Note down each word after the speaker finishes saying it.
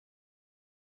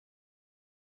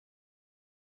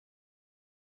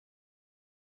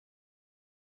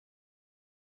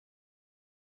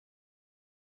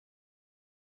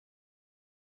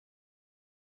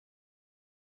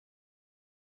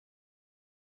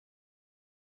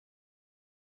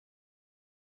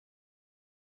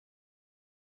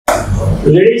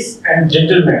Ladies and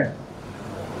gentlemen,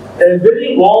 a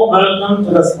very warm welcome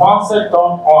to the sponsored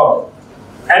talk of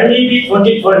MEP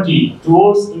 2020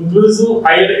 towards inclusive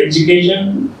higher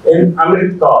education in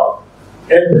America,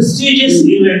 a prestigious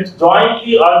event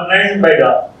jointly organized by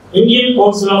the Indian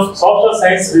Council of Social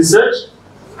Science Research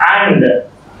and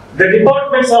the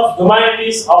Departments of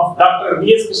Humanities of Dr.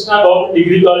 Krishna Govt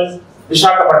Degree College,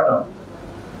 Visakhapatnam.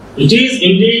 It is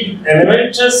indeed an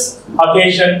momentous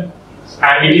occasion,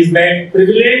 and it is my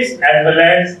privilege as well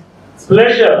as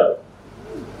pleasure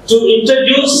to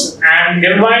introduce and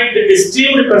invite the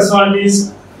esteemed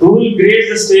personalities who will grace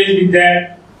the stage with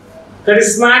their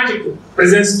charismatic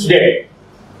presence today.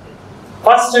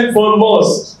 First and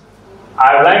foremost,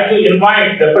 I would like to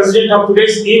invite the president of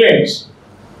today's event,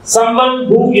 someone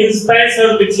who inspires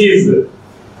us with his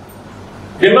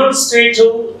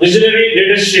demonstrative visionary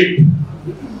leadership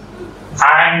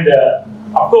and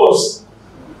of course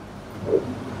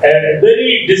a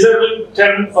very deserving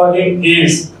term for him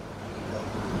is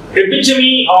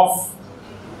epitome of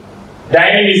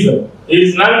dynamism. He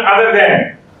is none other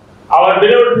than our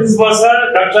beloved principal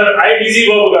sir, Dr.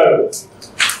 Babu.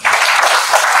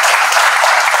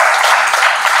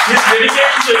 His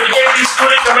dedication to educate is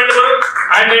truly commendable,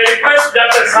 and I request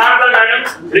Dr. Sarada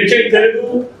Madam, Richard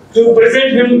Telugu, to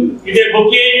present him with a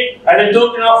bouquet as a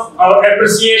token of our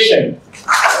appreciation.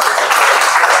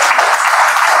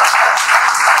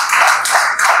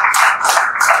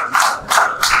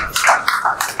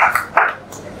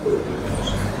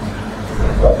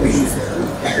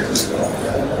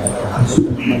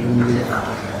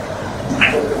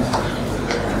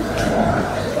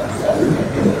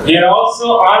 We are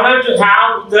also honored to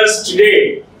have with us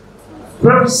today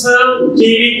Professor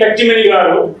T.V. Kattimani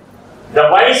Garu, the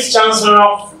Vice Chancellor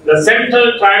of the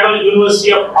Central Tribal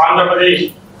University of Andhra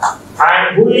Pradesh,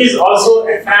 and who is also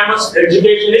a famous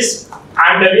educationist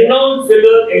and a renowned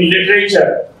figure in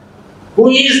literature, who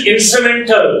is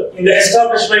instrumental in the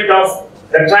establishment of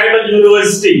the Tribal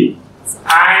University,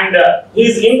 and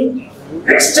his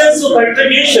extensive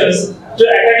contributions to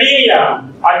academia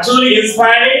are truly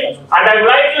inspiring, and I would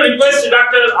like to request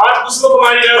Dr. Krishna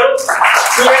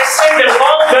to extend a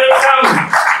warm welcome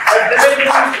by presenting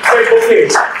the bouquet.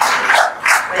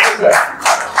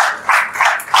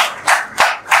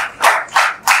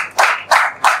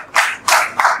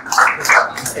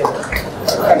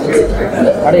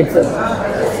 Thank you, sir.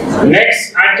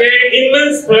 Next, I take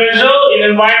immense pleasure in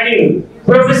inviting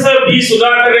Professor B.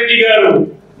 Sudhakar Reddy Garu,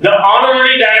 the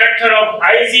Honorary Director of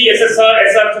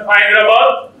ICSSR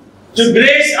Hyderabad, to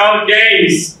grace our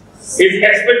days. His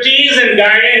expertise and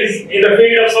guidance in the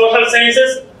field of social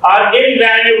sciences are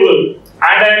invaluable,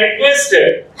 and I request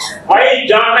Y.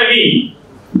 Jahnavi,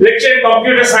 lecturer in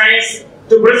computer science,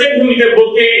 to present him with a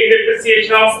bouquet in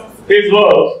appreciation of his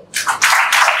work.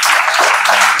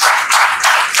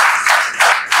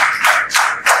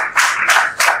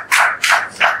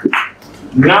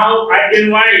 Now I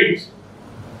invite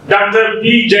Dr.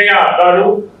 P. Jaya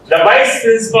Garu, the Vice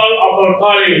Principal of our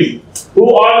college,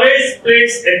 who always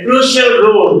plays a crucial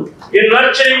role in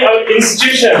nurturing our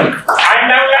institution.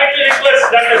 And I would like to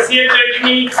request Dr. C. H.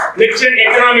 Reddy, lecturer in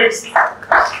economics,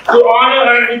 to honor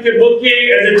her with a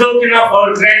bouquet as a token of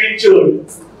our gratitude.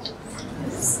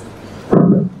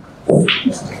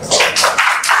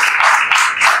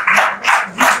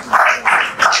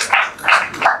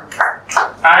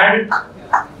 And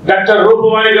Dr.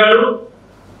 Rupavani Garu,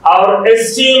 our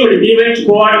esteemed event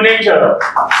coordinator,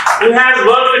 who has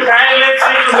worked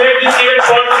tirelessly to make this event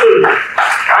possible,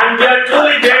 and we are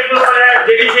truly grateful for her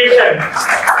dedication.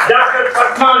 Dr.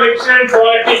 Padma, lecturer in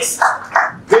politics,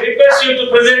 we request you to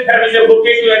present her with a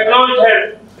bouquet to acknowledge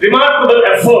her remarkable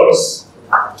efforts.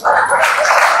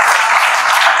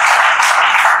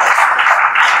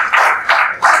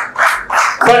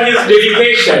 For his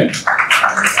dedication.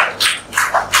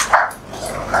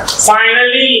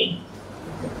 Finally,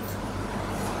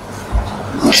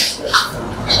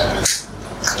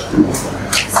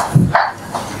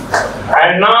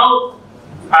 and now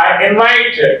I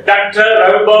invite Dr.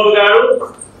 Babu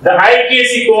Garu, the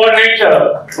IKC coordinator,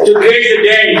 to grace the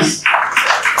days.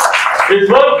 His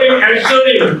work in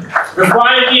ensuring the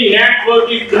quality network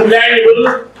is invaluable,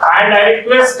 and I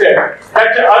request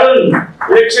Dr. Arun,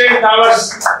 lecturer in commerce,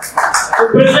 to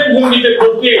present him with a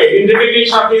bouquet in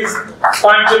recognition of his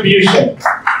contribution.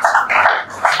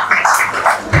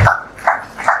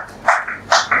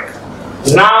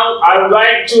 Now I would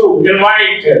like to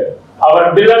invite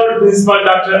our beloved principal,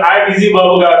 Dr.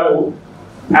 Babu Garu,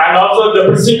 and also the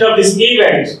president of this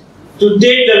event, to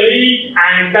take the lead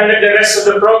and conduct the rest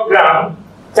of the program.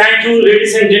 Thank you,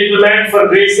 ladies and gentlemen, for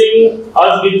gracing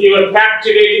us with your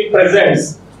captivating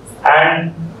presence.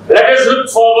 And let us look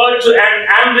forward to an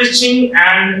enriching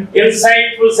and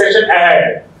insightful session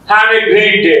ahead. Have a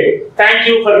great day. Thank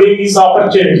you for giving this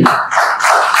opportunity.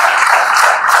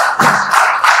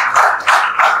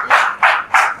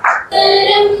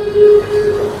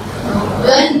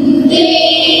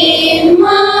 Vande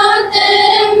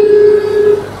Mataram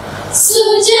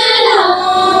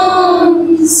Sujalam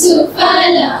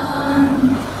Sufalam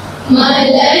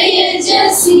Malaya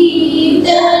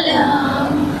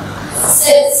Jasitalam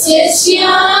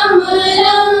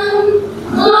Sasyashyaamalam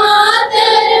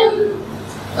Mataram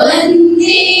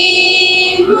Vande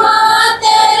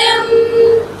Mataram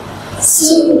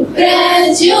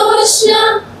Suprajoshna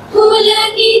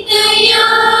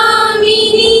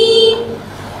Pulakitayamini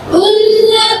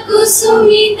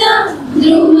Ullakusumita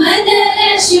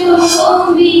Drumadara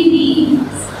Shobhini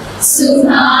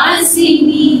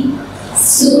Suhasini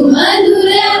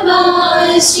Sumadura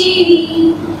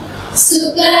Bashini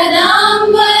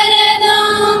Sukadam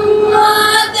Varadam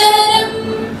Mataram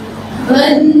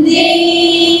Vande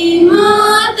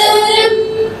Mataram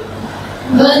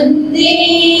Vande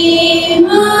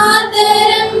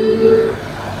Mataram.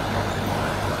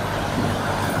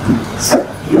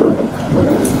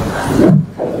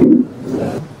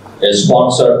 A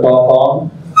sponsored talk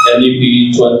on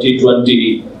NEP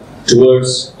 2020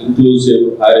 towards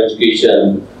inclusive higher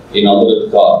education in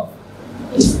Amritsar.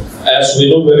 As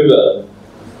we know very well,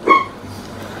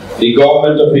 the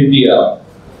Government of India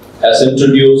has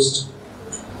introduced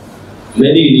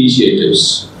many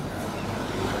initiatives.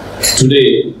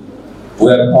 Today,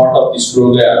 we are part of this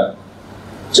program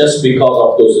just because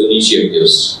of those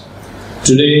initiatives.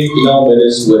 Today, in our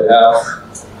midst, we have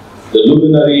the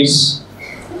luminaries,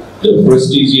 the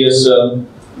prestigious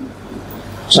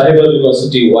Tribal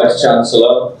University Vice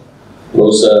Chancellor,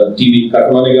 Professor T.V.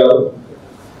 Katmanigal,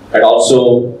 and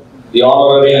also the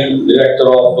Honorary Director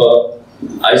of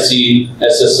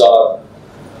ICSSR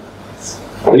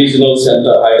Regional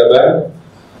Center, Hyderabad,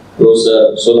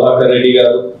 Professor Sudhakar Reddy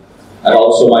Garu, and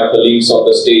also my colleagues on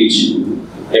the stage,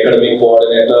 Academic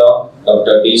Coordinator,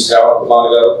 Dr. D. Sravan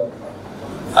Garu,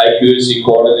 IQAC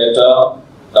Coordinator,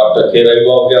 Dr. K.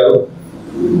 Govt Garu,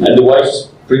 and the Vice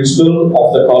Principal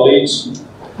of the college,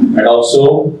 and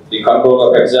also the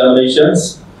Controller of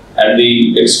Examinations, and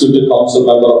the Executive Council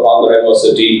Member of Andhra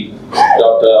University,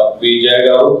 Dr. V.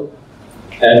 Jayagaru,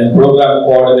 and Program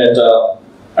Coordinator,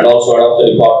 and also head of the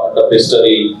Department of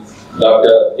History,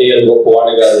 Dr. A. L.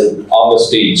 Gopawanigaru on the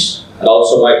stage, and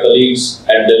also my colleagues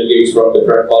and delegates from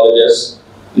different colleges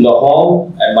in the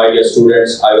hall, and my dear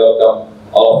students, I welcome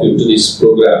all of you to this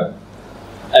program.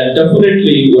 And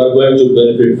definitely you are going to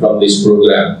benefit from this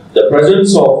program. The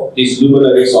presence of these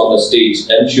luminaries on the stage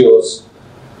ensures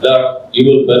that you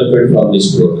will benefit from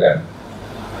this program.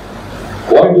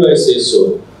 Why do I say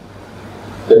so?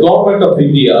 The Government of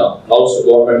India, and also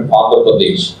Government of Andhra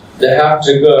Pradesh, they have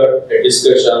triggered a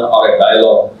discussion or a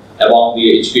dialogue among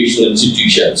the educational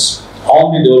institutions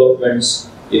on the developments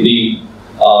in the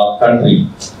country.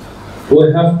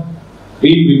 We have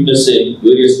been witnessing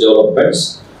various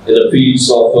developments in the fields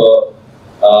of what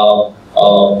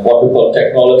we call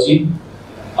technology.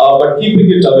 But keeping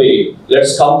it away,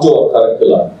 let's come to our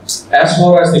curriculum. As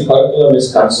far as the curriculum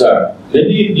is concerned,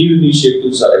 many new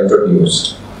initiatives are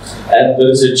introduced. And there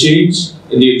is a change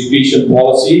in the education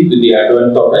policy with the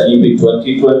advent of NEP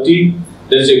 2020.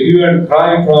 There is a hue and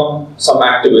cry from some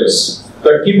activists.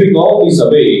 But keeping all these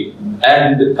away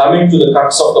and coming to the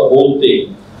crux of the whole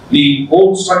thing, the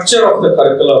whole structure of the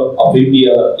curriculum of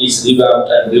India is revamped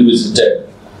and revisited.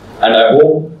 And I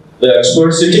hope the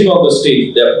experts sitting on the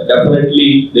stage,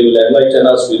 definitely they will enlighten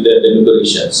us with their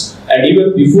deliberations. And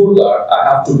even before that,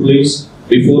 I have to place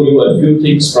before you a few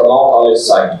things from our college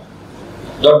side.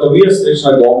 Dr. V.S.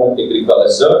 Krishna Government Degree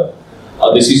College, sir.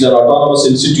 This is an autonomous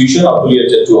institution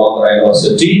affiliated to Andhra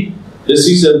University. This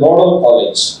is a model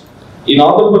college. In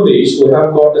Andhra Pradesh, we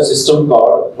have got a system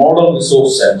called Model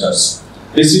Resource Centers.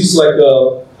 This is like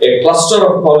a cluster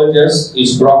of colleges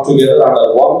is brought together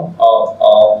under one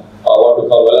what we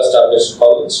call well-established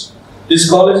college. This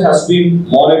college has been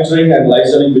monitoring and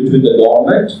licensing between the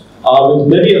government with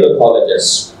many other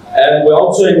colleges. And we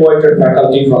also invited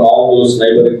faculty from all those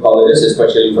neighboring colleges,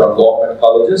 especially from government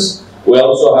colleges. We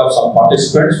also have some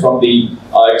participants from the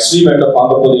extreme end of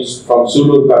Andhra Pradesh, from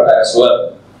Sulurpeta as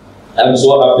well. I'm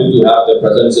so happy to have their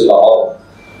presence in the hall.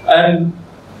 And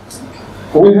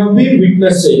we have been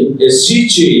witnessing a sea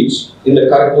change in the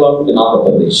curriculum in Andhra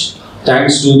Pradesh,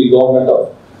 thanks to the government of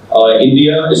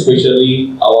India,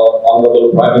 especially our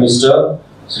Honorable Prime Minister,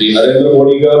 Sri Narendra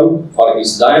Modi Garu, for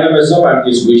his dynamism and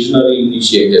his visionary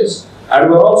initiatives. And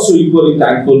we are also equally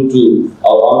thankful to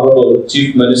our Honorable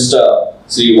Chief Minister,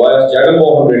 Sri Y.S.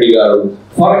 Jagannath Reddy Garu,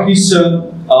 for his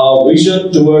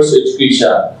vision towards education.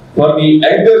 For the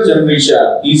younger generation,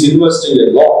 he is investing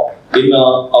a lot in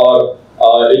our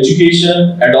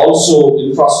education and also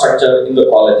infrastructure in the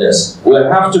colleges. We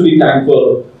have to be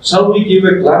thankful. Shall we give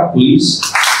a clap, please?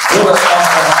 No response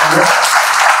from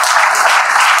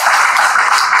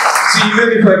See,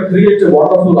 even if I create a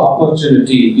wonderful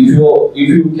opportunity, if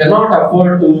you cannot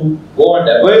afford to go and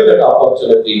avail that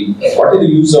opportunity, what is the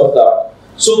use of that?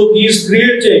 So he is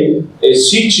creating a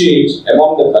sea change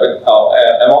among the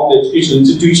education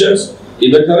institutions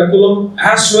in the curriculum,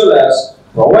 as well as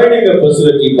providing a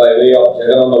facility by way of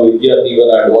Jagannath Vidya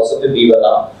Divana and Vasati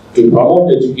Divana to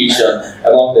promote education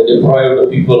among the deprived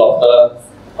people of the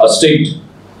state.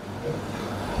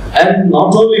 And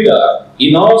not only that,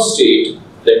 in our state,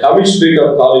 the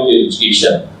Commissioner of College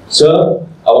Education, Sir,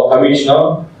 our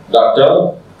Commissioner,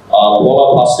 Dr.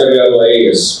 Bola Bhaskar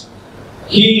IAS.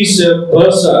 He is a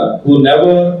person who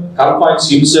never confines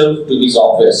himself to his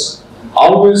office.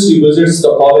 Always he visits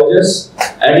the colleges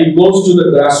and he goes to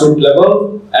the grassroots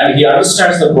level and he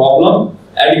understands the problem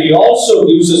and he also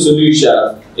gives a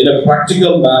solution in a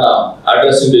practical manner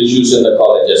addressing the issues in the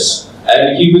colleges.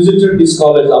 And he visited this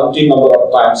college umpteen number of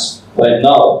times. By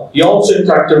now, he also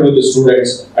interacted with the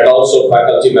students and also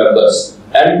faculty members.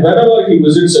 And whenever he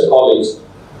visits a college,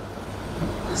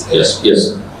 he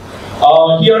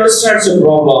understands the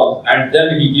problem and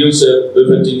then he gives a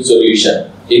befitting solution.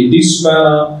 In this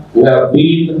manner, we have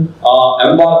been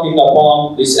embarking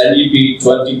upon this NEP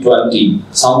 2020.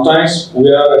 Sometimes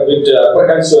we are a bit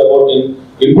apprehensive about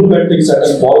implementing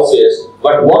certain policies,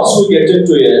 but once we get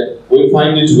into it, we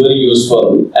find it very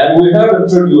useful. And we have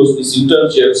introduced these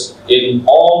internships in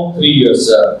all 3 years.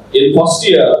 In first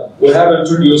year, we have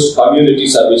introduced community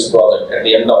service project at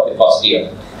the end of the first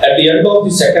year. At the end of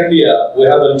the second year, we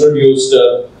have introduced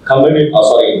short-term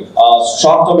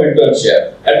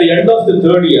internship. At the end of the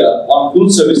third year, one full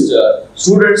semester,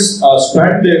 students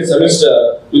spend their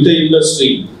semester with the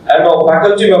industry. And our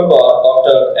faculty member,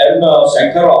 Dr. N.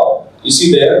 Shankarao, is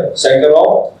he there?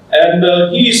 Shankarao? And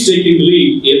he is taking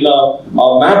lead in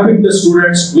mapping the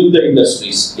students with the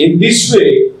industries. In this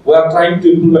way, we are trying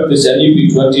to implement this NEP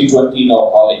 2020 in our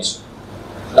college.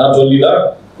 Not only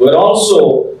that, we are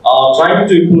also trying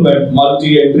to implement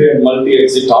multi-entry and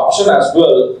multi-exit option as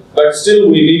well, but still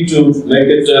we need to make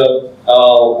it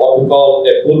what we call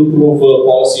a foolproof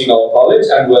policy in our college,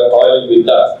 and we are toiling with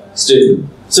that still.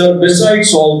 So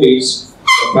besides all these,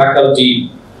 the faculty,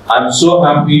 I'm so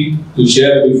happy to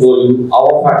share before you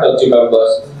our faculty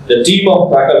members, the team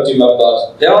of faculty members.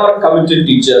 They are committed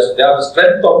teachers, they are the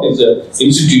strength of these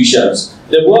institutions.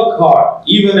 They work hard,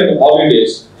 even in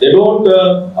holidays. They don't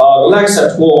relax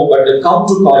at home, but they come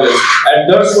to college. And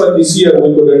that's why this year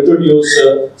we could introduce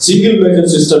a single major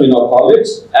system in our college.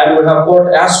 And we have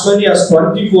got as many as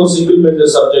 24 single major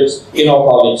subjects in our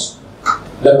college.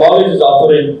 The college is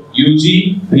offering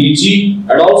UG, PG,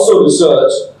 and also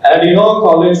research. And in our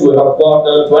college, we have got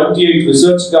 28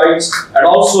 research guides and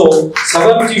also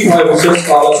 75 research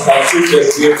scholars pursuing their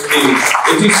PhD.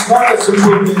 It is not a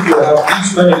simple thing to have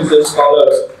these many research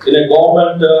scholars in a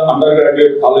government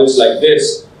undergraduate college like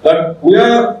this. But we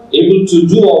are able to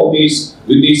do all these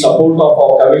with the support of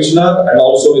our Commissioner and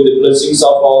also with the blessings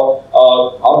of our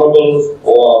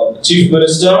Honorable Chief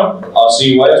Minister,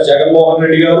 Sri Y.S. Jagannath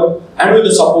Reddy Garu, and with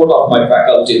the support of my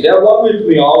faculty. They are one with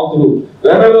me all through.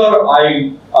 Whenever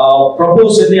I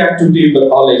propose any activity in the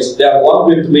college, they are one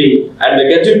with me and they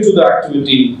get into the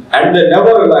activity and they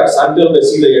never relax until they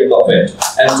see the end of it.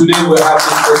 And today we have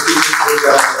this prestigious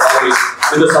program in the college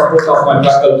with the support of my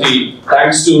faculty,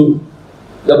 thanks to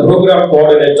the program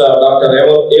coordinator, Dr.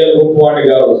 A.L.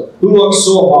 Garu, who works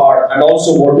so hard and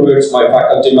also motivates my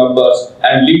faculty members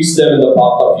and leads them in the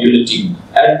path of unity.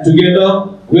 And together,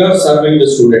 we are serving the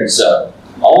students.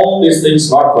 All these things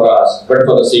not for us, but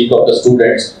for the sake of the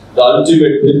students. The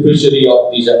ultimate beneficiary of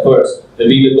these efforts may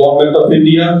be the Government of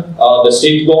India, the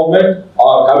state government,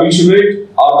 or commissionerate,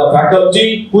 or the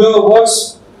faculty, whoever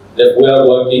works, that we are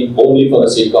working only for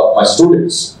the sake of my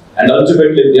students. And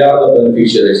ultimately, they are the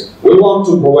beneficiaries. We want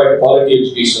to provide quality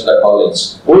education in the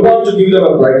college. We want to give them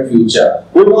a bright future.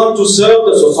 We want to serve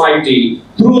the society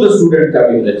through the student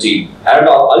community. And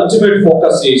our ultimate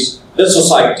focus is the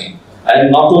society.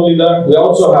 And not only that, we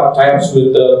also have ties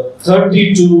with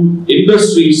 32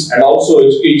 industries and also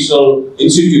educational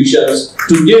institutions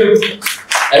to give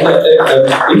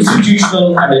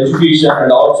institutional and education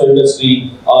and also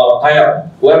industry tie-up.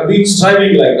 We have been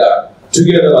striving like that.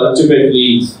 Together,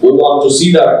 ultimately, we want to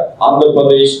see that Andhra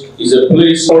Pradesh is a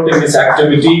place supporting this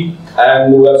activity,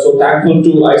 and we are so thankful to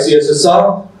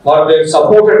ICSSR for their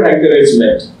support and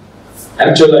encouragement.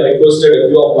 Actually, I requested a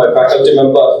few of my faculty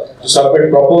members to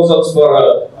submit proposals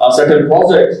for certain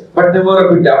projects, but they were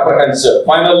a bit apprehensive.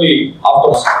 Finally,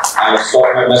 after I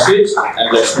stopped my message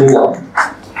and let's move on.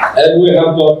 And we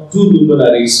have got two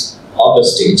luminaries on the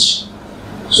stage.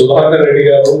 Sudhakar Reddy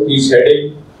Garu, he's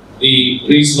heading the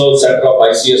Regional Center of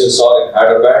ICSSR in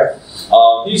Hyderabad.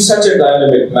 He's such a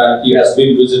dynamic man. He has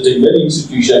been visiting many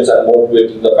institutions and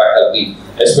motivating the faculty,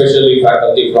 especially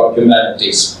faculty from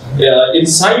humanities. In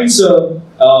science, the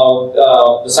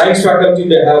science faculty,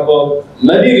 they have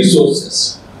many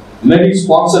resources, many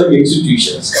sponsoring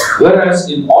institutions, whereas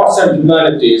in arts and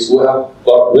humanities, we have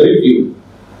got very few.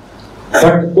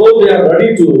 But though they are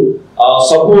ready to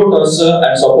support us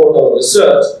and support our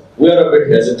research, we are a bit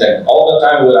hesitant. All the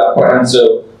time we are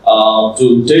apprehensive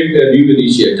to take a new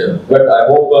initiative. But I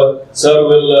hope Sir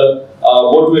will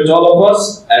motivate all of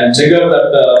us and trigger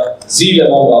that zeal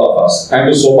among all of us. Thank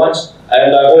you so much.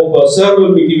 And I hope Sir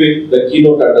will be giving the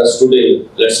keynote address today.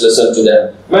 Let's listen to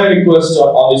them. My request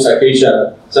on this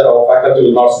occasion, Sir, our faculty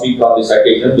will not speak on this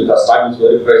occasion because time is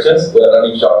very precious. We are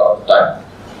running short of time.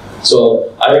 So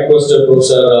I request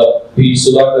Professor P.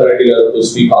 Sudhakar Reddy to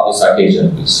speak on this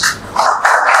occasion, please.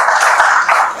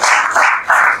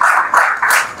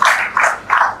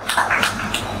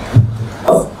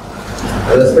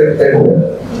 Respected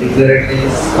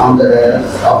dignitaries on the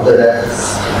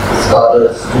dais,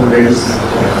 scholars, students,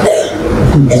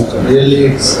 really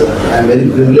I'm very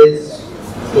privileged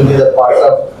to be the part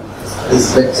of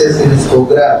this lecture series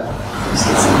program.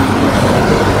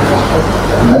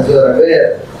 As you are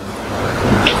aware,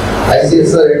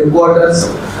 ICSSR headquarters,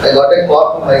 I got a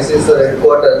call from ICSSR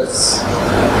headquarters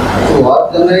to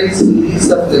organize series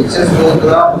of lectures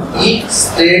program, each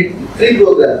state 3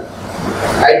 programs.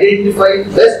 Identify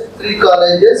best 3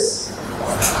 colleges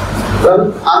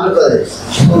from Andhra Pradesh.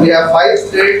 So we have 5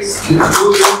 states, 2 united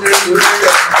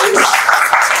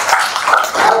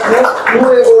I know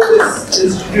about this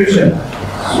institution.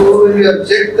 So when we have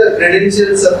checked the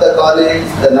credentials of the college,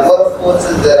 the number of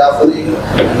courses they are offering,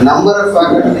 the number of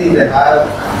faculty they have,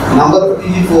 number of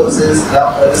PG courses,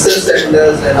 research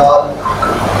centers and all,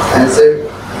 and said,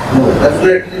 no,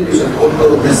 definitely we should go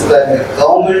to this like a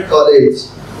government college,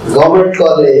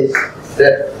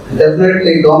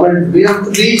 definitely government, we have to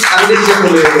reach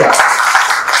unreachable area.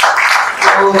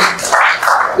 So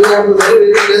we have to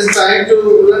very less time to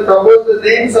propose the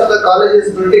names of the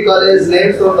colleges, 20 colleges,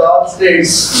 names from all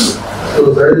states.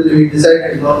 So suddenly we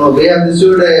decided, no, we have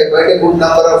issued quite a good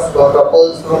number of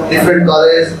proposals from different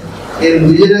colleges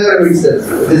in Visakhapatnam itself,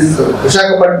 this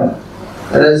Visakhapatnam.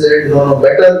 And I said, no,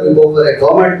 better we go for a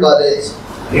government college.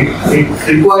 It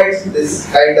requires this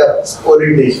kind of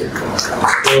orientation. So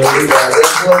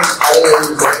therefore,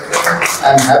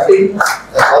 I am happy.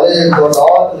 The college has got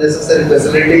all necessary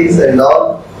facilities and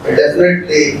all.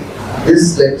 Definitely,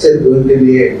 this lecture is going to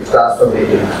be a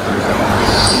transformative.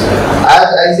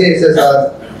 As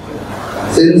ICSSR,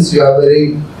 since you are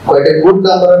quite a good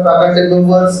number of faculty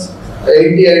members,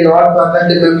 80 and odd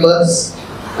faculty members,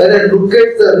 when I look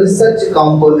at the research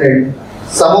component,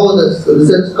 some of the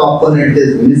research component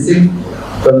is missing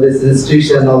from this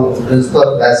institution. Of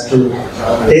principal has to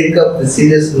take up the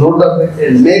serious note of it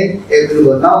and make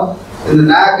everyone. Now, in the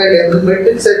NAC and every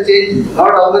metrics are changing.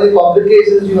 Not how many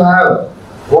publications you have.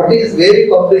 What is very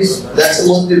published, that's the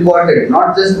most important.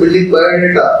 Not just building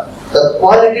biodata. The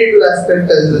qualitative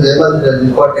aspect is an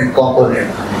important component.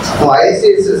 Now,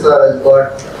 ICSSR has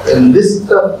got a list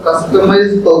of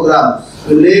customized programs.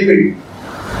 You name it.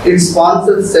 It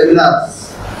sponsors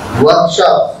seminars,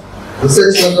 workshops,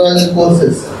 research methodology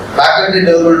courses, faculty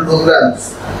development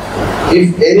programs.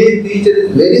 If any teacher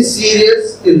is very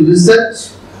serious in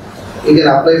research, he can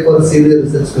apply for senior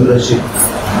research fellowship.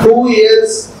 2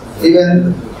 years,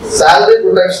 even salary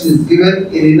protection is given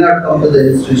in inner term to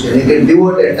the institution. He can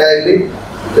devote entirely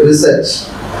to research.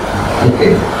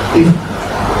 Okay.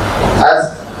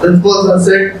 As principals have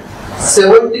said,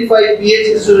 75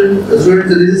 PhD students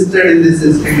registered in this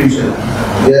institution.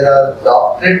 There are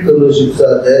doctorate fellowships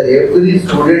are there. Every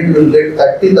student will get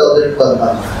 30,000 per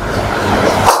month.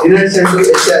 In addition to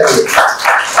HRA.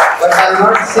 But I am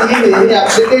not seeing any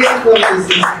application from this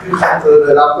institution for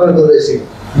the doctoral fellowship.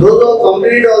 Those who have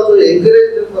completed also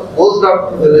encourage them for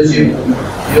postdoctoral fellowship.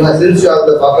 Since you have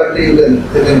the faculty,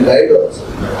 they can guide also.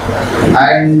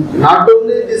 And not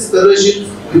only this fellowship,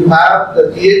 you have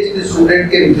the PhD student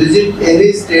can visit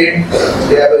any state.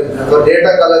 They have for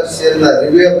data collection,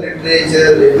 review of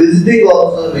literature, visiting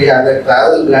also. We have a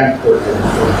travel grant for them.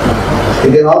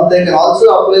 They can also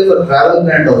apply for travel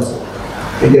grant also.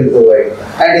 We can provide.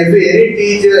 And if any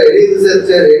teacher, any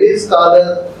researcher, any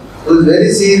scholar who is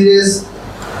very serious,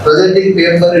 presenting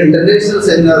paper, international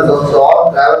seminars also, all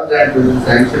of travel grant will be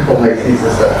sanctioned from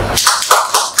ICSSR.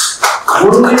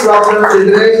 Only problem with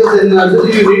international seminar,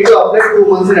 you need to apply 2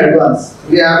 months in advance.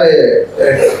 We have a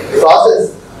process.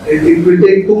 It will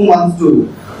take 2 months to do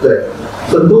that.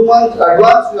 So 2 months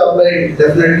advance you apply,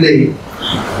 definitely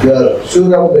you are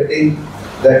sure of getting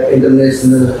that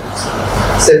international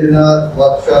seminar,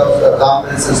 workshops, or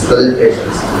conferences,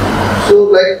 presentations. So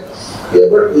like, yeah,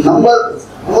 but number of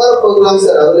programs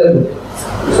are available.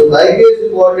 So the IKS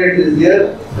coordinate is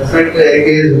here. Definitely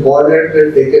IKS coordinate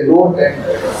will take a note and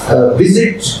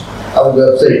visit our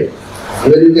website.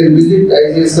 Even you can visit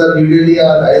ICSSR New Delhi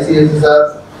or ICSSR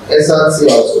SRC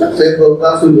also. Same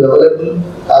programs will be available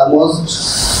almost.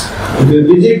 If you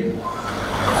visit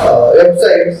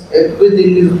websites, everything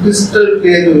is crystal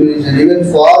clear information. Even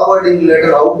forwarding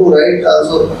letter, how to write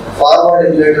also,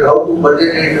 forwarding letter, how to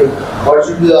budget it, what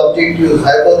should be the objectives,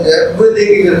 everything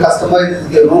you can customize,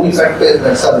 you can only cut paste,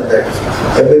 that's all that.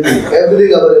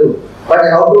 Everything available. But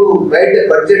how to write a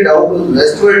budget, how to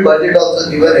estimate budget also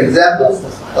given examples,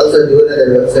 also given at the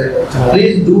website.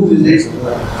 Please do visit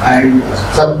and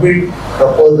submit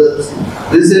proposals.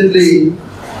 Recently,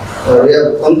 we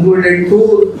have concluded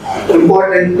 2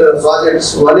 important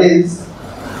projects. One is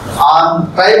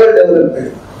on tribal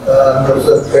development.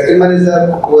 Professor Krishna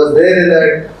who was there in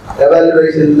that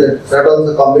evaluation that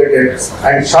also completed.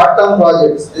 And short-term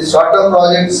projects. These short-term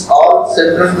projects, all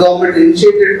central government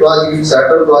initiated projects,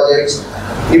 short-term projects.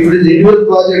 If it is individual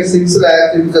project, 6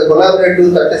 lakhs. If it is a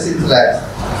collaborative, 36 lakhs.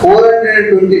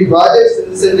 420 projects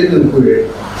recently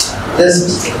concluded.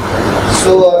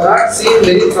 So I have not seen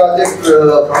many projects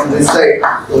from this side.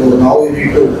 So now we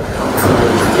need to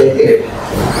take a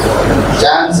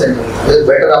chance and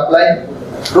better apply.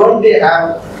 Don't they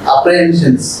have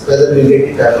apprehensions whether we get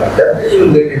it or not? Definitely you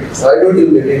will get it. Why don't you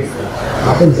get it?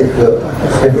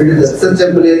 If it is a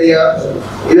successful area,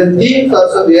 even themes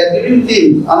also, we are giving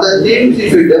themes. On the themes,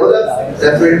 if you develop,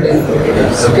 definitely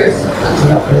okay.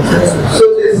 So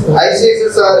this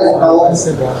ICSSR is now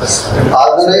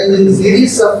organizing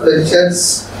series of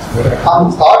lectures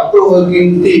on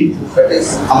thought-provoking theme, that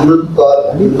is Amrut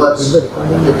Kaal because in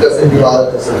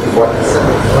Bharat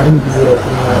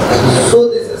 2047. So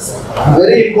this is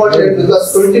very important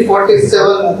because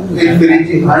 2047 will be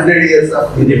reaching 100 years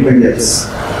of independence.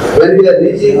 When we are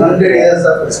reaching 100 years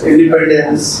of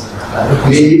independence,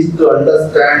 we need to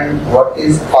understand what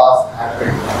is past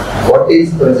happened, what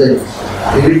is present.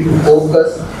 We need to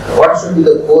focus what should be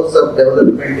the course of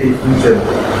development in future.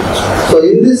 So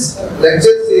in this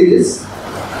lecture series,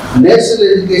 national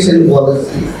education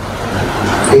policy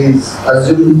is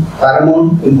assumed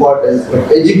paramount importance,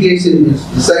 but education which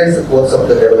decides the course of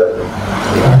the development.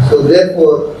 So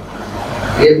therefore,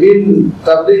 we have been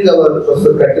covering our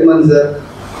Professor Kattiman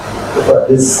for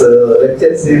this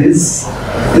lecture series.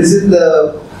 This is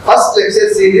the first lecture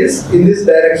series in this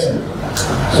direction.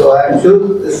 So I am sure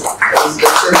this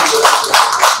lecture will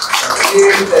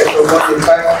create a profound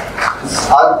impact.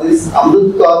 This Amrut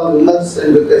Kaal Vimas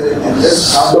and because it is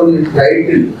just not only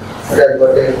titled, but has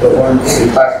got a profound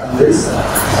impact on this.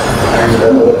 And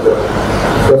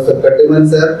Professor Kattiman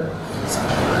sir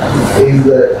is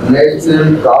the National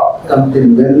Govt Committee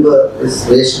member of this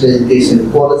racial education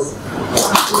policy.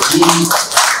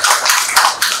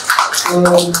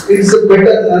 It's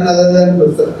better none other than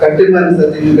Professor Kattiman sir,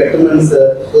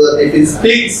 so that if he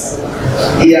speaks,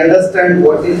 he understands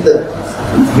what is the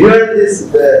beyond this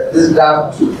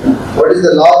draft, what is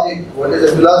the logic, what is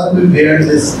the philosophy behind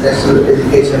this national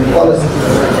education policy.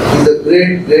 He is a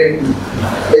great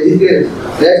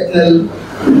national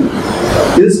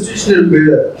institutional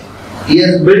builder. He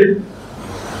has built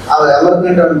our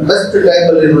emergent on best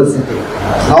tribal university.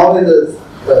 Now in the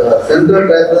Central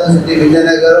Tribal University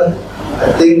Visakhapatnam, I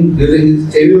think during his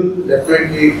tenure,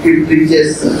 definitely it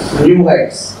reaches new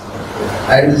heights.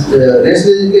 And this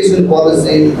national education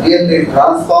policy really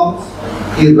transforms.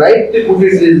 He rightly put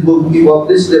it in his book. He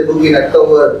published a book in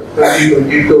October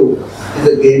 2022. Is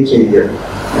a game changer.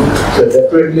 So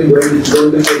definitely going to be a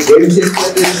game changer.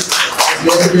 This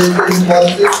national education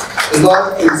policy because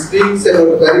it speaks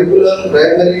about curriculum,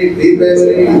 primary,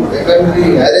 pre-primary,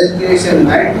 secondary, higher education,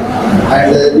 and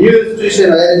the new institution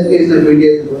higher education of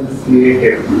India is going to be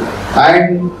created. And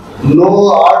no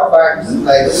hard facts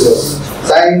like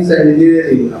science and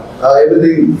engineering.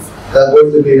 Everything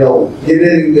going to be now.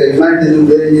 Engineering,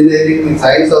 humanitarian engineering,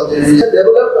 science of engineering.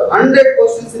 Developed 100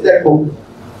 questions in that book.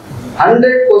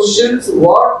 100 questions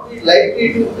what we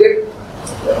likely to get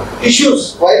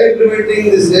issues while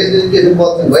implementing this national education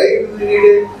policy. Why do we need a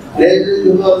national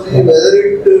education policy? Whether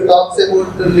it talks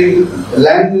about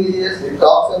languages, it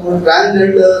talks about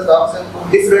transgender, talks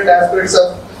about different aspects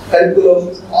of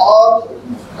curriculum, all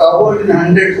covered in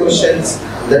 100 questions.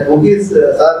 That book is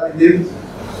sir with him.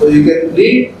 So you can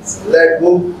read that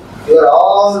book.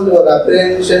 All your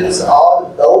apprehensions,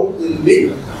 all doubt will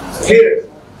be cleared.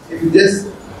 If you just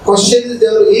question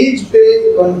there, each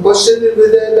page, one question will be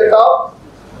there at the top,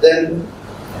 then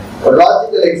a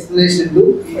logical explanation to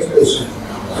each question.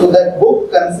 So that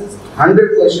book consists of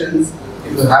 100 questions.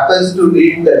 If you happen to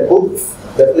read that book,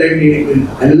 definitely it will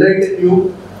enlighten you.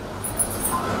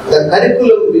 The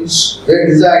curriculum which we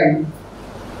designed,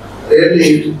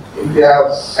 really, if you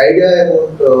have idea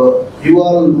about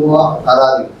Yuval Noah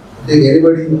Harari, I think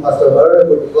anybody must have heard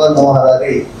about Yuval Noah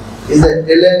Harari. He is a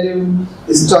Italian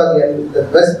historian, the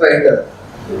best writer.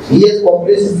 He has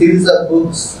published a series of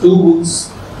books, 2 books.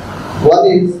 One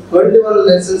is 21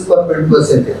 Lessons for 21st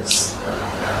Century.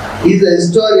 He is a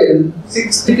historian,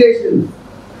 6 education.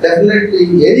 Definitely,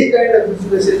 any kind of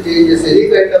information changes, any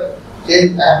kind of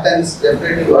change happens,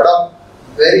 definitely you adopt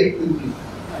very quickly.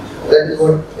 That is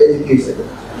what education.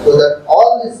 So that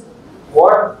all this,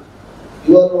 what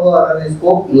Yuval Noah Harari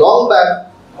spoke long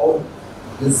back about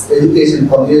this education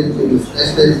policy, this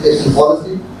national education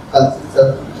policy consists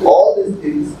of all these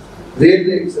things.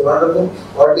 Really, it's wonderful.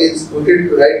 What is put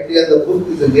it rightly on the book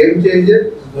is a game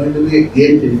changer. It's going to be a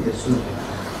game changer soon.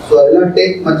 So I will not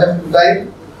take much of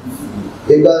time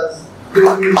because you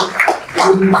will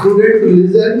be prudent to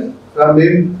listen from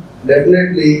him.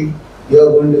 Definitely, you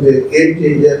are going to be a game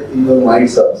changer in your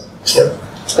minds also.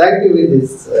 Thank you with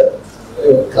this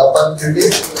opportunity.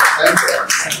 Thank you.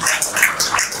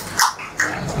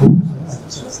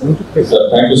 Sir,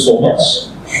 thank you so much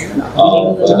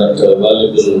for that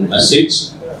valuable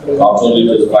message, not only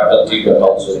to the faculty but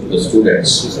also to the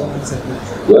students.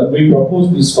 When we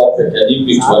proposed this topic,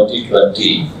 NEP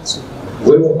 2020,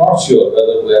 we were not sure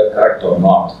whether we are correct or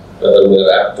not, whether we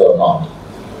are apt or not.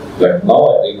 But now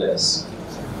I realize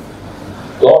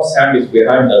God's hand is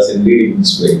behind us in leading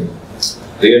this way.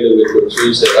 Really, we could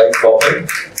choose the right topic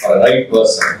or a right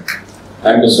person.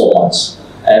 Thank you so much.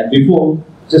 And before,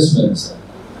 just a minute, sir.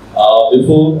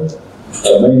 Before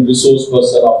the main resource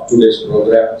person of today's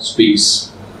program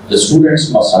speaks, the students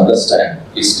must understand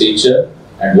his teacher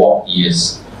and what he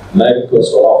is. May I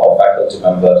request all of our faculty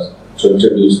members to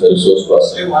introduce the resource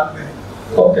person?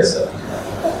 Okay, sir.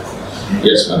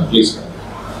 Yes, ma'am, please.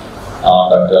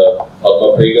 Dr.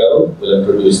 Padma Prigaru will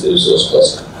introduce the resource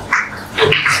person.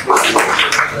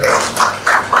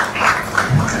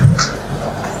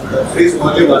 Please,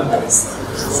 only one.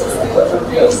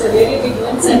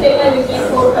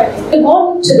 Good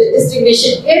morning to the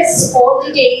distinguished guests, all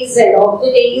the days and all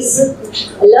the days,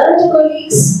 learned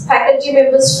colleagues, faculty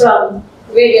members from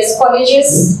various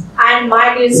colleges, and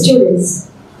my dear students.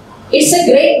 It's a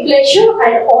great pleasure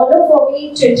and honor for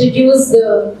me to introduce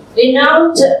the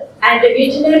renowned and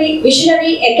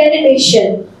visionary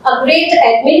academician, a great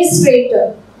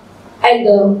administrator, and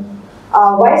the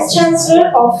Vice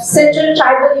Chancellor of Central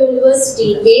Tribal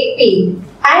University, AP,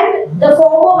 and the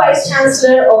former Vice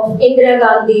Chancellor of Indira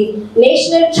Gandhi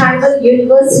National Tribal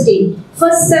University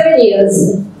for 7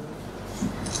 years.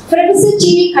 Professor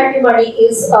T.V. Kattimani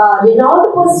is a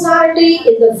renowned personality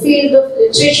in the field of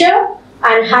literature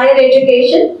and higher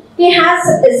education. He has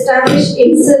established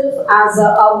himself as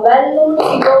a well-known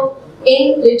figure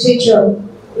in literature,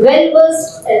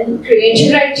 well-versed in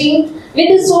creative writing with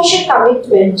a social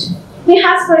commitment. He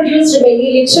has produced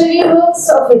many literary works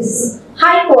of his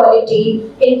high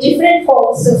quality in different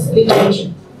forms of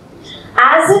literature.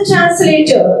 As a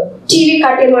translator, T.V.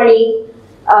 Kattimani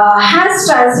has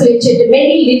translated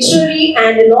many literary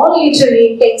and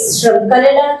non-literary texts from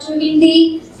Kannada to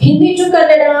Hindi, Hindi to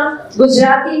Kannada,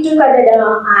 Gujarati to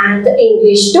Kannada, and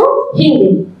English to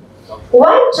Hindi.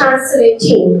 While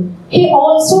translating, he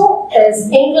also is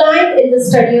inclined in the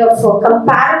study of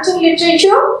comparative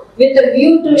literature with a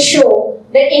view to show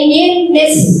the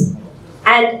Indianness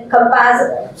and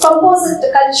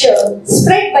composite culture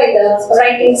spread by the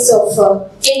writings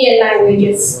of Indian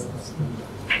languages.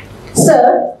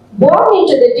 Sir, born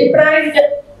into the deprived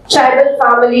tribal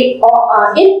family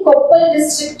in Koppal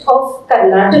district of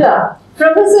Karnataka,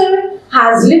 Professor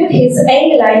has lived his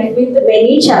young life with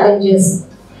many challenges.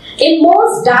 In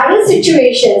most dire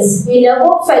situations, he never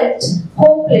felt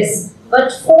hopeless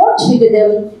but fought with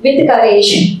them with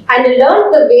courage and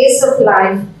learned the ways of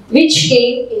life which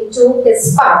came into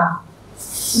his path.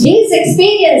 These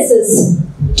experiences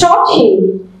taught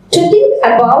him to think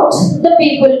about the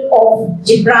people of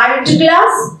deprived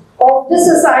class of the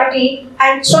society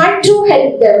and try to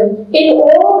help them in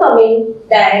overcoming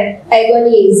their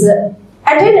agonies.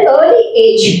 At an early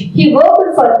age, he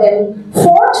worked for them,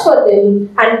 fought for them,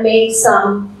 and made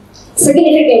some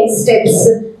significant steps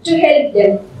to help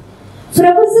them.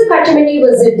 Professor Katamani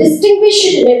was a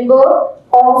distinguished member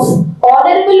of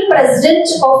Honorable President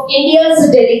of India's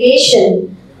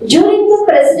delegation during the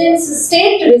President's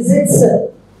state visits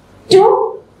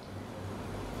to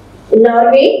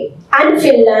Norway and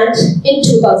Finland in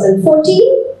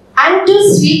 2014 and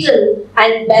to Sweden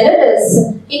and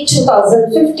Belarus in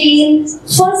 2015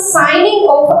 for signing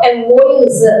of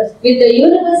MOUs with the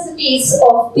universities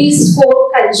of these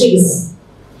 4 countries.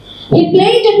 He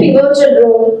played a pivotal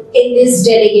role in these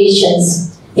delegations.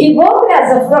 He worked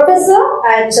as a professor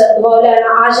at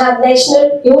Maulana Azad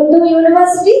National Urdu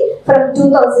University from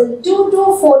 2003 to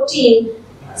 14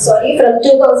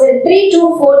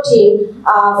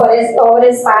 over a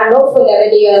span of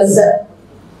 11 years.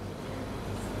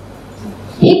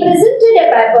 He presented a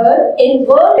paper in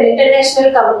World and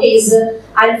International Committees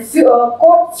and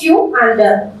quote few and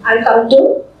I'll come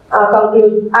to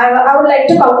conclude. I would like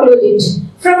to conclude it.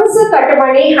 Professor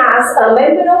Katamani has a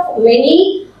member of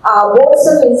many boards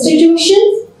of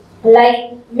institutions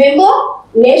like member,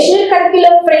 National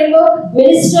Curriculum Framework,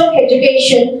 Minister of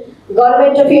Education,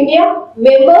 Government of India,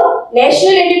 member,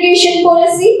 National Education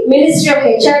Policy, Ministry of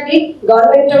HRD,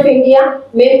 Government of India,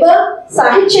 member,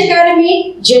 Sahitya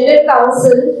Academy, General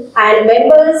Council, and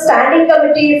member, Standing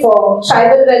Committee for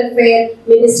Tribal Welfare,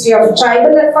 Ministry of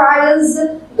Tribal Affairs,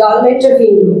 Government of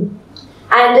India.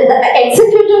 And the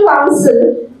Executive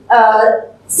Council,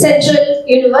 Central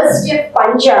University of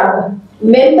Punjab,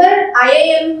 member,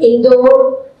 IIM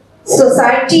Indore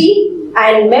Society,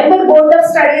 and member Board of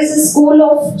Studies, School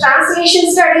of Translation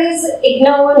Studies,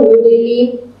 IGNOU, New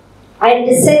Delhi, and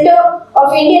the Center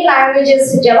of Indian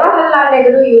Languages, Jawaharlal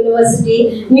Nehru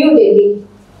University, New Delhi.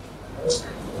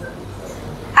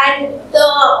 And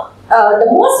the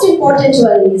most important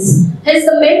one is, he is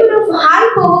the member of High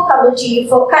Power Committee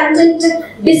for Content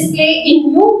Display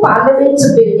in New Parliament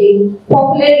Building,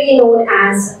 popularly known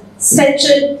as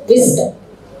Central Vista.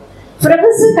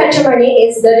 Professor Katamani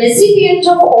is the recipient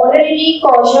of honorary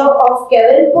causa of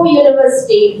Kevalpur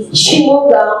University,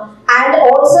 Shimoga, and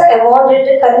also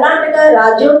awarded Karnataka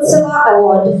Rajyotsava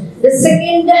Award, the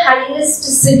second highest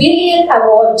civilian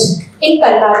award in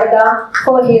Karnataka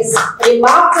for his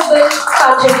remarkable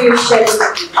contribution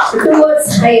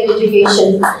towards higher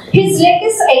education. His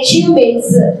latest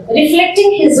achievements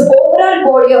reflecting his overall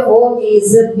body of work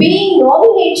is being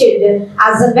nominated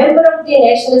as a member of the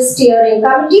National Steering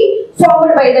Committee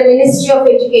formed by the Ministry of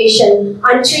Education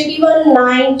on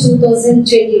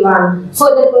 21/9/2021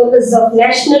 for the purpose of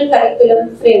National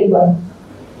Curriculum Framework.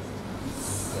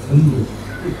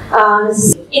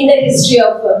 In the history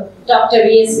of Dr.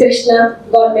 V.S. Krishna,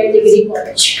 Government Degree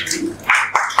College.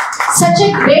 Such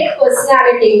a great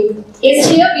personality is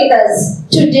here with us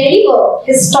to deliver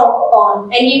his talk on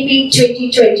NEP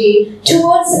 2020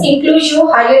 towards inclusive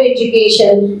higher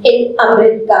education in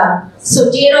Amritkar.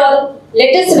 So dear all,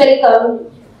 let us welcome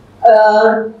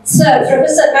Sir,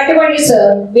 Professor Katamani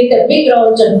sir, with a big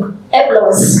round of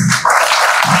applause.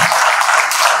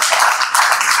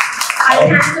 I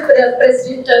thank the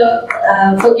President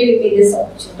for giving me this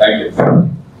opportunity. Thank you.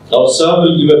 Now, sir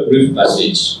will give a brief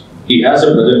message. He has a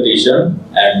presentation,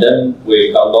 and then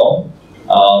we come down.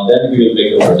 Then we will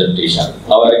make a presentation.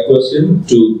 Now, I request him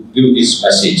to give this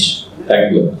message.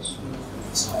 Thank you.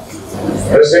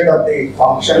 President of the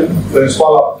function,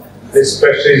 Principal of this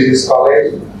prestigious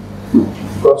college,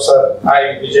 Professor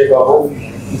I. Vijay Babu,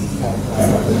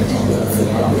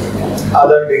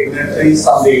 other dignitaries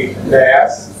on the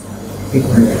dais,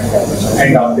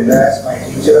 and on the dais, my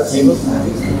teachers and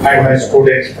my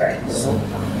student friends.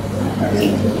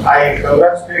 I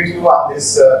congratulate you on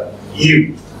this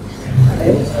eve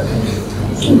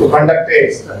to conduct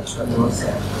a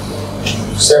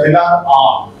seminar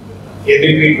on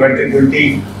NEP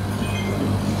 2020,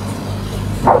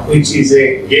 which is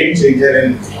a game changer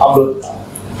in Amritkar.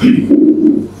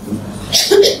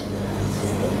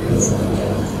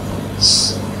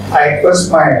 I express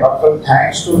my heartfelt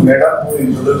thanks to Madam who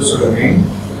introduced me.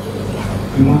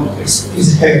 You know,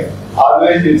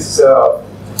 always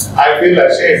I feel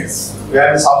ashamed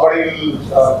when somebody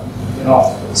will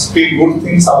speak good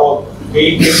things about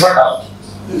me in front of me.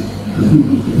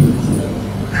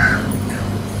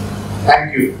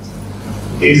 Thank you.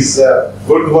 His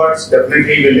good words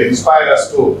definitely will inspire us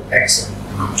to excel.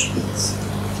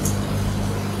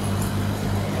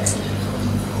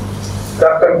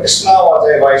 Dr. Krishna was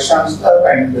a Vice Chancellor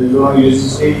and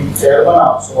UCC Chairman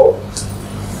also.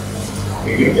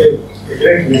 He is a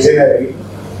great visionary.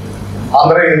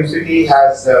 Andhra University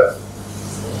has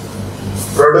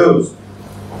produced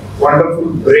wonderful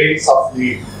brains of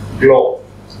the globe.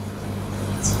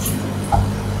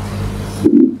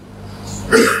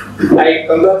 I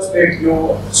congratulate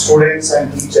you, students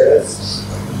and teachers.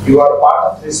 You are part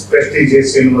of this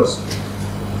prestigious university.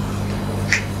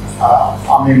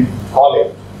 College.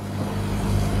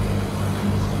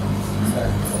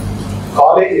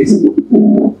 Colleges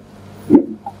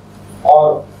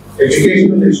or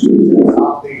educational institutions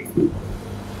are the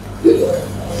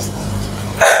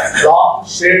long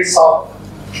shades of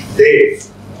day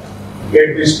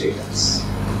administrators.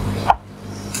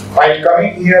 While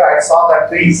coming here, I saw the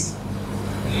trees,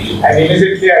 and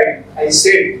immediately I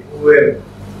said, who were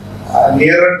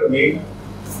nearer to me,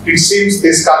 it seems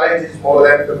this college is more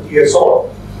than 50 years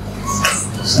old.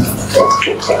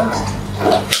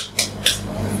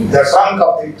 The trunk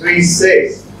of the tree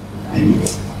says,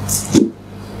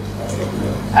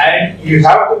 and you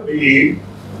have to believe,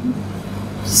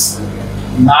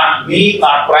 not me,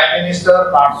 not Prime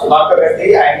Minister, not Sudhakar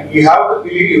Reddy, and you have to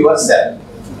believe yourself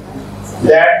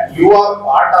that you are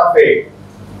part of a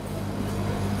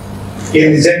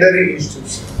legendary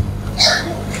institution.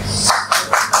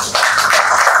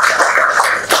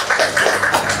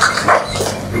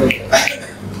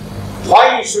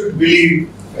 Why you should believe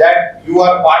that you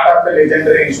are part of a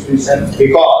legendary institution?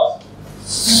 Because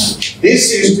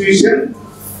this institution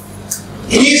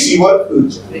is your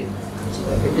future.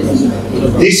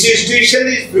 This institution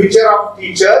is future of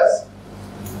teachers.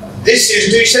 This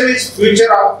institution is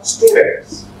future of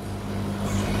students.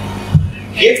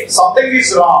 If something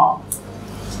is wrong,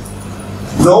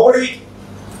 nobody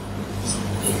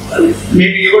may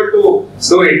be able to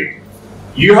do it.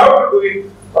 You have to do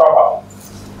it properly.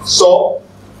 So,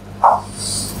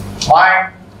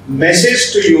 my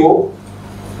message to you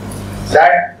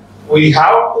that we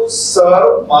have to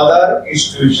serve mother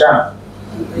institution.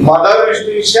 Mother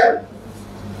institution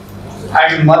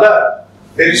and mother,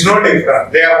 there is no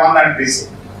difference. They are one and the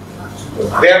same.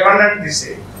 They are one and the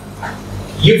same.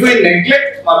 If we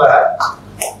neglect mother,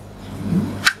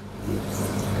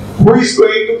 who is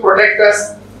going to protect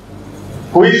us?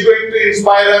 Who is going to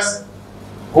inspire us?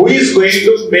 Who is going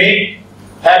to make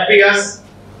happy us?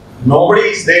 Nobody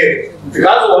is there.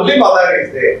 Because only mother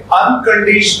is there.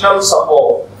 Unconditional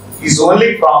support is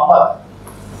only from mother.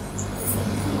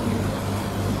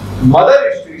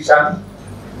 Mother institution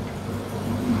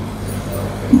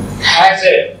has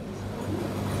a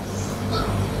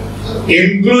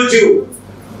inclusive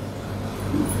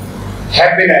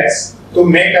happiness to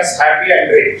make us happy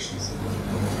and rich.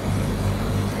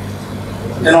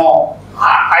 You know,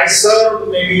 I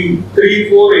served maybe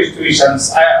 3-4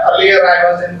 institutions. Earlier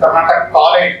I was in Karnataka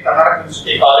College, Karnataka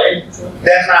University College.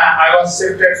 Then I was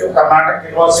shifted to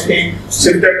Karnataka University,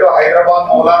 shifted to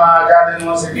Hyderabad Maulana Azad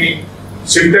University,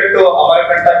 shifted to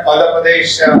Amarkantak, Madhya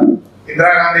Pradesh,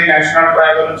 Indira Gandhi National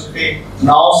Tribal University.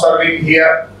 Now serving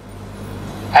here.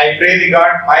 I pray the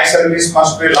God my service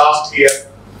must be last here,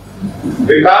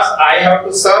 because I have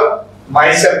to serve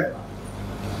myself.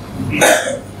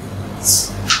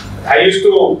 I used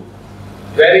to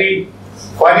very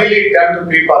funnily tell to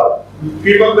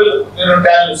people will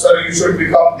tell, sir, you should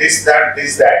become this, that,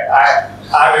 this, that.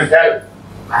 I will tell,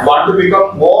 I want to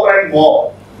become more and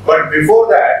more. But before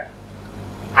that,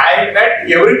 I met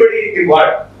everybody in the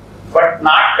world, but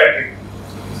not cutting.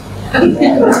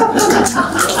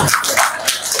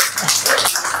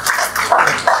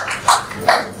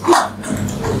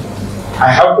 I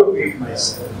have to beat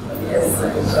myself.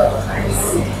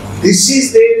 This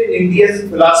is there in India's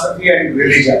philosophy and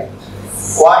religion.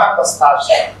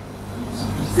 Vanapasthasya.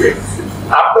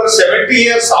 After 70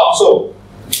 years also,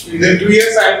 within 2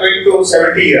 years I am going to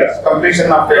 70 years,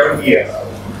 completion of 70 years.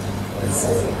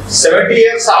 70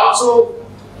 years also,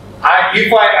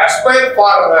 if I aspire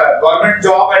for government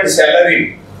job and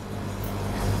salary,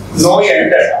 no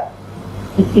end at all.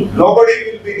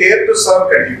 Nobody will be there to serve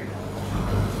continue.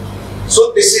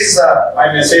 So this is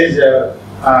my message,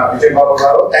 Vijay Babu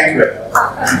Garu. Thank you.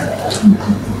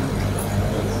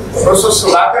 Professor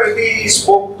Sudhakar Reddy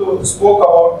spoke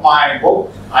about my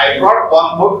book. I brought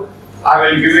one book. I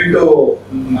will give it to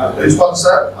Principal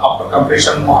Sir after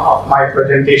completion of my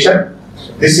presentation.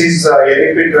 This is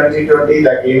LAP 2020,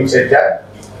 the game changer.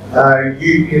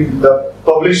 The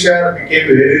publisher became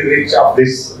very rich of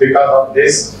this because of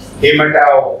this. He might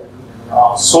have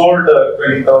sold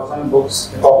 20,000 books,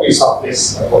 copies of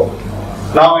this book.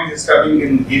 Now it is coming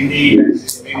in Hindi and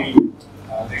many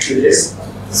languages.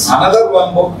 Another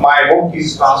one book, my book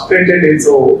is translated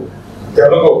into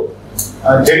Telugu.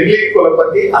 Jengli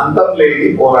Kulapati Antam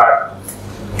Ledi Porad.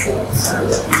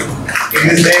 It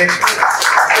is there.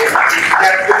 It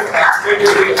has been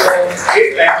translated into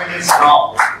 8 languages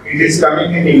now. It is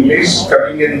coming in English,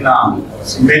 coming in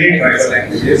many tribal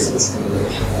languages.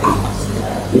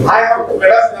 I have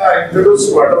Madam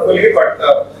introduced wonderfully, but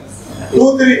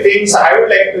 2-3 things I would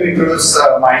like to introduce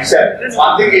myself.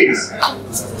 One thing is,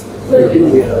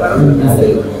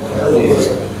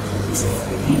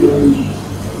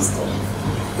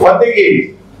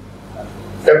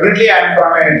 definitely I am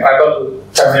from a tribal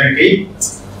community,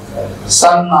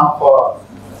 son of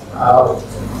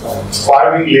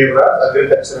farming laborers,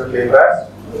 agricultural laborers.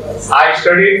 I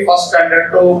studied first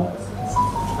standard to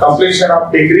completion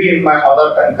of degree in my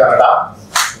mother tongue Kannada.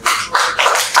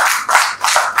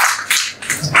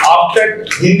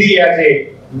 Opted Hindi as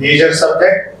a major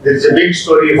subject. There is a big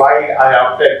story why I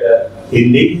opted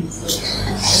Hindi.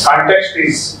 Context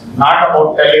is not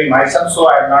about telling myself, so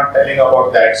I am not telling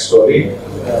about that story.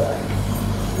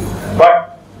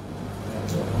 But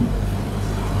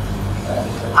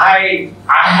I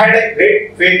had a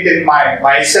great faith in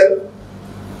myself,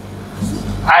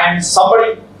 and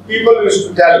people used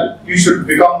to tell you should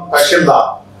become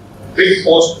Tahsildar, big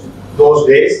post those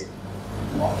days.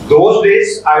 Those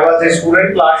days I was a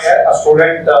student lawyer, a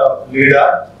student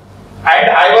leader, and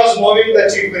I was moving the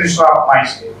chief minister of my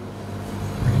state.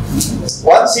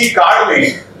 Once he called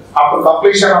me after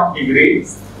completion of degree,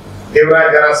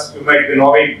 Devarajaras, you might be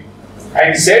knowing,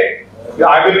 and said,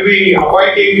 I will be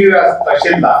appointing you as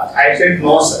Tahsildar. I said,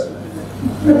 no sir.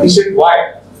 He said,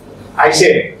 why? I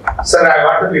said, sir, I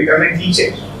want to become a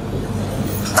teacher.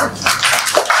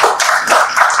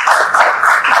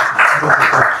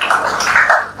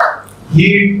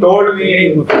 He told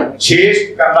me,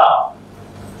 chaste Kannada,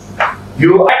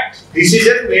 you act,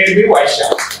 decision made me Vaishya.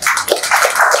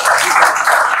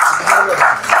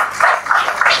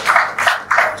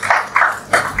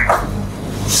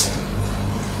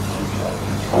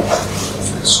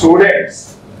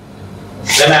 Students,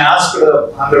 then I asked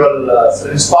the Honorable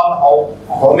Principal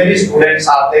how many students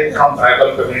are there from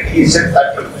tribal community. He said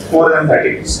that more than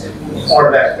 30%.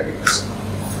 More than 30%.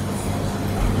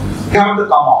 You have to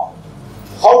come up.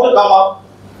 How to come up?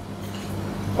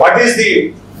 What is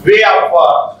the way of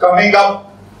coming up?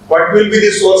 What will be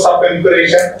the source of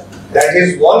inspiration? That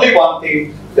is only one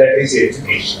thing, that is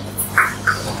education.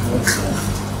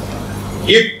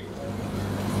 If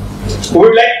we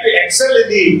would like to excel in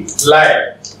the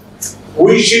life,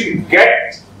 we should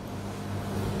get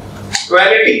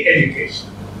quality education.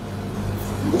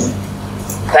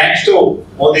 Thanks to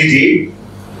Modi ji,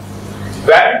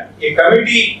 when a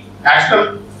committee,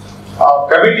 national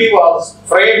committee was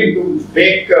framed to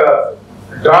make a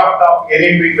draft of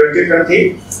NEP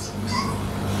 2020,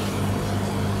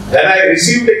 then I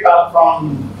received a call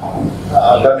from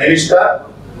the minister.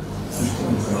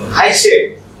 I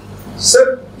said,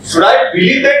 sir, should I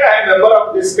believe that I am a member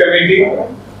of this committee?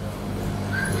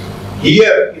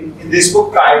 Here in this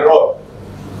book I wrote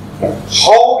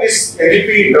how this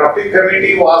NEP drafting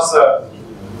committee was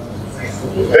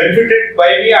benefited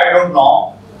by me, I don't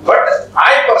know, but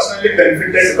I personally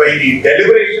benefited by the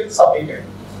deliberations of the committee.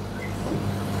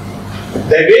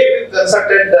 The way we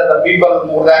consulted the people,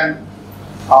 more than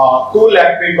 2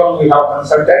 lakh people we have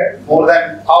consulted, more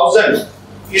than 1,000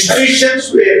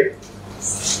 institutions were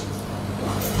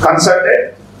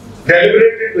consulted,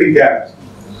 deliberated with them.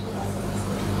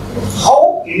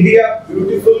 How India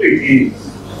beautiful it is.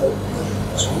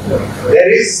 There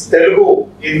is Telugu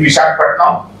in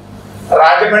Visakhapatnam,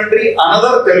 Rajamandri,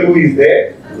 another Telugu is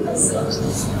there.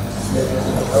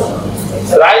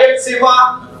 Rayalaseema,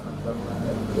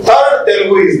 third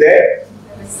Telugu is there.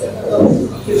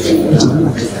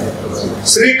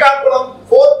 Srikakulam,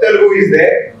 fourth Telugu is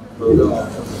there.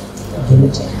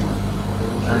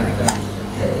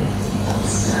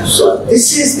 So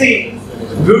this is the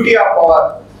beauty of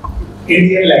our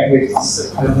Indian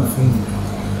languages.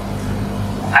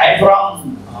 I am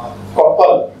from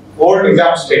Koppal, old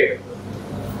exam state.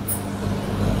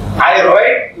 I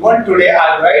write, even today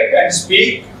I write and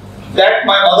speak that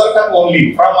my mother tongue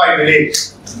only, from my village.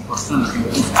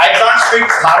 I can't speak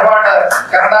Harvard,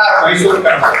 Kannada or Mysore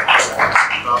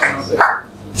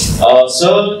Kannada.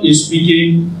 Sir is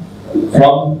speaking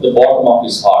from the bottom of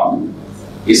his heart.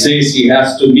 He says he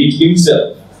has to meet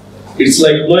himself. It's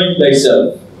like knowing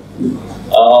thyself.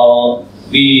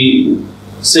 The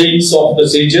sayings of the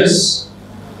sages,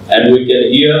 and we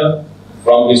can hear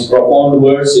from his profound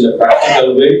words in a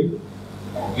practical way.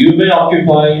 You may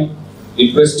occupy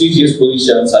the prestigious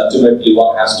positions, ultimately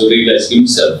one has to realize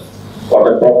himself. What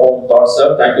a profound thought,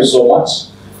 sir. Thank you so much.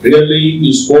 Really,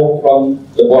 you spoke from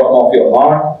the bottom of your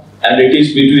heart, and it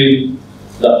is between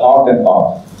the heart and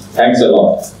heart. Thanks a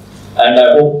lot. And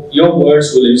I hope your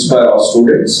words will inspire our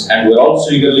students, and we're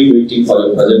also eagerly waiting for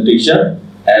your presentation.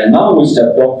 And now we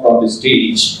step down from the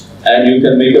stage, and you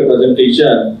can make a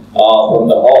presentation from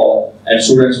the hall. and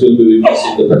students will be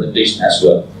witnessing the presentation as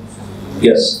well.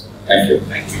 Yes, thank you.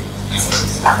 Thank you.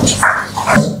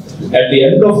 At the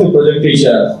end of the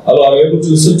presentation, hello, are you able to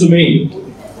listen to me?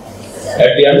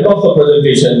 At the end of the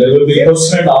presentation, there will be a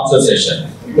question and answer session.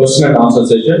 Question and answer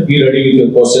session. Be ready with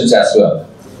your questions as well.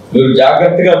 మీరు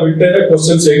జాగ్రత్తగా వింటేనే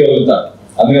questions చేయగలుగుతారు.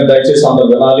 అందుకని దయచేసి అందరూ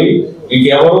వినాలి.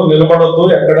 ఇంకెవరు నిలబడొద్దు,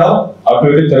 ఎక్కడ అటు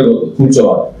ఇటు తిరగొద్దు,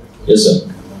 కూర్చోవాలి. Yes, sir.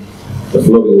 The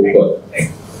floor is open.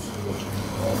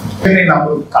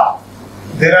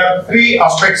 There are three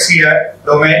aspects here,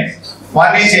 domains.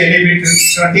 One is NEP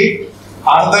 2020,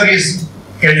 another is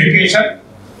education,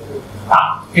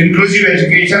 inclusive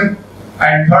education,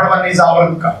 and third one is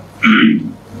Amritka.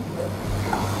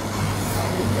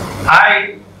 I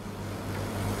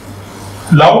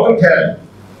love to tell,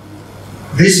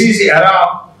 this is era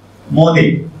of Modi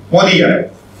era.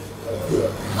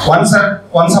 Once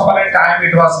upon a time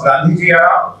it was Gandhiji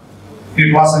era, it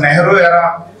was Nehru era,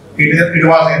 it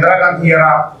was Indira Gandhi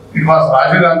era, it was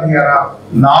Rajiv Gandhi era,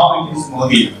 now it is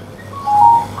Modi.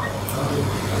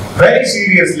 Very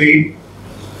seriously,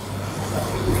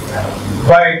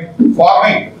 by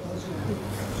forming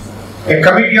a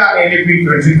committee on NEP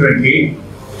 2020,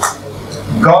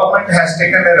 government has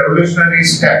taken a revolutionary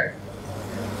step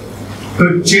to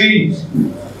change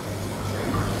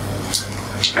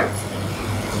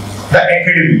the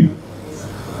academy.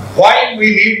 Why we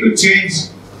need to change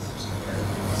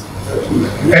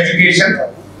education?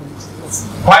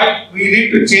 Why we need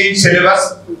to change syllabus?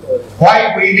 Why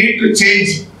we need to change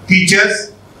teachers?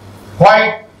 Why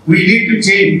we need to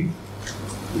change?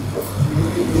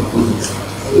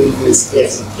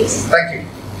 Thank you.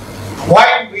 Why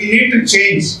we need to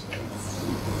change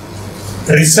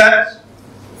research?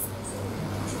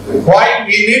 Why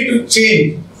we need to change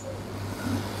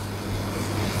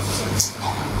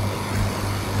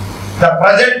the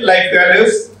present life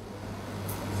values?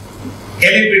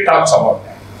 NEP talks about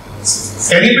that.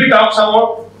 NEP talks about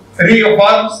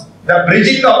reforms, the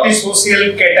bridging of the social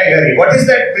category. What is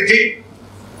that bridging?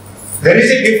 There is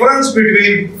a difference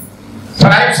between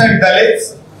tribes and Dalits,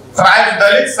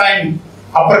 and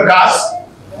upper caste,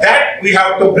 that we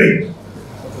have to bridge.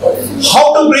 How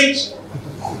to bridge?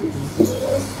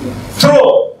 Through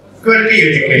quality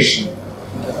education.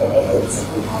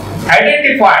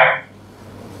 Identify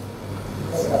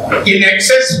in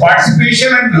excess participation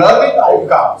and learning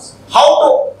outcomes. How to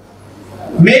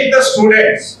make the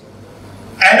students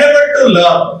enabled to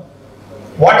learn.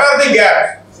 What are the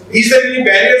gaps? Is there any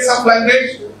barriers of language?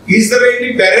 Is there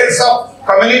any barriers of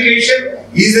communication?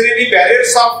 Is there any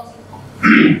barriers of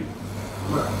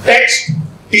text,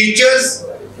 teachers?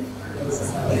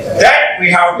 That we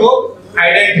have to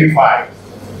identify.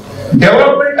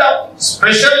 Development of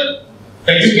special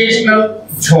educational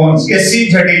zones,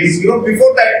 SCZDs. You know,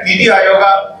 before that, Niti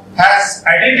Ayoga has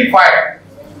identified.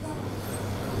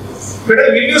 Peter,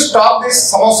 will you stop this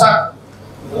samosa?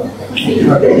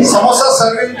 Samosa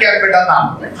serving can be done now,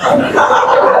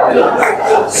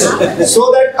 so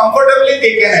that comfortably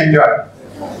they can enjoy.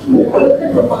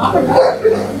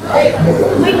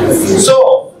 So,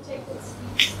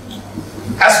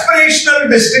 aspirational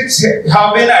districts have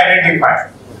been identified.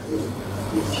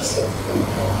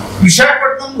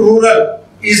 Visakhapatnam rural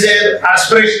is an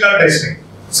aspirational district.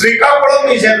 Srikakulam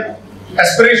is an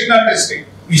aspirational district.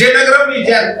 Vijayanagaram is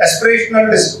an aspirational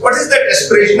district. What is that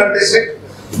aspirational district?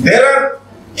 There are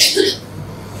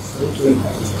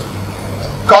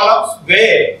columns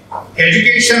where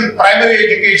education, primary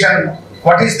education,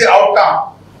 what is the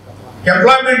outcome?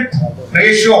 Employment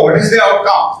ratio, what is the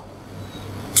outcome?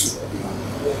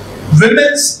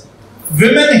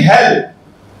 Women health,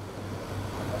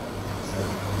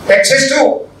 access to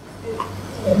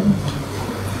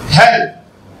health,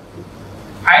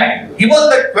 and even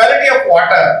the quality of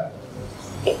water,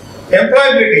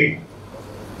 employability,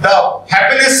 the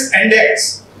happiness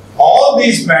index, all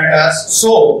these matters.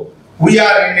 So we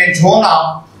are in a zone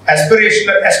of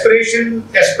aspirational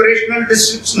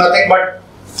districts, nothing but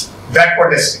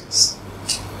backward districts.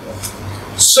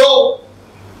 So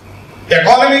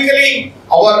economically,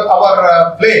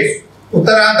 our place,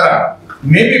 Uttarandhra,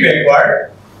 may be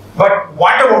backward, but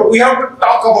what about, we have to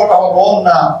talk about our own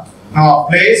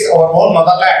place, our own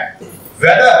motherland.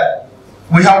 Whether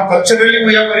we have culturally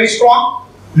we are very strong,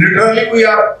 literally we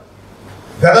are,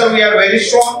 whether we are very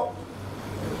strong,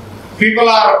 people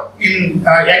are in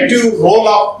active role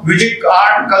of music,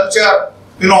 art, culture,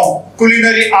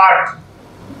 culinary art,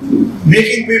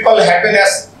 making people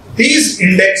happiness. These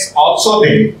index also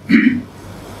they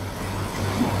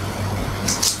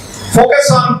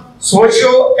focus on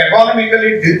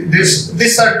socio-economically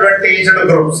disadvantaged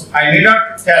groups. I need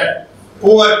not tell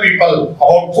poor people,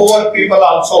 about poor people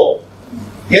also.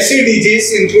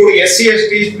 SEDGs include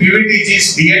SCSTs,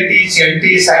 PVTGs, DNTs,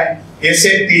 LTs and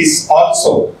SNTs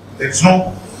also. There's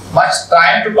no much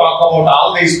time to talk about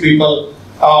all these people.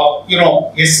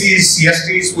 SCs,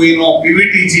 STs we know,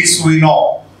 PVTGs we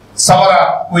know,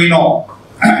 Savara we know,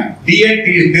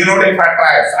 DNTs, denotified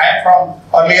tribes. I am from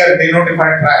earlier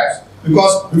denotified tribes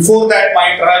because before that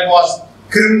my tribe was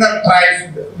criminal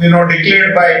tribes,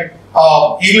 declared by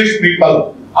English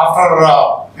people after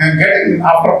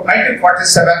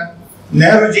 1947.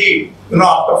 Nehruji,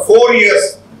 after 4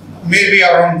 years, maybe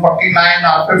around 49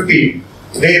 or 50,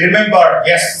 they remember,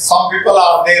 yes, some people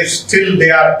are there still, they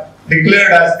are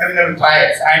declared as criminal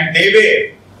tribes and they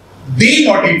were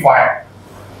denotified.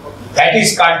 That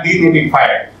is called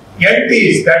denotified.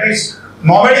 LTs, that is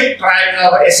nomadic tribes,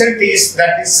 or SNTs,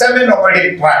 that is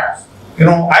semi-nomadic tribes.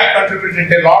 I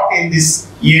contributed a lot in this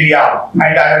area and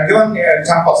I have given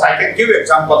examples. I can give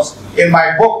examples in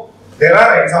my book. There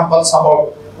are examples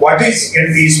about what is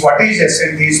LTs, what is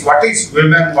SNTs, what is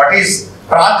women, what is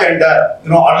transgender.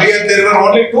 Earlier there were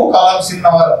only 2 columns in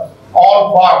our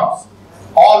all forms,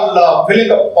 all filling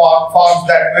up forms,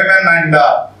 that women and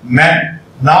men.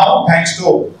 Now, thanks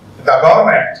to the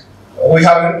government, we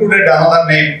have included another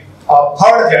name of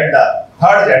third gender,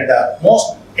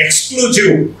 most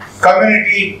exclusive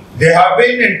community. They have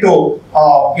been into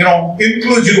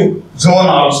inclusive zone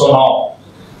also now.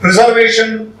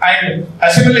 Preservation and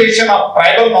assimilation of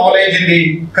tribal knowledge in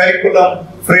the curriculum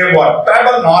framework.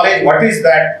 Tribal knowledge, what is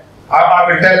that? I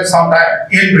will tell sometime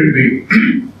in between.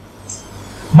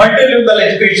 Multilingual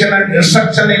education and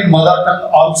instruction in mother tongue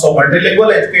also.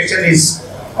 Multilingual education is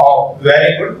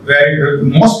very good,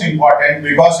 most important,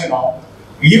 because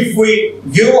if we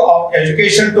give our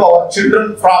education to our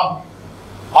children from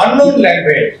unknown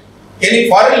language, any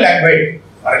foreign language,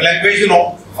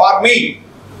 for me,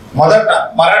 mother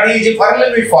tongue, Marathi is a foreign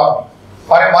language for me.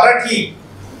 For a Marathi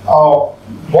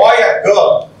boy or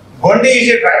girl, Gondi is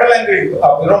a tribal language,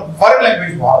 foreign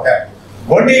language for them.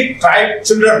 Gondi tribe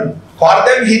children, for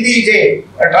them Hindi is a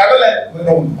tribal,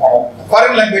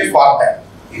 foreign language for them.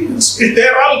 They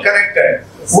are all connected.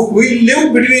 We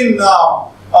live between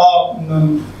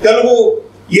Telugu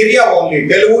area only,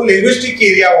 Telugu linguistic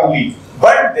area only.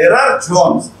 But there are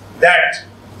zones that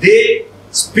they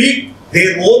speak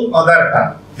their own mother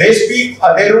tongue. They speak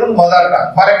their own mother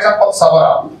tongue. For example,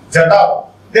 Savara, Jatav,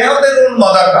 they have their own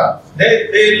mother tongue.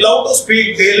 They love to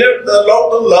speak, they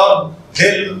love to learn,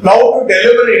 they love to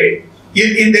deliberate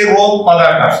in their own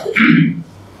mother tongue.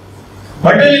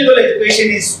 Multilingual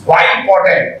education is why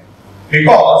important,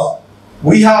 because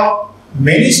we have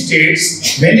many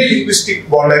states, many linguistic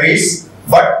boundaries,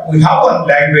 but we have one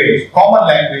language, common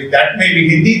language, that may be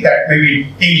Hindi, that may be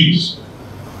English.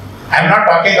 I am not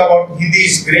talking about Hindi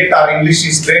is great or English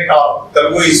is great or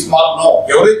Telugu is small. No,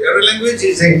 every language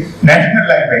is a national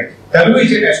language. Telugu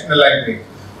is a national language.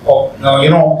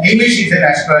 English is a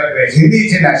national language, Hindi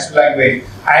is a national language,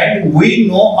 and we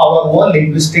know our own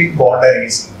linguistic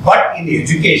boundaries. But in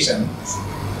education,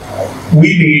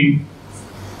 we need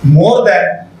more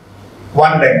than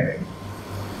one language.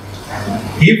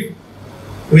 If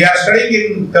we are studying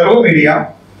in Telugu medium,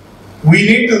 we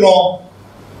need to know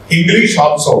English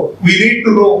also. We need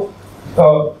to know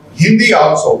Hindi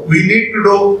also. We need to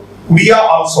know Udiya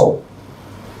also.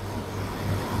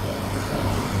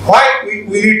 Why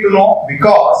we need to know?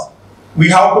 Because we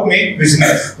have to make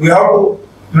business. We have to,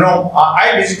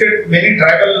 I visited many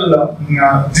tribal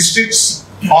districts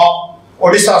of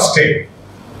Odisha state.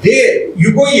 There,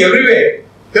 you go everywhere,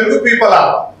 Telugu people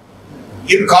are.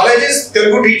 In colleges,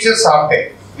 Telugu teachers are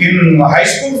there. In high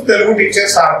schools, Telugu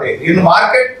teachers are there. In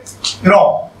market,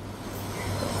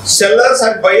 sellers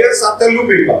and buyers are Telugu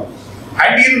people.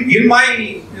 And in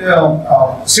my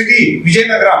city,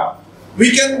 Visakhapatnam,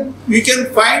 we can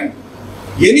find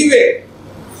anywhere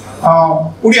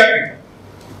Udiya people.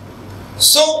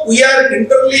 So we are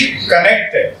internally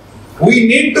connected. We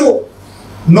need to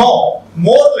know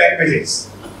more languages.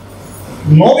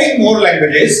 Knowing more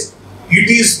languages, it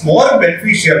is more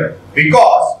beneficial,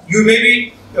 because you may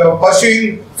be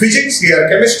pursuing physics here,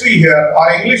 chemistry here,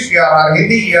 or English here, or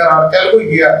Hindi here, or Telugu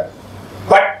here,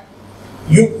 but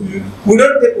we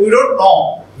don't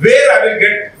know where I will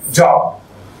get job.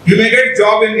 You may get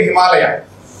job in Himalaya.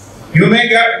 You may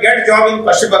get job in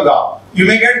Pashchim Bengal. You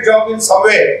may get job in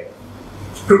somewhere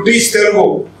to teach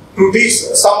Telugu, to teach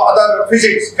some other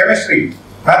physics, chemistry,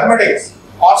 mathematics,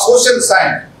 or social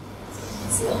science.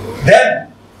 Then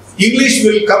English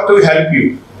will come to help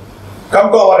you,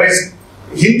 come to our risk.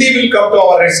 Hindi will come to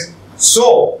our risk.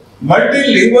 So,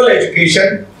 multilingual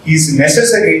education is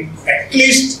necessary, at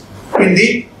least in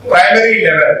the primary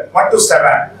level, 1 to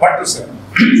 7.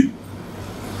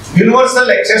 Universal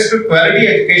access to quality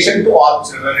education to all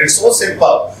children. It's so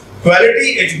simple.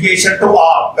 Quality education to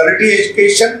all. Quality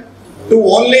education to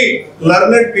only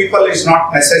learned people is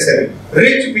not necessary.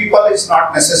 Rich people is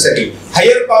not necessary.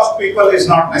 Higher caste people is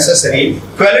not necessary.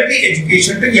 Quality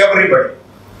education to everybody.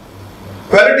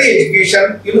 Quality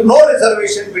education, no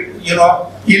reservation,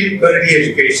 in quality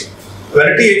education.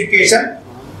 Quality education.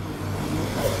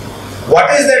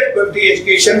 What is that quality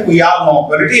education? We all know.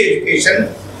 Quality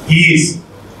education is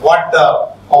what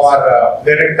our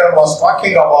director was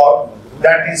talking about.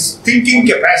 That is thinking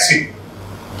capacity.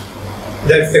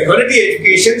 That the quality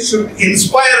education should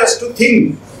inspire us to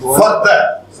think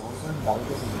further.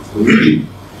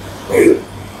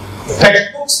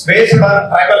 Textbooks based on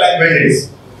tribal languages.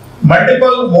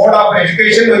 Multiple mode of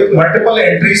education with multiple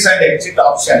entries and exit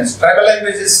options. Tribal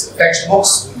languages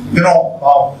textbooks,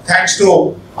 thanks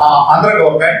to Andhra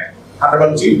government,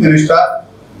 Honorable Chief Minister,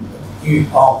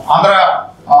 Andhra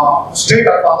state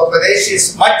of Andhra Pradesh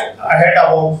is much ahead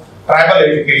of tribal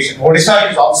education.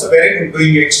 Odisha is also very good,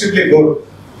 doing extremely good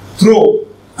through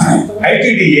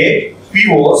ITDA,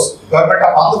 POs. Government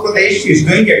of Andhra Pradesh is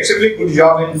doing extremely good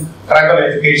job in tribal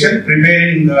education,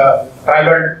 preparing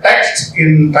tribal texts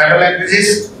in tribal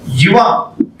languages, even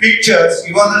pictures,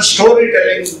 even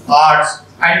storytelling arts,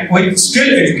 and with skill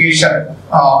education,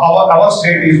 our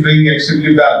state is doing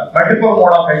extremely well. Multiple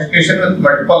mode of education with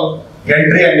multiple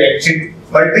entry and exit.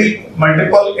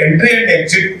 Multiple entry and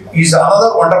exit is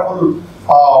another wonderful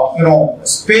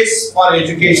space for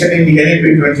education in the NEP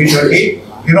 2020.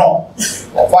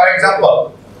 For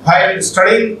example, while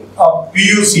studying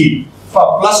PUC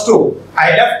for +2,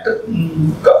 I left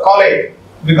college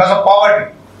because of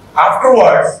poverty.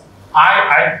 Afterwards,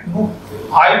 I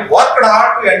worked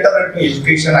hard to enter into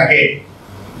education again.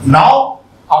 Now,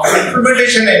 after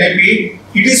implementation NEP,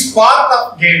 it is part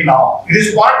of game now. It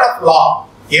is part of law.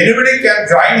 Anybody can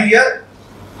join here.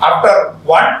 After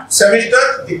one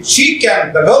semester, the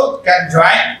girl can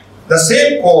join the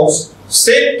same course,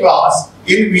 same class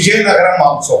in Vijayanagaram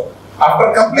also.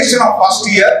 After completion of first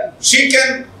year, she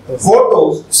can go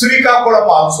to Srikakulam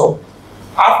also.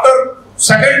 After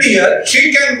second year,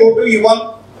 she can go to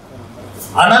even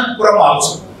Anantpuram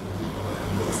also.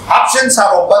 Options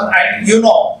are open, and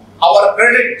our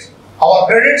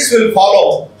credits will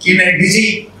follow in a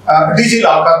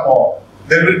DigiLocker mode.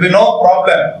 There will be no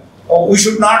problem. We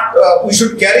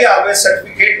should carry always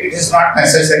certificate. It is not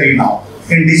necessary now.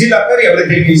 In DigiLocker,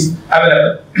 everything is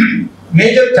available.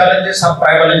 Major challenges of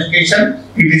tribal education,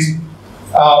 it is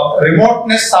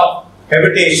remoteness of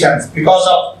habitations because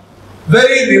of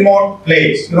very remote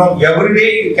place. Every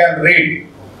day you can read.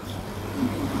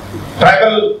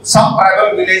 Some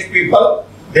tribal village people,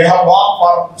 they have gone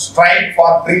for strike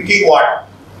for drinking water.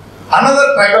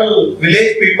 Another tribal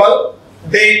village people,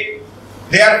 they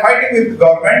are fighting with the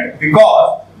government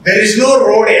because there is no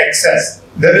road access,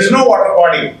 there is no water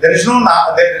body, there is no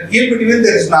in between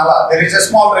there is nala, there is a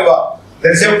small river,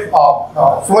 there is a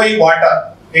flowing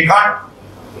water. They can't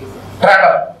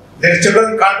travel. Their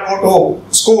children can't go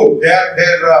to school. They are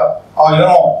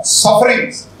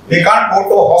suffering. They can't go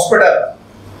to a hospital.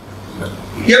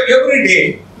 Every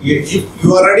day, if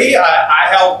you are ready, I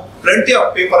have plenty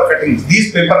of paper cuttings.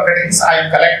 These paper cuttings I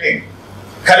am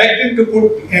collecting to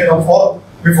put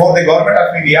before the government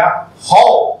of India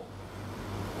how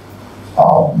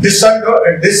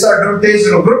disadvantaged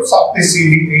groups of this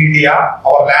India,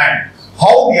 our land,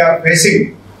 how they are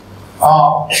facing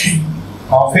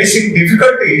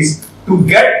difficulties to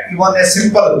get even a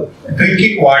simple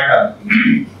drinking water.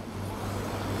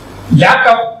 Lack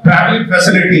of traveling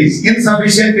facilities,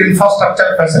 insufficient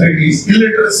infrastructure facilities,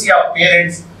 illiteracy of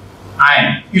parents,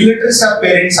 and illiteracy of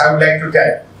parents, I would like to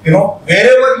tell.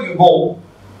 Wherever you go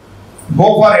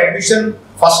for admission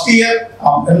first year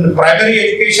in primary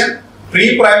education,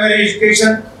 pre-primary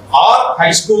education, or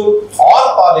high school,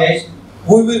 or college,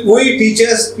 we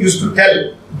teachers used to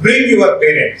tell, bring your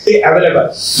parents. They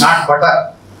available, not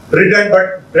butter. Bread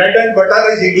and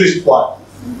butter is English word,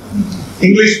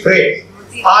 English phrase.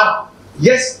 Or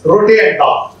yes, roti and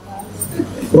dal,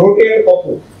 roti and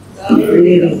papu.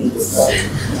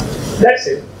 That's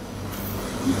it.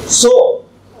 So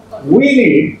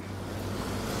we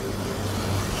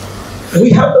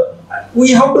have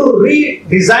to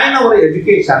redesign our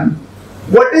education.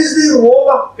 What is the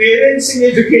role of parents in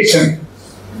education?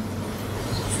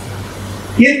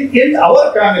 In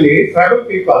our family, tribal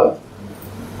people,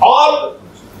 all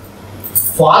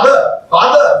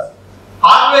fathers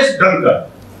always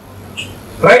drunkard,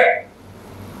 right?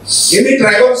 Any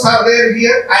tribals are there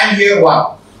here? I am here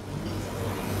one.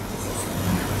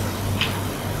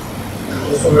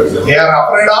 They are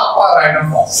afraid of, or I don't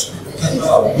know.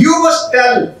 You must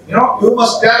tell, you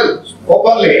must tell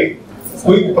openly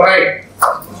with pride.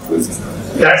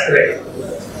 That's right.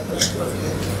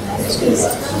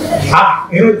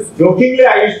 Jokingly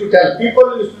I used to tell,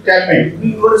 people used to tell me,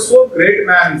 you are so great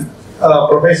man,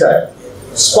 professor.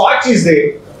 Scotch is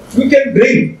there, you can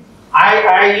drink.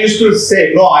 I used to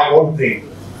say, no, I won't drink.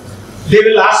 They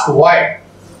will ask why.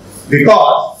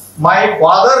 Because my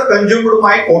father consumed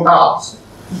my quotas.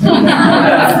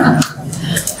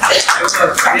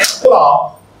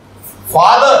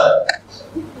 Father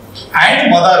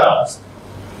and mother also.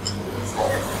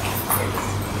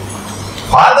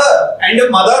 Father and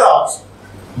mother also.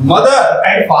 Mother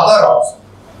and father also.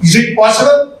 Is it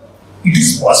possible? It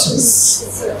is possible.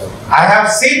 I have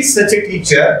seen such a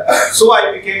teacher, so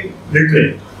I became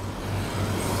literate.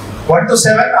 1 to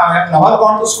 7, I have never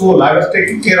gone to school. I was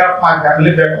taking care of my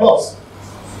family back close.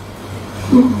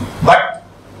 But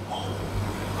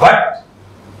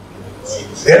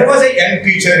there was a young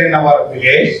teacher in our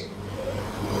village.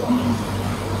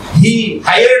 He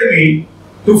hired me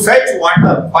to fetch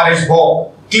water for his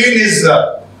home, clean his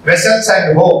vessels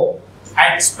and home,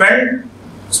 and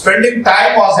spending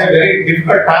time was a very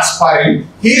difficult task for him.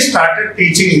 He started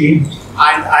teaching me,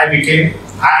 and I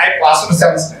passed the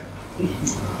semester.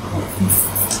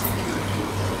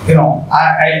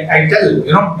 I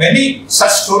tell, many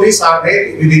such stories are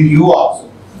there within you also.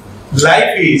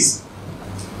 Life is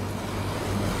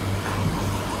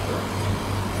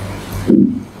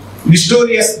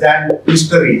mysterious than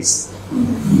mysteries.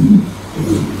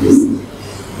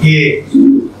 A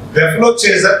buffalo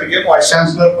chaser became vice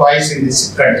chancellor twice in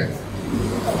this country.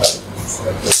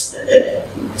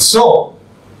 So,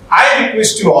 I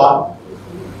request you all,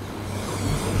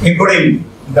 including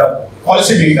the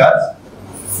policy makers,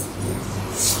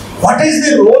 what is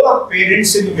the role of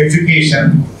parents in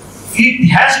education? It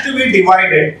has to be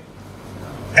divided.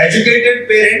 Educated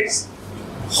parents,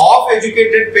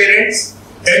 half-educated parents,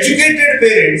 educated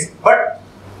parents, but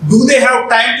do they have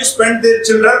time to spend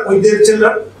with their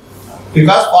children?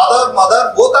 Because father,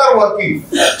 mother, both are working.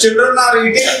 Children are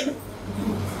eating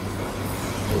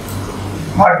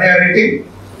what they are eating.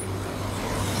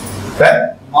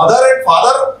 When mother and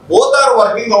father both are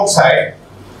working outside,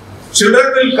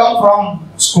 children will come from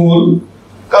school,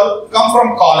 come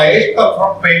from college, come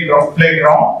from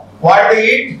playground. What they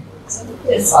eat?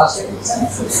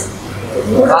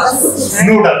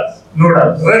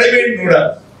 Noodles,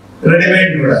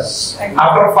 ready-made noodles.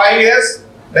 After 5 years,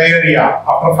 diarrhea.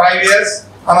 After 5 years,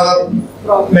 another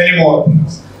many more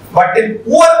things. But in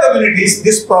poor communities,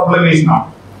 this problem is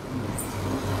not.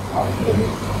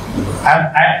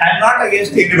 I'm not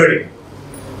against anybody.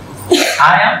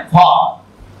 I am for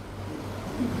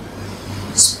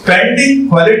spending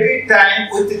quality time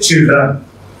with the children.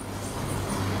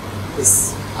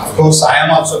 Of course, I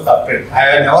am also culprit. I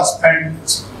have never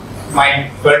spent my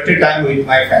quality time with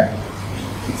my family.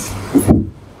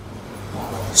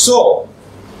 So,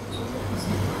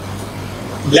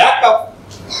 lack of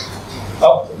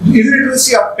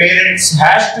illiteracy of parents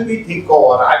has to be think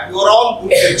over. You are all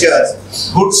good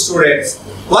teachers, good students.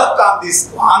 Work on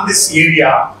this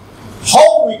area.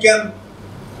 How we can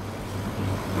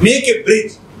make a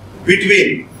bridge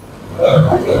between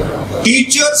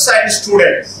teachers and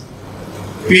students.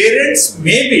 Parents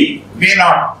maybe, may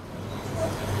not.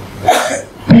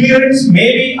 Parents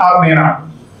maybe or may not.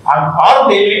 Or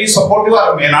they may be supportive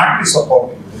or may not be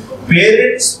supportive.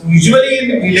 Parents usually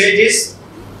in villages,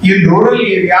 in rural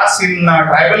areas, in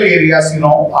tribal areas,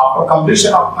 after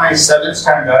completion of my 7th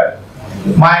standard,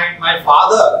 my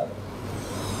father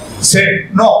said,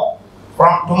 no,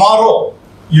 from tomorrow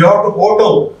you have to go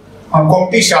to a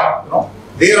county shop,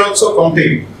 they are also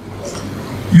counting.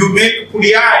 You make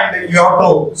pudiya and you have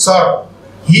to serve.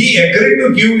 He agreed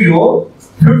to give you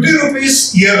 50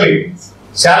 rupees yearly.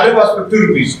 Salary was 50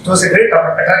 rupees. It was a great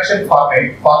attraction for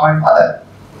my father.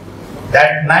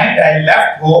 That night I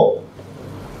left home,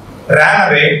 ran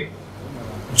away,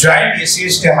 joined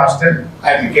ICSSR hostel,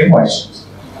 I became vice chancellor.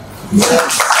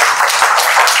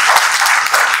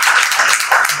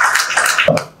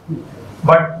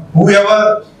 But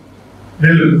whoever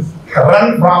will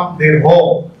run from their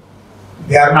home,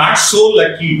 they are not so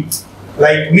lucky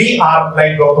like me or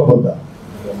like Govt Buddha.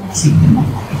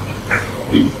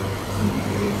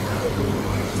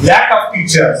 Lack of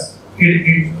teachers.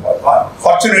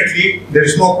 Fortunately, there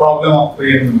is no problem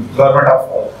in government of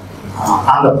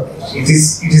Andhra Pradesh. It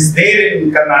is there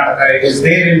in Karnataka, it is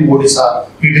there in Odisha,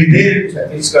 it is there in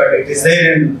Chhattisgarh, it is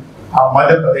there in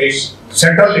Madhya Pradesh,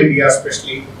 Central India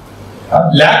especially.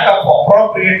 Lack of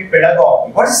appropriate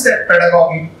pedagogy. What is that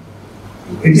pedagogy?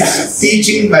 It is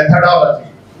teaching methodology.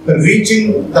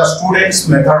 reaching the students'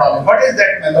 methodology. What is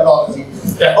that methodology?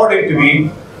 According to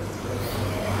me,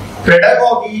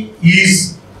 pedagogy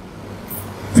is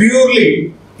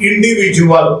purely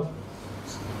individual.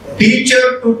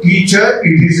 Teacher to teacher,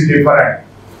 it is different.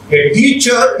 A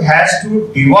teacher has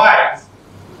to devise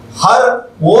her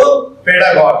own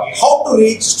pedagogy, how to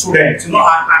reach students. You know,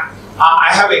 I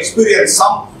have experienced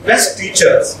some best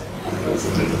teachers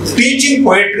teaching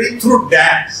poetry through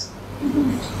dance.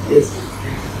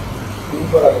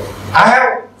 I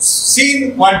have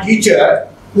seen one teacher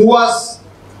who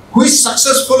is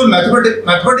successful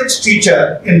mathematics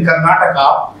teacher in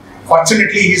Karnataka.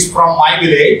 Fortunately, he is from my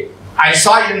village. I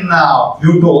saw in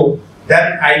YouTube.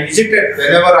 Then I visited,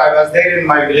 whenever I was there in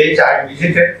my village, I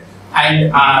visited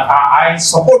and I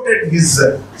supported his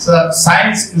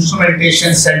science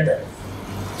instrumentation center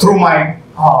through my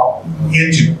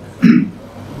NGO.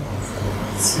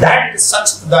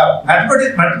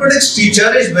 The mathematics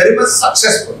teacher is very much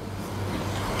successful.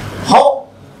 How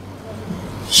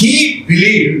he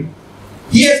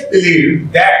has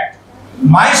believed that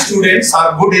my students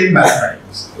are good in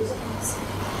mathematics.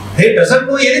 He doesn't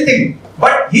know anything.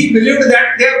 But he believed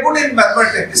that they are good in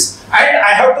mathematics and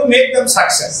I have to make them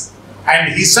success.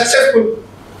 And he is successful.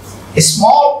 A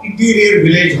small interior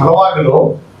village,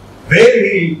 Halavagalo, where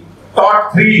he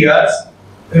taught 3 years,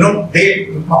 you know,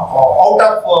 out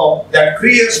of that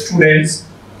 3 year students,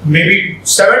 maybe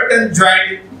 7-10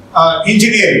 joined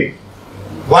engineering,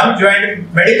 1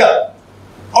 joined medical.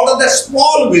 Out of that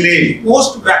small village,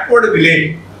 most backward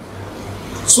village.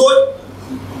 So,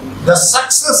 the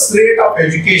success rate of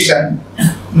education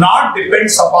not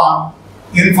depends upon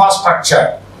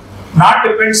infrastructure, not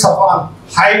depends upon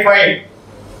hi-fi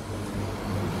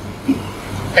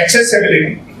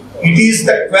accessibility. It is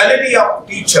the quality of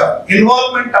teacher,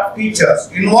 involvement of teachers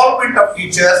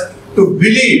to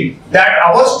believe that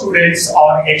our students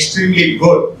are extremely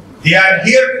good. They are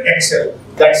here to excel.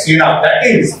 That's enough. That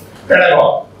is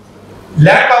pedagogy.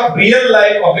 Lack of real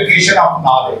life application of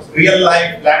knowledge,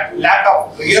 lack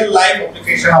of real life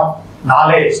application of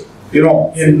knowledge. You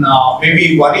know, in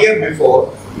maybe 1 year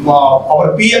before,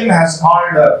 our PM has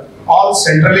called all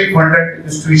centrally funded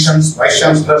institutions, vice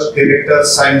chancellors,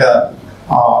 directors, and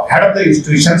head of the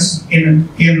institutions in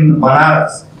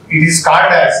Banaras. It is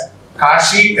called as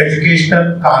Kashi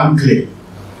Educational Conclave.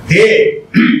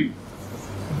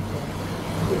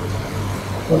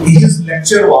 His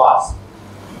lecture was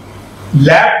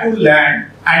lab to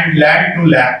land and land to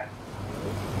lab.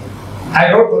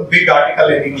 I wrote a big article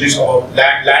in English about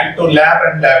land to lab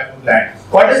and lab to land.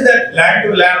 What is that land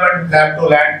to lab and lab to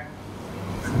land?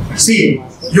 See,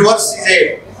 yours is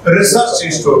a research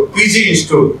institute, PG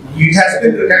institute. It has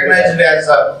been recognized as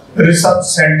a research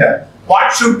center.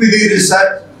 What should be the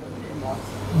research?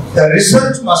 The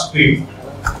research must be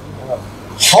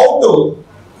how to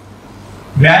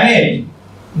manage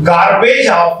garbage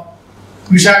of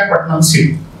Visakhapatnam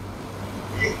city.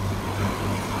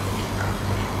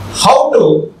 How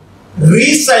to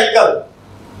recycle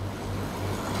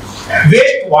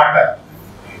waste water.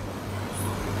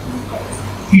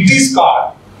 It is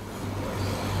called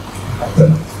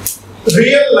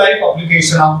real life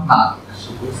application of knowledge.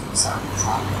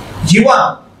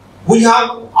 Even we have,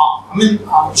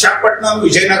 Visakhapatnam,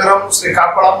 Vijayanagaram,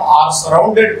 Srikakulam are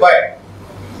surrounded by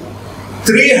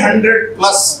 300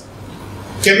 plus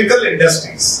chemical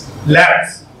industries,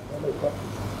 labs.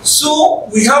 So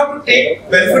we have to take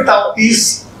benefit of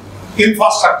these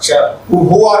infrastructure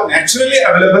who are naturally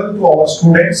available to our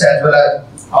students as well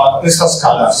as research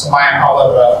scholars.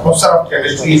 Our professor of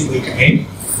chemistry is with me.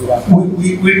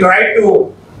 We try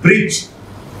to bridge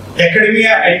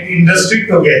academia and industry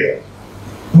together.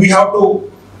 We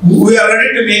are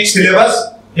ready to make syllabus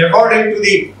according to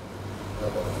the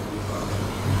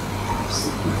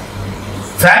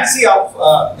fancy of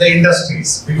the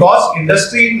industries, because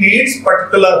industry needs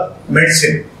particular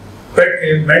medicine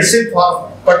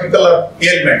for particular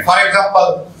ailment. For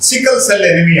example, sickle cell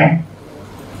anemia,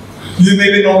 you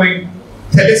may be knowing,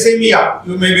 thalassemia,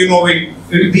 you may be knowing.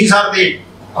 These are the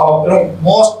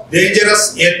most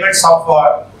dangerous ailments of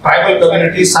tribal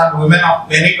communities and women of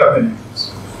many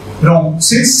communities.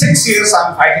 Since 6 years I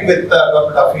am fighting with the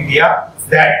Govt of India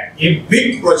that a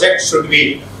big project should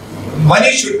be,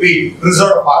 money should be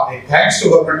reserved for it. Thanks to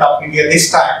Govt of India,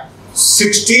 this time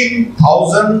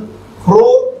 16,000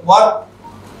 crore worth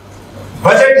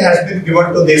budget has been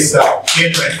given to this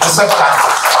research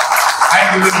campus.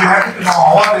 And you will be happy to know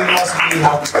our university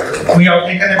we have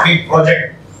taken a big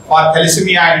project for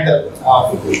thalassemia and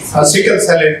sickle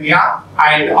cell anemia,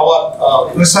 and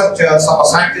our researchers, our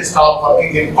scientists are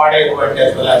working in Padego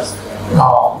as well as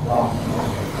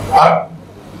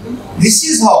this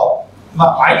is how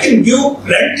I can give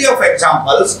plenty of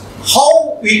examples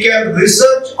how we can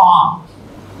research on.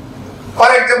 For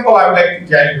example, I would like to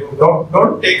tell you,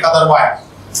 don't take otherwise.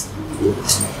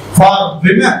 For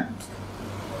women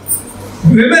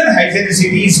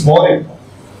hygienicity is more important.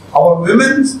 Our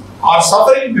women are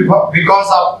suffering because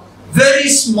of very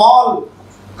small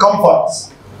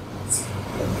comforts.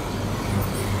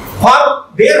 For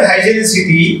their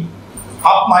hygienicity,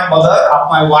 of my mother, of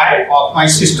my wife, of my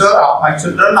sister, of my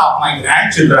children, of my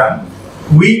grandchildren,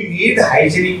 we need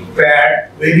hygienic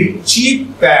pad, very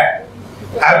cheap pad.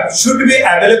 Should be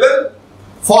available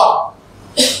for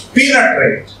peanut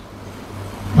rate,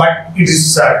 but it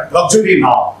is luxury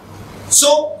now.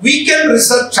 So we can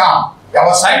research on,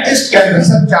 our scientists can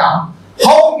research on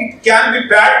how it can be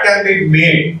pad can be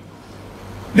made.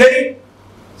 Very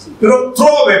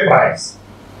throwaway price,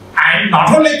 and not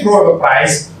only throwaway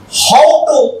price, how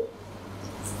to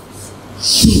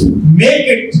make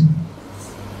it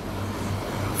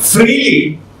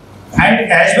freely,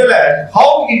 and as well as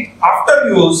how it after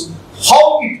use,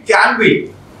 how it can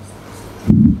be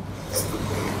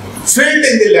filled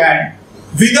in the land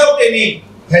without any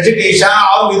hesitation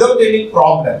or without any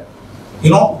problem. The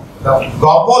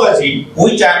garbology,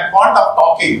 which I am fond of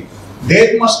talking,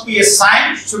 there must be a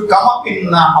science should come up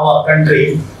in our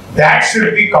country that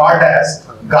should be called as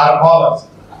garbology.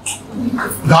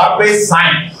 Garbage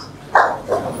science.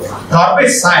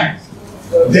 Garbage science.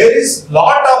 There is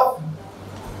lot of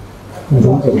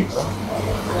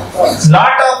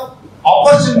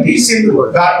opportunities in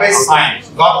garbage science,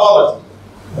 garbology.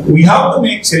 We have to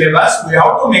make syllabus, and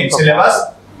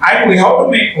we have to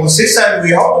make courses, and we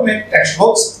have to make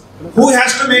textbooks. Who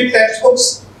has to make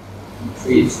textbooks?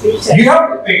 We have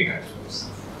to make textbooks.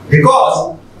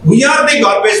 Because we are the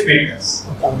garbage makers.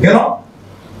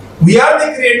 We are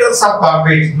the creators of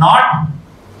garbage, not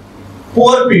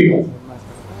poor people.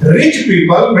 Rich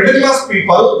people, middle class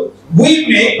people, we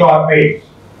make garbage,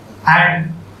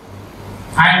 and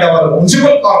our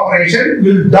municipal corporation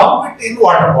will dump it in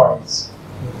water bodies.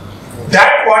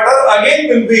 That water again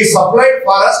will be supplied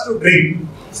for us to drink.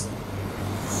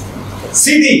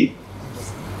 See the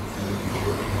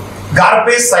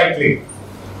garbage cycling.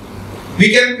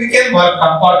 We can work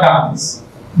on this.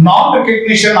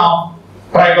 Non-recognition of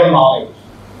tribal knowledge.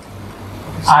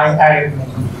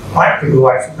 What to do? I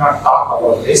should not talk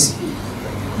about this.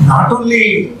 Not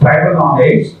only tribal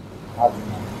knowledge,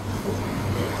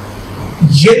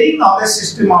 any knowledge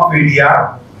system of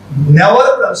India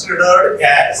never considered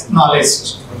as knowledge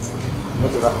system.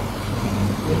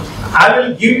 I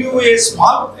will give you a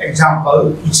small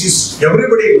example which is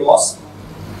everybody knows.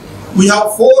 We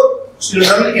have 4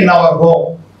 children in our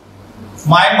home.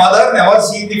 My mother never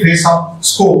seen the face of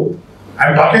school. I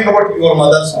am talking about your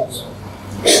mothers also.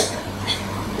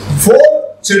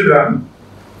 4 children,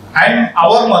 and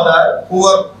our mother,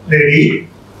 poor lady,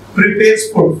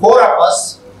 prepares food. 4 of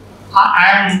us.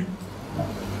 I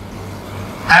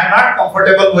am not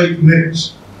comfortable with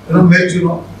mirch. Mirch,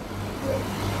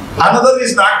 Another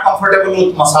is not comfortable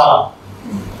with masala.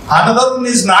 Another one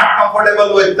is not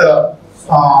comfortable with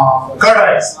curd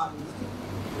rice.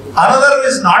 Another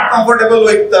is not comfortable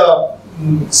with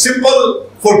simple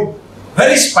food,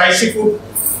 very spicy food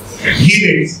he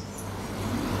needs.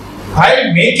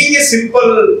 While making a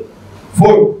simple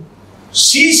food,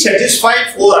 she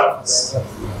satisfied 4 of us.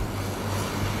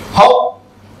 How?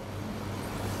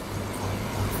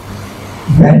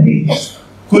 That is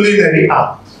culinary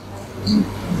art.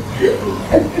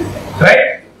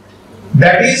 Right?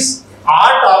 That is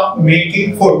art of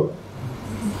making food.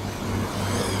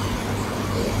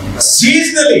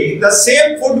 Seasonally, the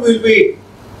same food will be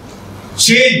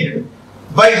changed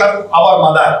by our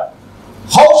mother.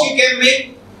 How she can make?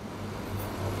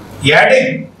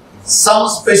 Adding some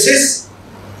species,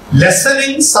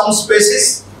 lessening some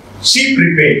species, she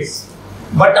prepares.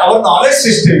 But our knowledge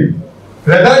system,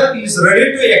 whether he is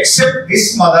ready to accept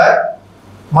this mother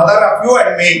of you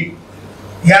and me,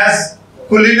 as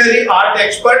culinary art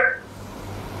expert?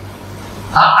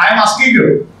 I am asking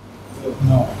you.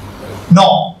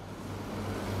 No.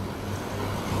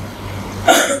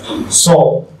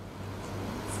 So,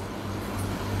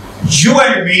 you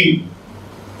and me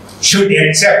should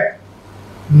accept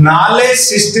knowledge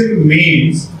system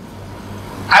means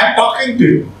I am talking to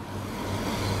you.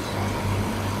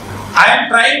 I am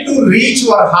trying to reach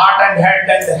your heart and head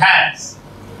and hands.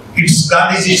 It's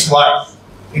Gandhiji's word.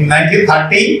 In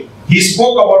 1930, he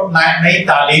spoke about Nai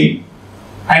Talim,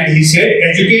 and he said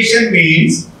education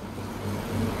means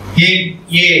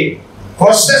a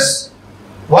process,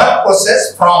 work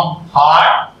process from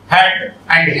heart, head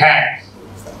and hands.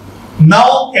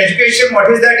 Now education, what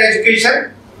is that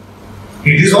education?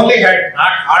 It is only head,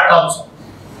 not heart also.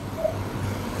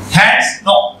 Hands,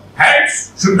 no.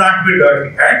 Hands should not be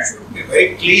dirty. Hands should be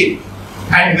very clean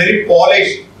and very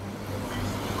polished.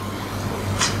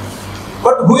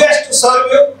 But who has to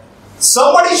serve you?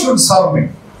 Somebody should serve me.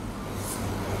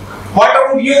 What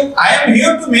about you? I am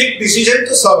here to make decision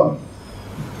to serve me.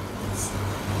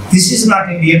 This is not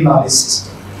Indian knowledge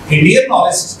system. Indian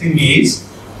knowledge system is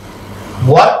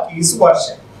work is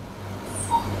worship.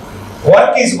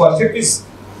 Work is worship is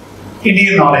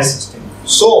Indian knowledge system.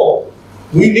 So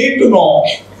we need to know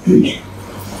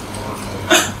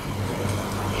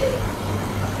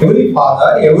every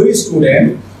father, every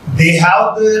student, they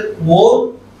have their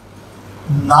own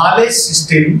knowledge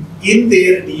system in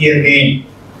their DNA.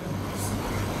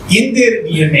 In their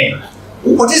DNA.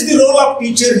 What is the role of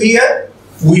teacher here?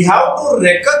 We have to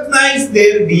recognize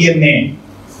their DNA.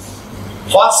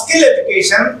 For skill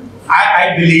education,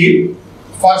 I believe,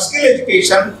 for skill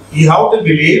education, you have to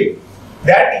believe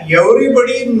that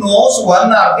everybody knows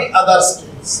one or the other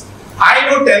skills. I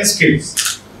know 10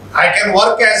 skills. I can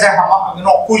work as a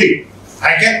coolie.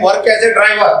 I can work as a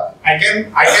driver. I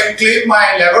can clean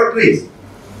my laboratories.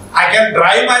 I can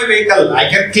drive my vehicle. I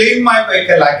can clean my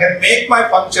vehicle. I can make my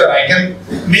puncture. I can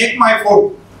make my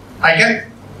food. I can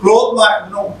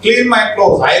clean my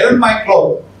clothes, iron my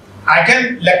clothes. I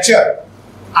can lecture.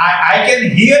 I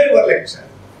can hear your lecture.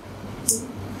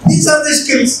 These are the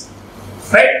skills,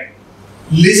 right?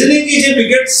 Listening is a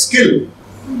biggest skill.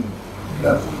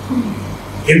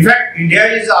 In fact, India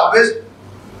is always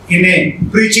in a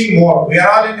preaching mode. We are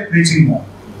all in a preaching mode.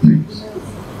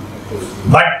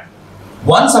 But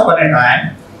once upon a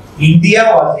time, India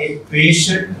was a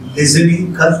patient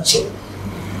listening culture.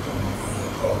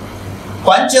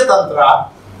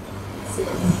 Panchatantra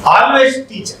always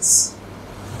teaches.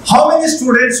 How many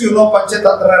students you know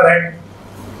Panchatantra, right?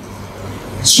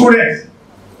 Students.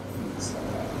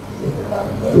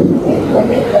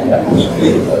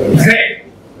 Great.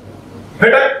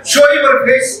 Better show your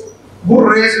face. Who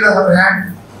raised her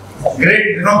hand?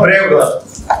 Great, brave girl.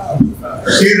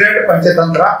 She read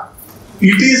Panchatantra.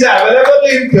 It is available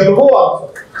in Telugu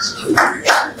also.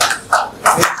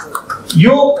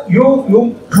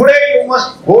 Today you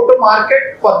must go to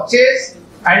market, purchase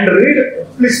and read.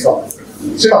 Please stop.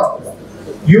 Sit down.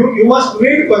 You must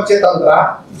read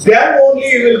Panchatantra. Then only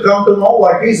you will come to know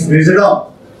what is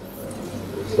wisdom,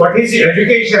 what is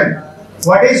education,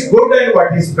 what is good and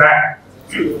what is bad.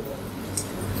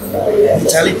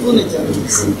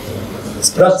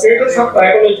 The status of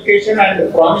tribal education and the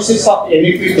promises of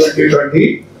NEP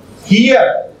 2020.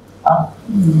 Here,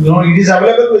 it is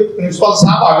available with Principal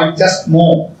Saab. I will just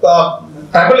know.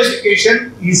 Tribal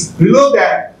education is below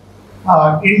that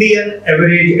Indian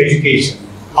average education.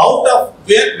 Out of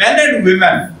men and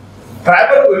women,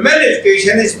 tribal women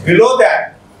education is below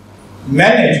that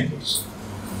men education.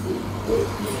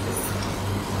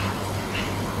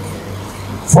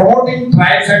 Promoting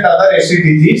tribes and other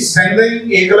SCDGs, strengthening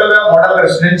Ekalava model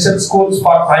residential schools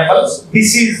for tribals.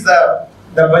 This is the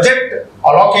budget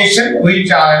allocation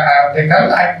which I have taken,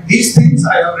 and these things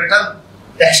I have written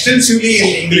extensively in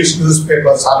English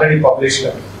newspapers, already published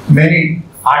many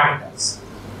articles.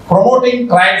 Promoting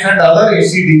tribes and other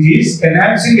SCDGs,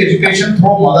 enhancing education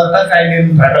through mother tongue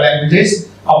and in tribal languages,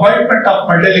 appointment of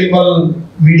multilingual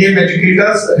medium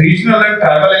educators, regional and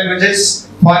tribal languages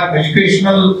for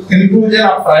educational inclusion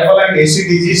of tribal and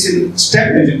SCDGs in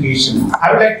STEM education.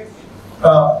 I would like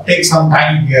to take some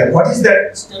time here. What is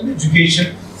that STEM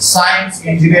education? Science,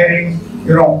 engineering,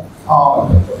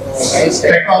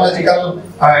 technological,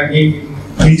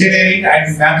 engineering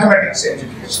and mathematics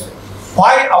education.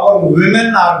 Why our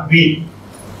women are weak?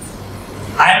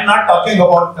 I am not talking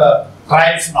about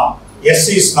tribes now,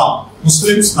 SCs now,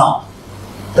 Muslims now.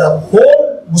 The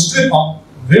whole Muslim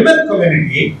women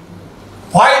community,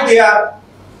 why they are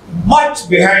much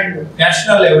behind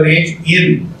national average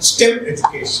in STEM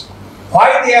education?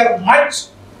 Why they are much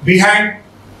behind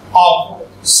of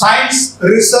science,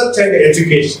 research and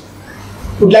education?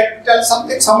 Would like to tell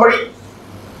something? Somebody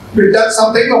will tell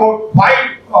something about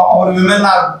why our women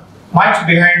are much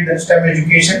behind the STEM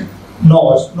education? No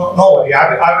worry. I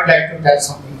would like to tell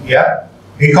something here,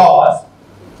 because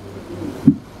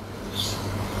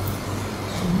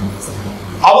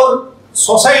our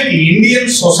society, Indian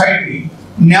society,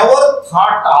 never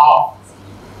thought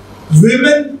of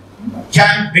women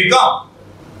can become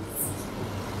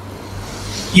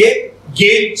a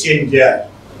game changer.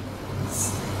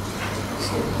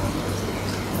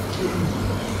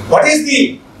 What is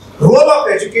the role of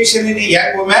education in a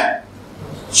young woman?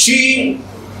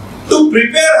 To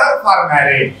prepare her for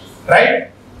marriage,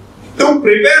 right? To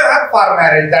prepare her for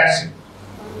marriage, that's it.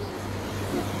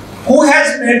 Who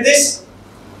has made this?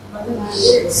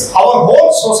 Our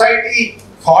whole society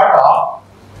thought of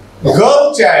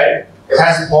girl child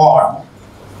has born.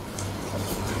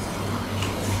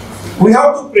 We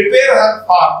have to prepare her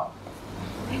for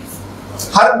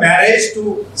her marriage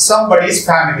to somebody's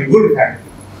family, good family.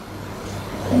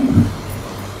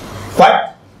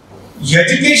 But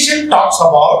education talks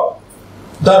about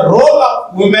the role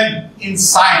of women in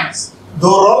science, the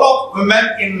role of women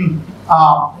in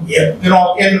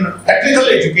in technical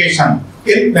education,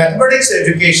 in mathematics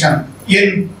education,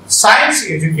 in science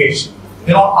education.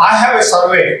 I have a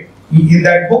survey in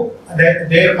that book.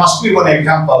 There must be one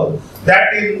example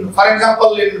that for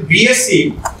example, in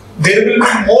BSc, there will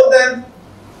be more than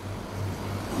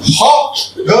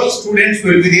half girl students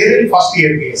will be there in first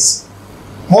year BSc.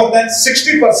 More than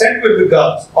 60% will be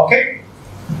girls. Okay.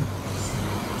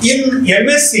 In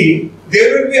MSc, there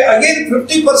will be again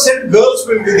 50% girls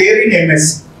will be there in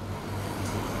MSc.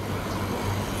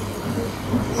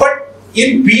 But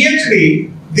in PhD,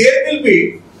 there will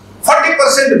be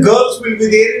 40% girls will be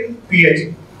there in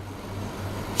PhD.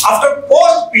 After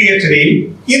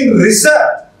post-PhD, in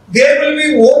research, there will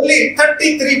be only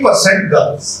 33%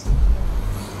 girls.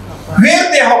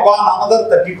 Where they have gone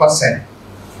another 30%.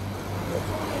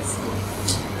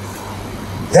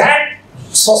 That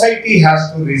society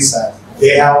has to research.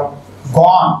 They have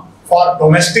gone for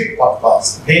domestic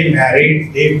purpose. They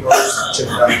married, they produced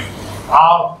children.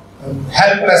 Our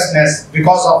helplessness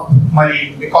because of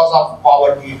money, because of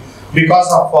poverty,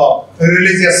 because of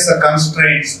religious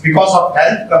constraints, because of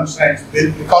health constraints,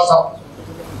 because of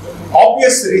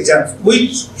obvious reasons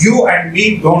which you and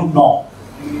me don't know.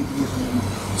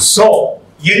 So,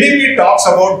 NEP talks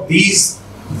about these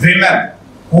women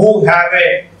who have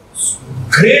a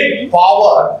great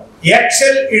power,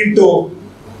 excel into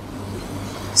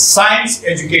science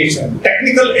education,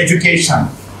 technical education,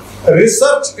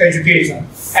 research education,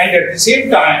 and at the same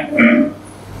time,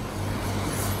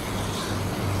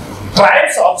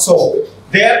 tribes also,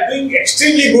 they are doing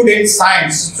extremely good in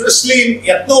science, especially in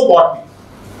ethnobotany.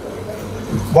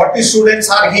 Botany students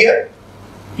are here?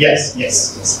 Yes.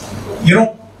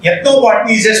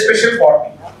 Ethnobotany is a special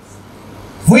botany.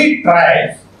 We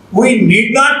tribes, we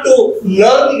need not to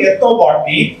learn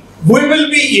ethnobotany. We will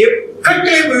be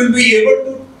able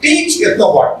to teach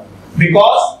ethnobotany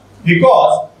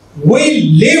because we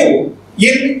live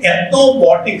in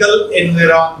ethnobotanical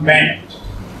environment.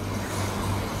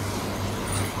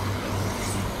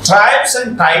 Tribes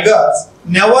and tigers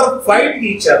never fight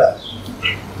each other.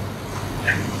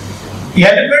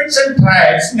 Elephants and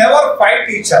tribes never fight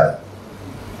each other.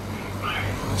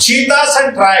 Cheetahs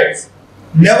and tribes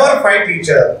never fight each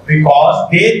other because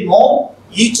they know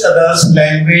each other's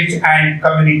language and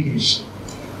communication.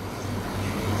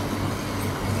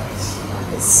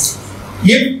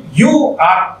 If you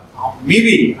are, I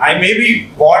may be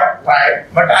God tribe,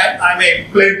 but I'm a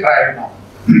plain tribe now.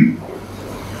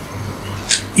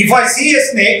 If I see a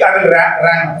snake, I will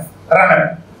run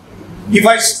away. If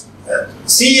I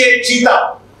see a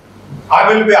cheetah,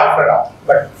 I will be afraid of.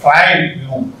 But tribe,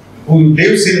 who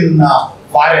lives in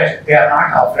forest, they are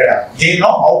not afraid of. They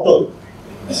know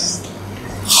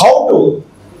how to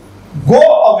go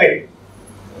away.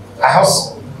 I have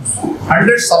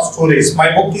hundreds of stories.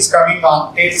 My book is coming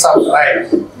on Tales of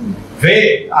Tribes,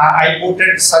 where I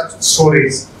quoted such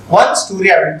stories. One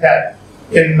story I will tell.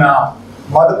 In Madhya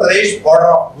Pradesh,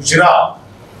 border of Gujarat,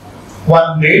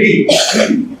 one lady,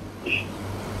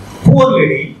 poor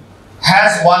lady,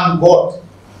 has one goat,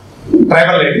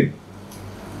 tribal lady.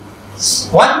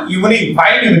 One evening,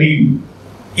 fine evening,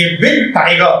 a big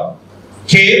tiger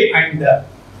came and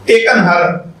taken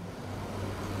her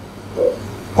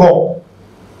goat.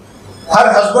 Her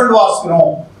husband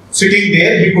was, sitting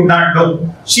there, he could not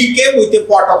do. She came with a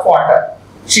pot of water.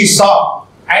 She saw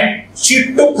and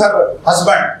she took her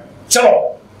husband.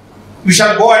 Chalo, we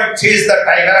shall go and chase the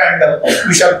tiger and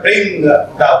we shall bring the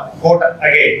goat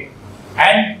again.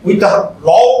 And with her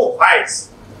loud voice,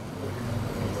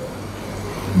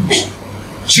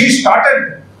 she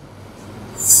started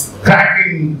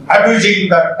cracking, abusing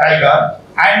the tiger,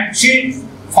 and she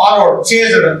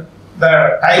chased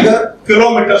the tiger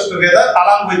kilometers together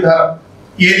along with her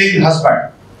yelling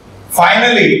husband.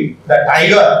 Finally, the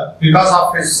tiger, because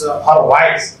of her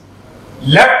voice,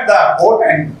 left the goat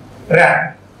and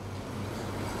ran.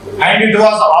 And it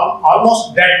was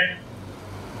almost dead.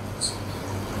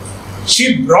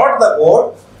 She brought the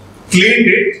goat, cleaned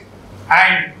it,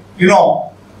 and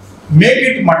made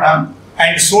it mutton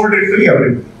and sold it to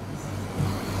everybody.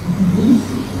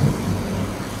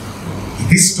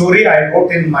 This story I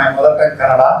wrote in my mother tongue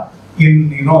Kannada in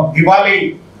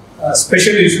Diwali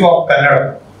special issue of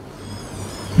Kannada.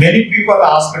 Many people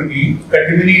asked me,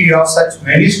 Katimini, you have such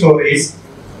many stories,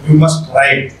 you must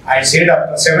write. I said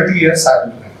after 70 years I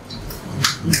will write.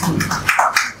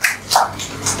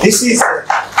 This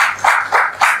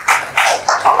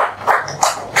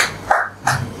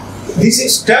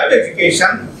is STEM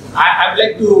education. I would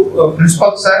like to,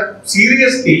 Principal Sir,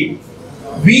 seriously,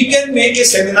 we can make a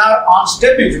seminar on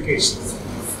STEM education.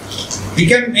 We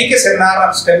can make a seminar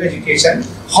on STEM education.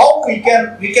 How we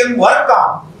can work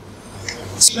on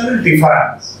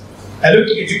difference,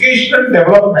 educational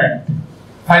development,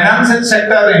 financial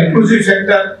sector, inclusive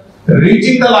sector,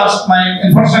 reaching the last mile,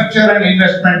 infrastructure and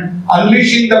investment,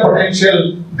 unleashing the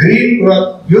potential, green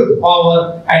growth, youth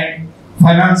power, and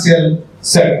financial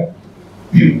sector.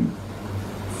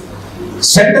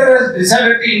 Center has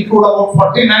decided to include about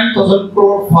 49,000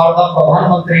 crore for the Pradhan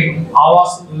Mantri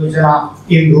Awas Yojana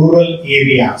in rural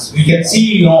areas. We can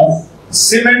see,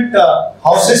 cement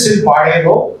houses in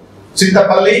Padero,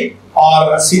 Chintapalli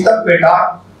or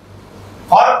Sitapeta,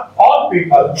 for all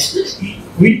people.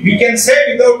 We can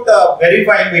say without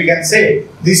verifying, we can say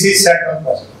this is central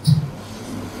project.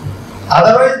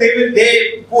 Otherwise,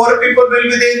 poor people will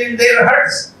be there in their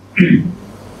huts.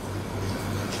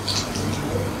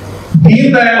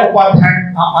 Deen Dayal Upadhyay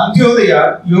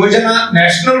Antyodaya Yojana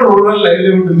National Rural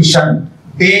Livelihood Mission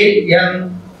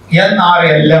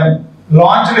NRLM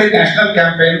launched a national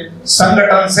campaign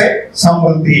Sangathan Se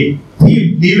Samruddhi,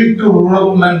 theme leaving to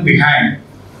rural women behind.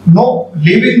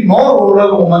 Leaving no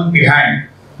rural woman behind.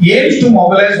 Aims to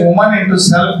mobilize women into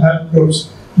self-help groups.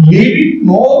 Leaving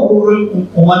no rural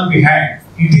woman behind.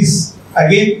 It is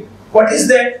again, what is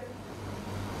that?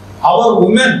 Our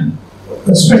women,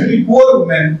 especially poor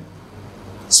women,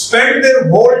 spend their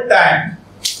whole time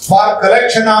for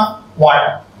collection of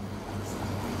water,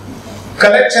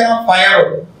 collection of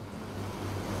firewood.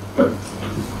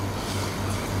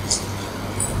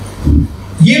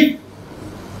 If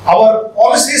our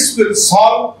policies will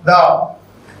solve the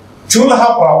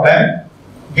chulha problem,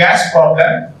 gas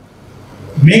problem,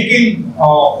 making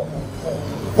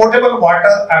potable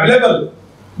water available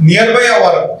nearby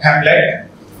our hamlet,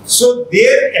 so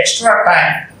their extra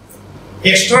time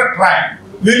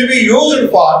will be used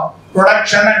for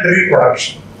production and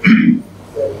reproduction.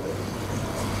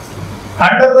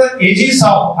 Under the aegis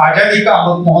of Azadi Ka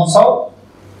Amrit Mahotsav,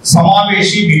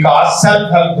 Samaveshi Vikas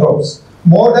self-help groups,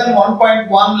 more than 1.1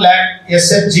 lakh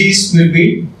SFGs will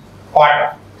be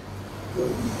part of.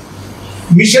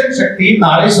 Mission Shakti,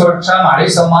 Nari Suraksha, Nari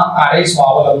Samman, Nari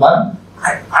Swavalamban.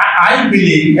 I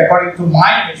believe, according to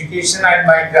my education and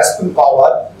my grasping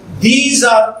power, these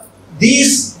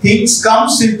things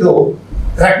comes into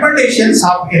recommendations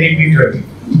of NEP 20.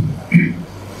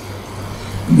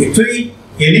 Actually,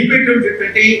 NEP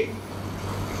 2020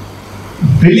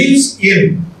 believes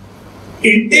in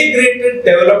integrated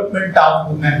development of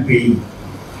human being,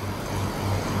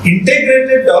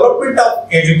 integrated development of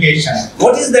education.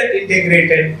 What is that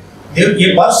integrated?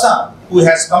 A person who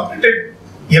has completed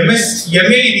MA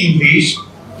in English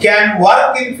can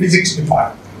work in physics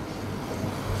department.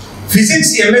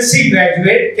 Physics MSc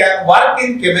graduate can work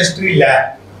in chemistry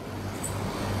lab.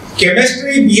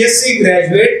 Chemistry BSc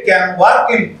graduate can work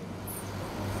in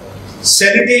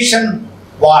sanitation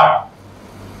ward.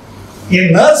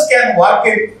 A nurse can work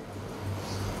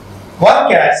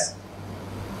as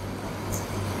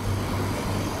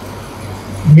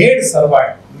maid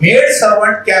servant. Maid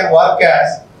servant can work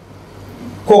as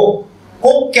cook.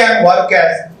 Cook can work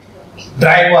as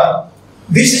driver.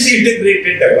 This is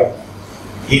integrated development.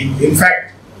 In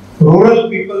fact, rural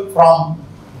people from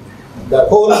the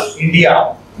whole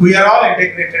India, we are all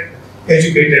integrated,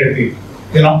 educated people.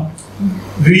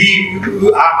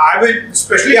 I will,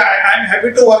 especially I am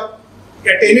happy to work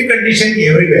at any condition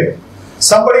everywhere.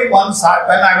 Somebody once,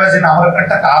 when I was in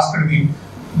Amarkantak, asked me,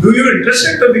 "Do you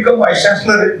interested to become Vice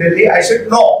Chancellor in Delhi?" I said,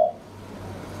 "No."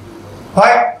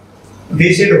 Why?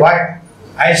 They said, "Why?"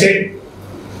 I said,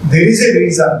 "There is a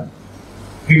reason.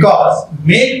 Because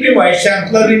make me Vice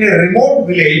Chancellor in a remote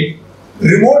village,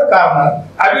 remote corner,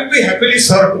 I will be happily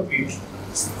served to people.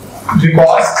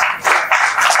 Because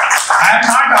I am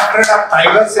not afraid of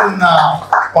tigers in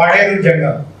Paderu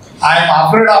jungle. I am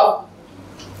afraid of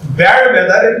bad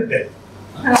weather in Delhi."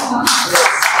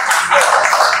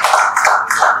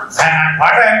 And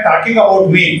what I am talking about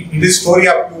me, it is story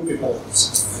of two people.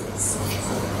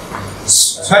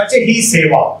 Swachh Hi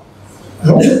Seva.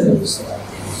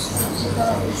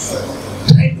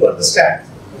 Try to understand.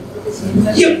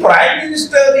 If Prime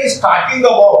Minister is talking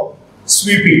about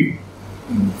sweeping,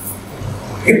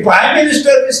 if Prime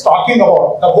Minister is talking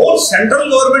about, the whole central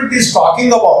government is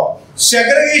talking about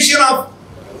segregation of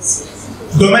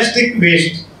domestic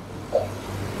waste.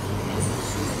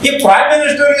 If Prime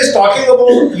Minister is talking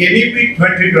about NEP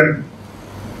 2020,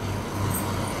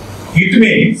 it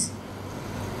means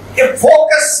a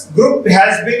focus group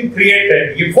has been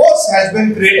created, a force has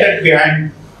been created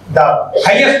behind the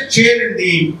highest chair in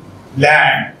the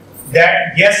land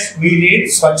that yes, we need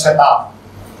Swachhata,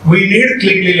 we need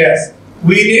cleanliness,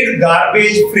 we need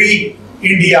garbage-free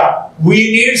India, we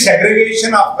need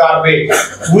segregation of garbage,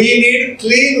 we need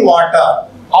clean water,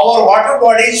 our water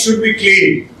bodies should be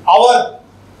clean, our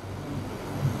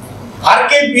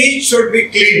RK beach should be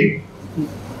clean.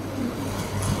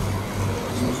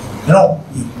 No,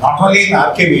 not only in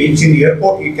RK beach, in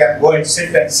airport you can go and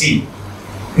sit and see.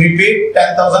 We paid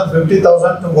 10,000,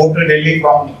 50,000 to go to Delhi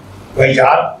from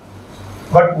Vizag,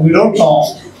 but we don't know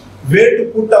where to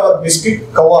put our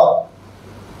biscuit cover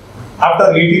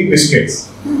after eating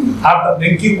biscuits, after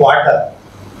drinking water.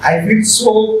 I feel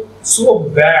so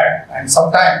bad, and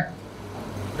sometimes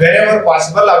wherever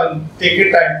possible I will take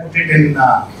it and put it in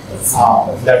the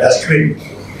dustbin.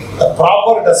 The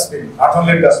proper dustbin, not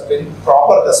only dustbin,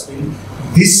 proper dustbin.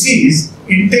 This is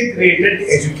integrated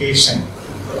education.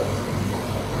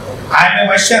 I am a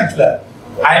vice chancellor,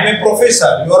 I am a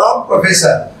professor, you are all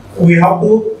professor. We have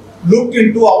to look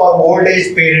into our old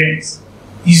age parents.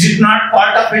 Is it not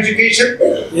part of education?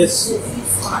 Yes.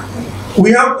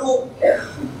 We have to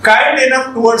kind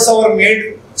enough towards our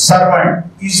maid servant.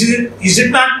 Is it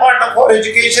not part of our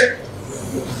education?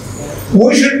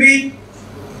 We should be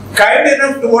kind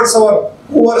enough towards our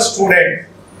poor student.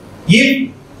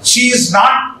 If she is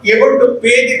not able to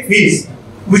pay the fees,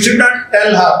 we should not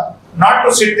tell her not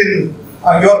to sit in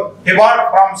your demand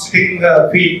from sitting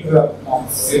fee,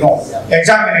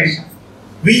 examination.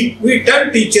 We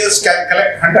tell teachers can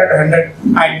collect 100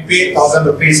 and pay 1,000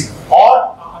 rupees,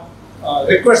 or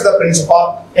request the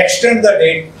principal extend the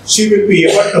date. She will be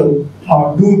able to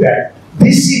do that.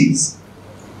 This is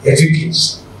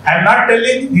education. I am not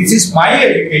telling this is my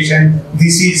education.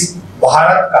 This is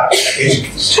Bharat ka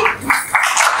education.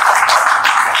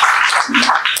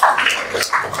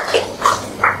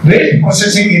 Waste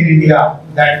processing in India,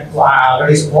 that I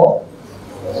already spoke.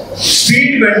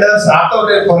 Street vendors,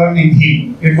 Rathavre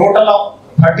Paranidhi, a total of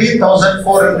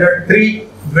 13,403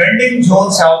 vending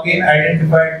zones have been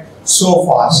identified so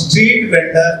far. Street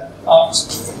vendor,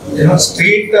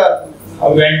 street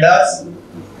vendors,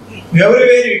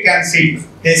 everywhere you can see,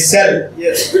 they sell.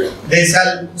 Yes. They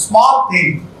sell small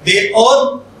things. They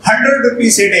earn 100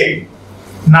 rupees a day,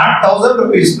 not 1,000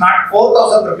 rupees, not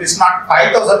 4,000 rupees, not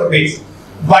 5,000 rupees.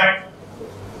 But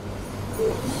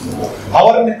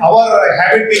our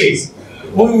habit is,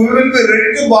 we will be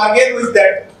ready to bargain with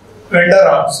that vendor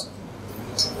also.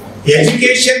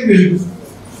 Education will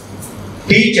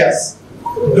teach us,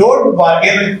 don't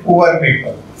bargain with poor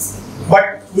people.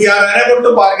 But we are unable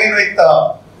to bargain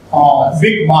with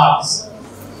big malls.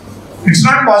 It's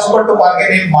not possible to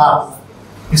bargain in malls.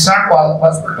 It's not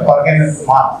possible to bargain in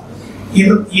malls.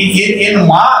 In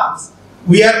malls,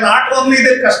 we are not only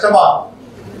the customer.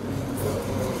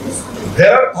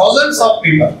 There are thousands of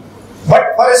people,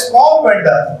 but for a small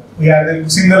vendor, we are the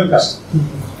single customer.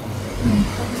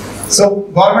 So,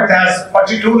 government has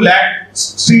 42 lakh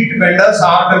street vendors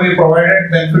are to be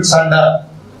provided benefits under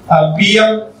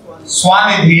PM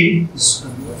Swanidhi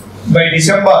by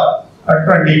December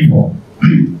 24.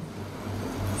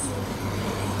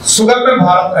 Sugam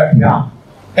Bharat Abhiyan,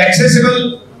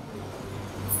 accessible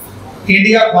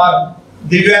India for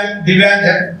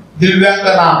Divyanganas.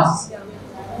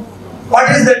 What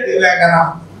is that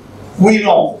Divyangana? We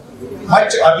know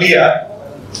much earlier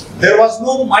there was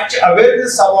no much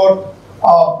awareness about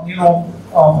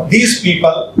these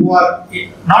people who are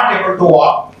not able to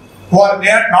walk, who are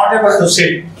not able to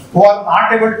sit, who are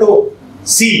not able to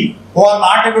see, who are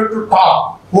not able to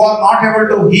talk, who are not able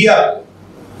to hear,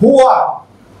 who are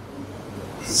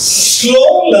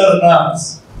slow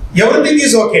learners. Everything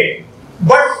is okay,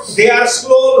 but they are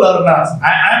slow learners.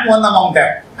 I am one among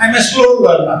them. I am a slow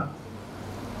learner.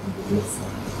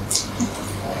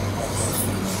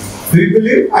 Do you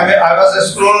believe I was a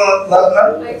slow learner?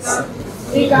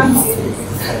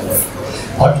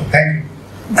 Okay, thank you.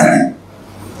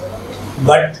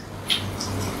 But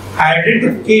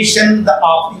identification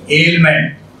of the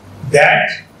ailment that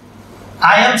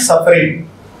I am suffering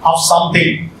of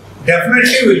something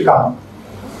definitely will come.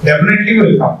 Definitely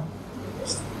will come.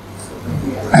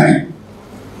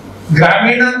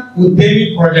 Gramina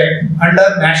Udyami project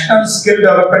under National Skill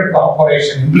Development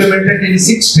Corporation implemented in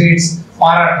 6 states,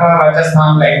 Maharashtra,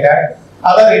 Rajasthan, like that.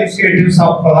 Other initiatives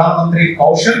of Pradhan Mantri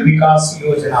Kaushal Vikas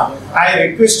Yojana. I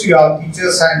request you all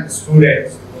teachers and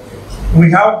students,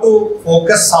 we have to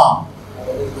focus on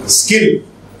skill,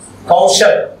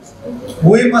 Kaushal.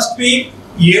 We must be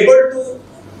able to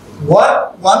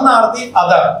work one or the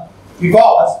other,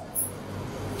 because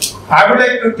I would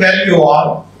like to tell you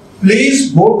all,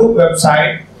 please go to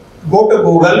website, go to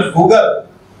Google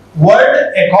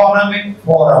World Economic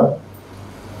Forum.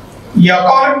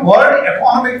 World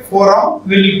Economic Forum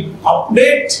will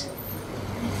update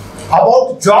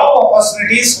about job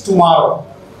opportunities tomorrow.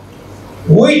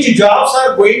 Which jobs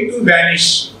are going to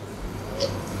vanish?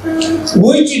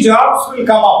 Which jobs will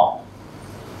come up?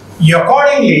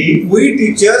 Accordingly, we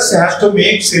teachers have to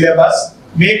make syllabus,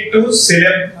 make two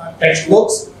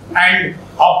textbooks and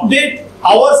update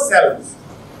ourselves.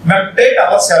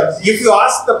 If you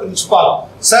ask the principal,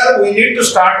 sir, we need to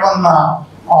start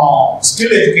on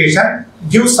skill education,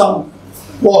 give some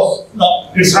course.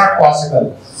 No, it's not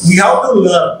possible. We have to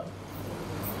learn.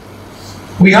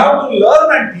 We have to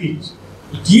learn and teach.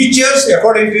 Teachers,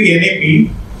 according to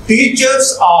NAP,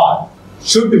 teachers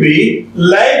should be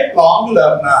lifelong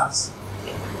learners.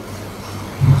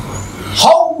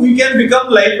 How we can become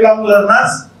lifelong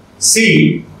learners?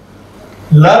 See,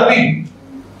 learning,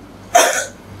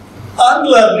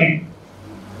 unlearning,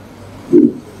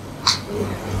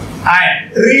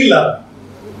 and relearn.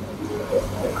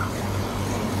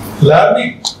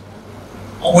 Learning,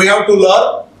 we have to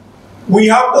learn. We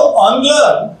have to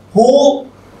unlearn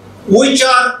which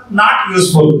are not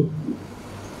useful.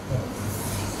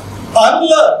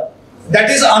 Unlearn, that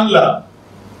is unlearn.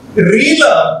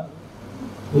 Relearn,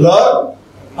 learn,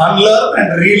 unlearn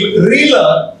and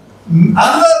relearn.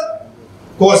 Other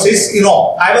courses,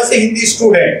 I was a Hindi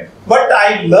student, but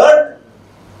I learned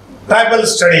tribal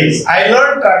studies. I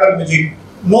learned tribal music.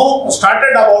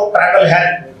 Started about tribal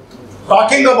health,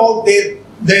 talking about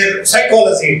their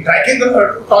psychology, talking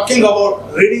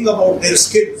about, reading about their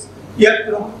skills.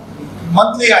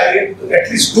 Monthly I read at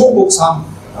least 2 books on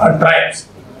tribes.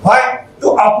 Why? To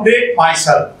update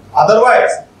myself.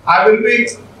 Otherwise, I will be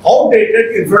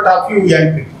outdated in front of you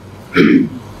young people.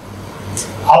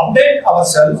 Update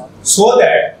ourselves so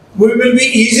that we will be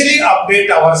easily update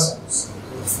ourselves.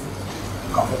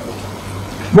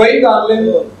 Going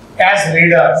online as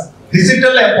leaders,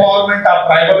 digital empowerment of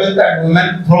tribal youth and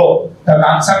women through the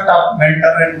concept of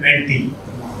mentor and mentee.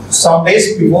 Some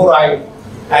days before I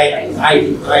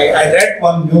read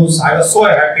one news, I was so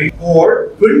happy.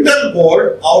 Gold, quintal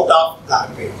gold out of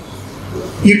garbage.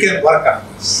 You can work on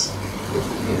this.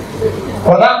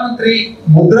 Pradhan Mantri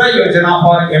Mudra Yojana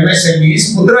for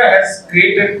MSMEs. Mudra has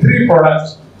created 3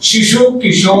 products: Shishu,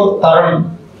 Kishore,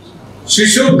 Tarun.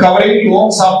 Shishu covering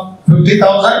loans of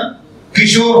 50,000,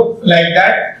 Kishore like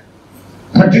that.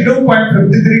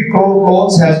 32.53 crore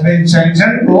loans has been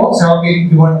sanctioned. Loans have been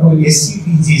given to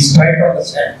SCTGs. Try to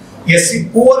understand.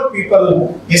 Poor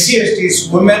people,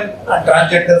 SCSTs, women and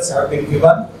transgenders have been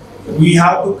given. We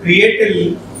have to create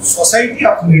a society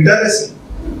of literacy.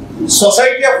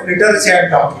 Society of literacy I am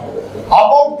talking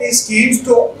about these schemes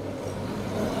to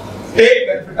take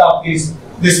benefit of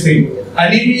this thing.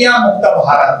 Anemia Mukta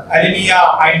Bharat. Anemia,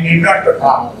 I need not to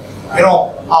talk.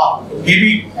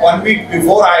 Maybe 1 week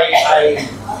before I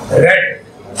read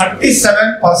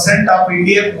 37% of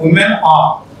Indian women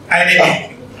are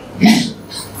anemic.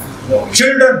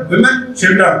 Children, adult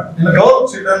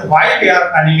children, why they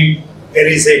are anemic? There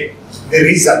is a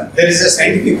reason. There is a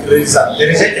scientific reason. There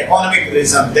is an economic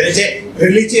reason. There is a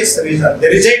religious reason.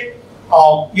 There is a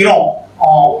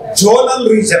zonal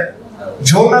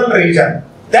region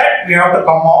that we have to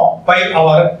come out by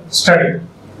our study.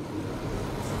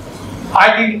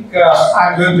 I think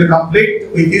I am going to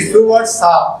complete with these 2 words.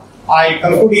 I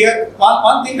conclude here.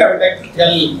 One thing I would like to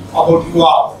tell about you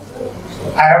all.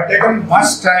 I have taken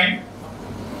much time.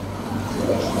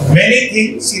 Many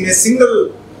things in a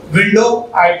single window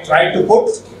I try to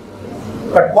put.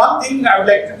 But one thing I would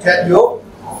like to tell you,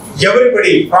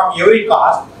 everybody from every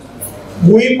caste,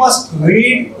 we must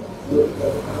read,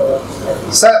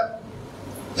 sir,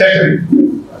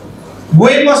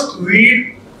 we must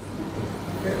read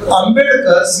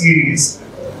Ambedkar series.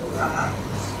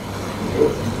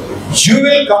 You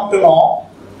will come to know,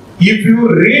 if you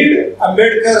read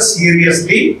Ambedkar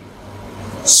seriously,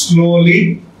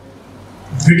 slowly,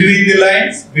 between the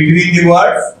lines, between the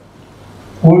words,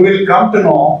 we will come to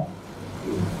know,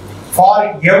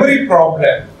 for every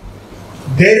problem,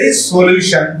 there is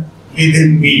solution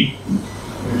within me.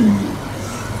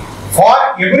 For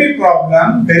every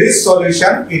problem, there is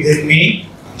solution within me,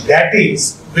 that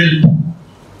is will.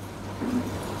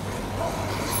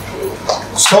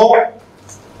 So,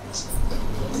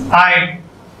 I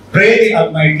pray the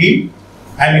Almighty,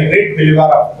 I am a great believer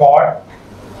of God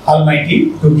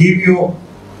Almighty, to give you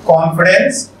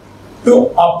confidence to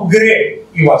upgrade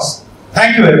yours.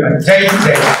 Thank you very much. Jai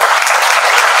Hind.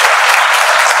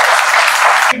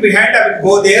 standing behind, I will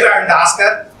go there and ask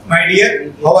her, my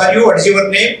dear, how are you? What is your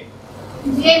name?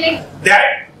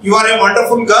 That you are a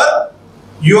wonderful girl.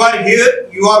 You are here.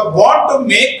 You are born to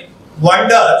make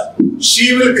wonders.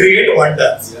 She will create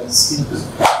wonders. Yes.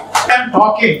 I am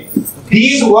talking.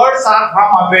 These words are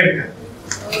from Ambedkar.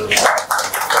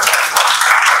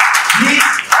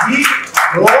 He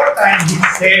wrote and he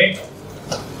said,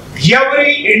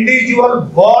 every individual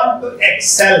born to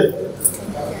excel.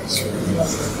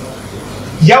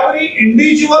 Every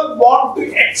individual born to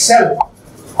excel.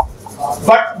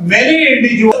 But many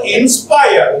individuals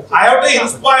inspire. I have to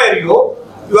inspire you.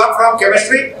 You are from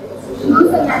chemistry?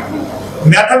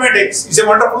 Mathematics is a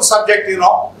wonderful subject, you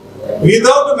know.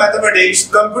 Without mathematics,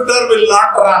 computer will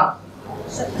not run.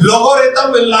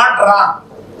 Logarithm will not run.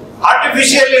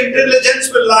 Artificial intelligence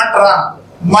will not run.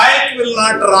 Mic will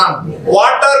not run.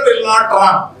 Water will not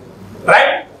run.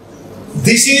 Right?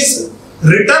 This is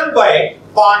written by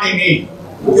Panini.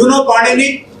 You know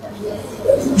Panini?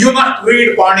 You must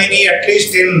read Panini at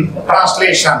least in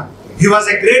translation. He was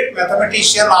a great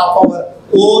mathematician of our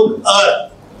own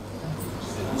earth.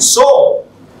 So,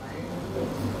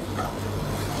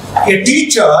 a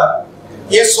teacher,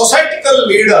 a societal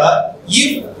leader,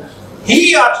 if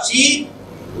he or she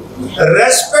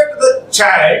respect the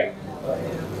child,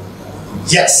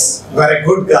 yes, you are a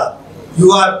good girl.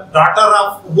 You are daughter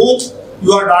of both.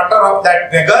 You are daughter of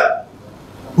that beggar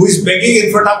who is begging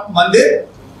in front of Mandir.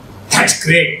 That's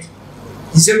great.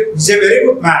 He's a very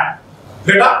good man.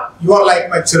 Beta, you are like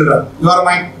my children. You are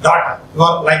my daughter. You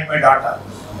are like my daughter.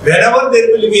 Whenever there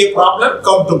will be a problem,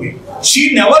 come to me.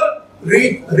 She never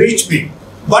reach me,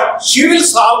 but she will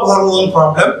solve her own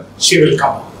problem. She will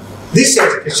come. This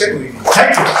education we need.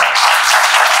 Thank you.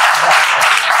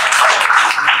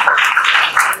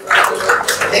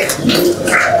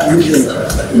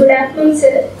 Good afternoon,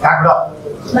 sir.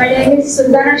 My name is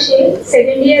Sultana Sheikh,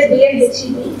 second year BA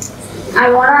HEB.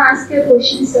 I want to ask you a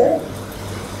question, sir.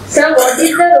 Sir, what is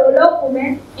the role of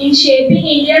women in shaping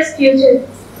India's future?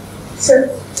 Sir.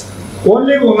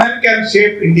 Only women can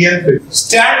shape Indian future.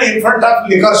 Stand in front of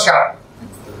liquor shop.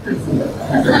 There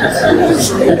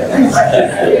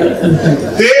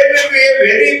will be a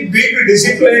very big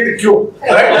disciplined queue.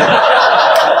 Right?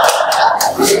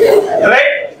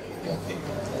 Right?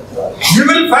 You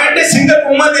will find a single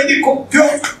woman in the queue.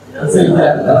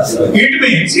 It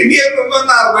means Indian women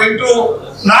are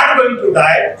not going to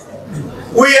die.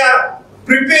 We are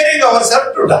preparing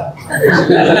ourselves to die.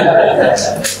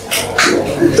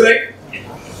 Right?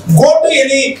 Go to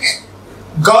any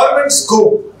government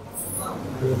school.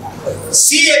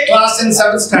 See a class in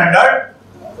 7th standard.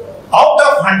 Out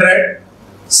of 100,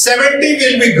 70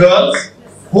 will be girls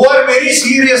who are very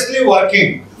seriously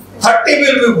working. 30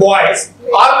 will be boys,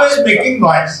 always making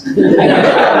noise.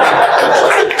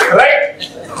 Right?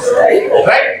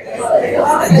 Right?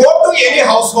 Go to any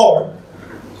household.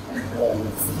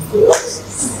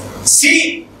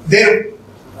 See their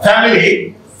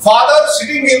family, father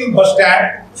sitting in bus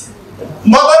stand,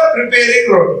 mother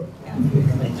preparing roti.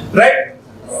 Right?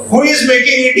 Who is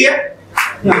making India?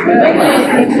 A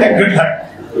good heart.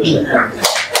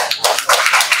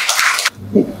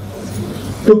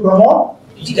 To promote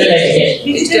digital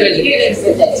education.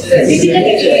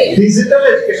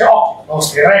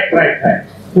 Okay, right.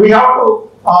 We have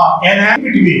to enhance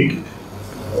between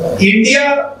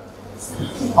India.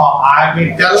 I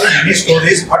will tell many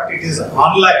stories, but it is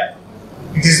online.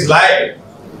 It is live.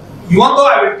 Even though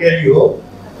I will tell you,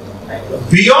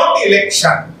 beyond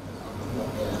election,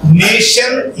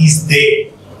 nation is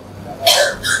there.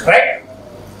 Right?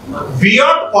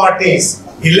 Beyond parties,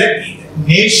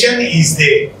 nation is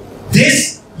there.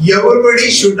 This everybody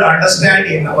should understand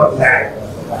in our land.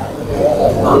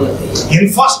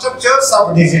 Infrastructures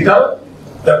of digital,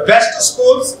 the best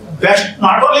schools,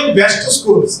 not only best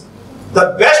schools,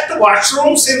 the best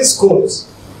washrooms in schools.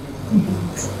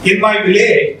 In my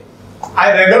village,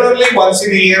 I regularly once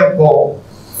in a year go.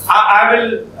 I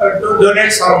will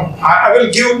donate some. I will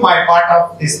give my part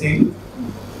of this thing.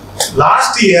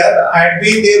 Last year, I had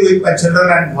been there with my children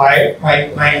and wife. My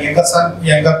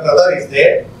younger brother is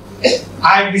there.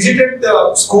 I visited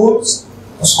the schools,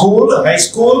 high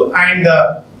school, and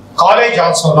college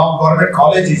also. Now government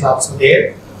college is also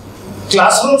there.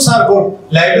 Classrooms are good.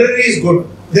 Library is good.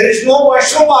 There is no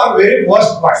washroom or very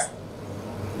worst washroom.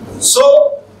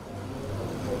 So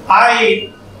I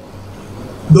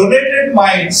donated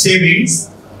my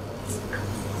savings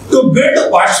to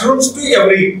build washrooms to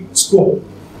every school.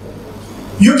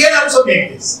 You can also make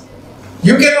this.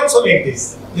 You can also make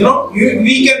this. You know,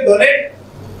 we can donate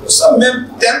some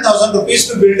 10,000 rupees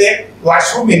to build a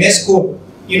washroom in a school,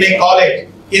 in a college,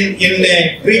 in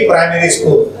a pre-primary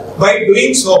school. by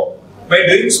doing so,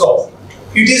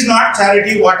 it is not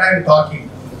charity what I am talking.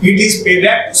 It is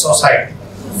payback to society.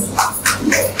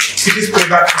 It is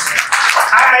payback to society.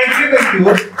 I agree with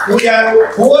you. We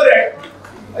are poor at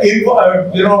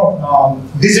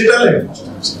digital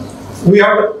infrastructure. We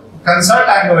have to consult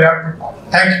and we have to talk.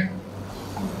 Thank you.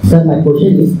 Sir, my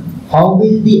question is, how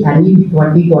will the NEP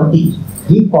 2020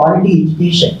 give quality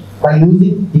education by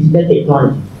using digital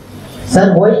technology? Sir,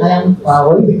 why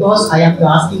because I am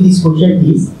asking this question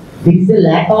is, there is a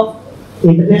lack of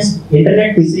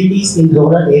internet facilities in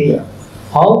rural area.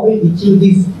 How will achieve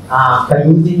this by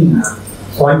using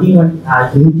 21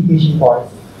 education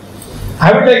policy?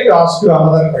 I would like to ask you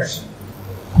another question.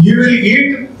 You will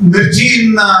eat mirchi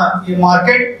in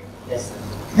market? Yes, sir.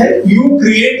 Then you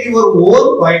create your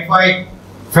own Wi-Fi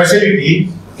facility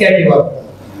at your home.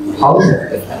 How,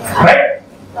 sir? Right?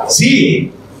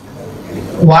 See,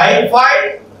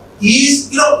 Wi-Fi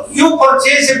is, you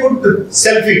purchase a good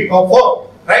selfie or phone,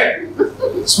 right?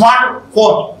 Smart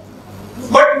phone.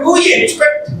 But you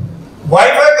expect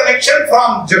Wi-Fi connection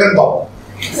from Jagan Babu.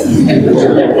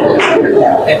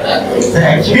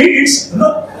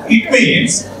 It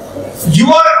means you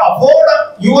are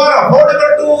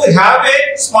affordable to have a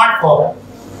smartphone.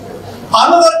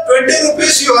 Another 20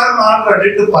 rupees you are not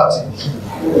ready to purchase.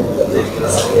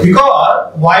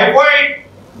 Because Wi-Fi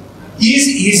is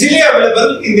easily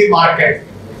available in the market.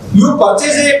 You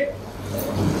purchase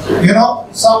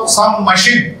some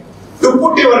machine to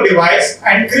put your device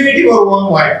and create your own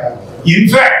Wi-Fi. In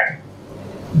fact,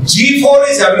 G4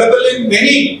 is available in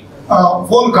many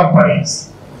phone companies.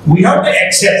 We have to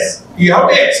access. You have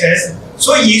to access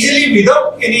so easily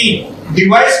without any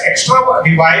extra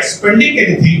device, spending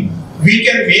anything, we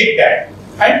can make that.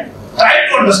 And try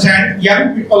to understand,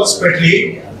 young people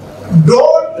especially,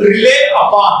 don't rely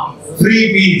upon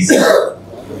freebies.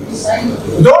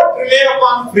 Don't rely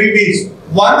upon freebies.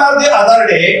 One or the other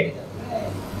day,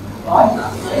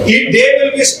 if they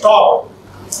will be stopped,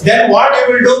 then what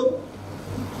you will do?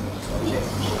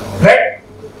 Right?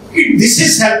 This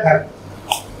is self-help.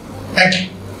 Thank you.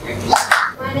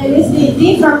 My name is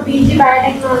Deepthi from PG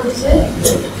Biotechnology, sir.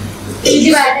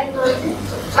 PG Biotechnology.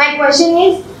 My question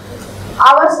is,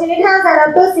 our state has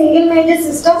adopted a single major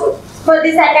system for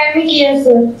this academic year,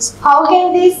 sir. How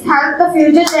can this help the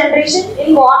future generation?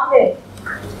 In what way?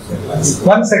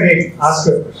 Once again, ask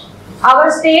your question. Our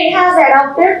state has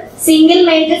adopted single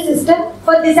major system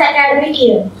for this academic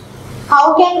year.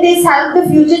 How can this help the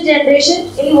future generation?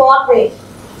 In what way?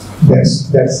 Yes,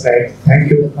 that's right.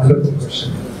 Thank you. Wonderful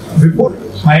question.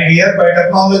 My dear,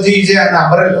 biotechnology is an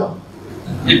umbrella.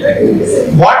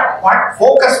 What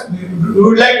focus? You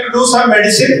would like to do some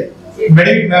medicine,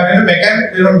 medicinal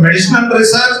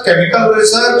research, chemical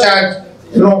research,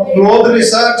 cloth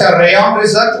research, or rayon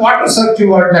research. What research you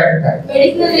would like to have?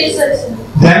 Medical research.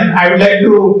 Then I would like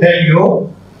to tell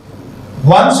you,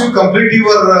 once you complete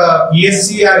your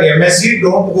BSc or MSc,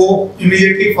 don't go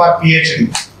immediately for PhD.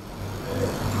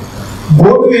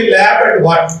 Go to a lab and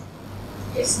what?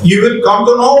 You will come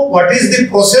to know what is the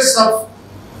process of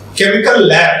chemical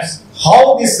labs,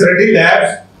 how these ready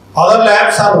labs, other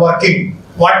labs are working,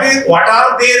 what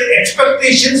are their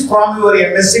expectations from your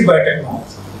MSc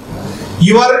Biotechnology.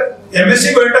 Your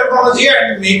MSc Biotechnology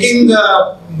and making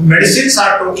medicines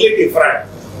are totally different.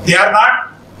 They are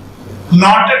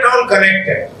not at all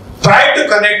connected. Try to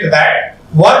connect that,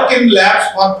 work in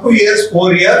labs for 2 years,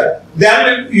 4 years,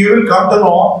 then you will come to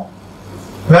know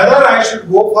whether I should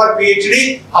go for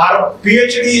PhD or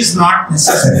PhD is not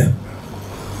necessary.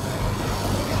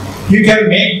 You can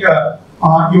make your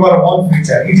own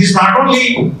future. It is not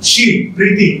only cheap,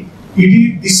 pretty.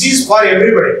 This is for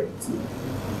everybody.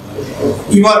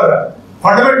 Your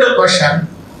fundamental question,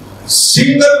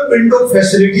 single window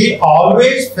facility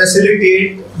always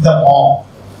facilitate the mom.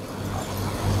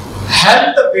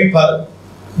 Help the people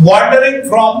wandering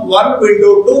from one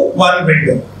window to one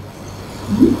window.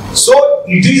 So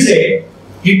it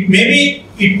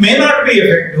may not be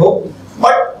effective,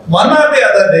 but one or the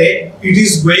other day it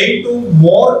is going to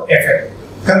more effective.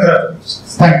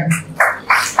 Congratulations. Thank you.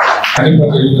 Thank you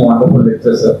for giving a wonderful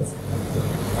lecture, sir.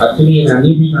 Actually, in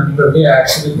NEP 2020,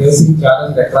 actually facing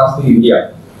challenge across the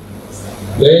India.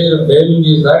 Their failing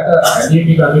is that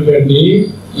NEP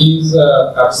 2020 is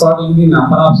absorbing the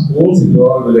number of schools in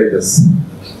rural villages.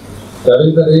 That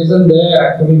is the reason they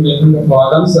actually making the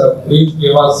programs, please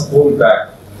give us school back.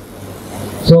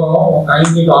 So,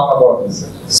 kindly talk about this.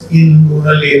 In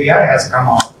rural area has come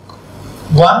out.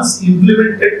 Once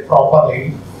implemented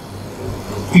properly,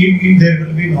 there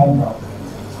will be no problem.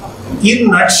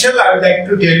 In nutshell, I would like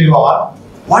to tell you all,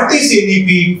 what is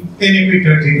NEP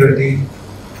 2020?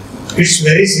 It's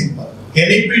very simple.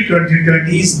 NEP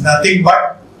 2020 is nothing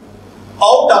but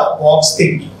out of box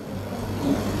thinking.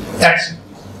 That's it.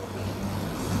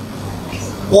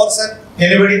 What's that?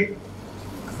 Anybody?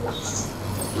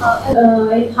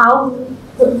 How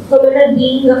women are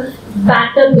being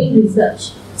backed up in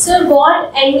research. So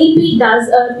what NEP does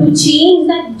to change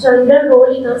that gender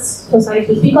role in our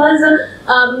society, because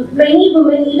many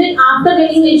women, even after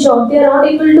getting a job, they are not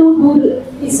able to do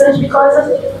research because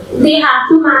they have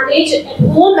to manage at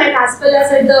home and as well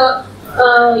as at the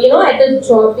at the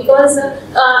job, because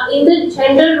in the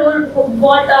gender role,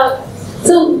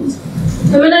 so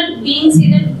women are being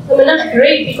seen that women are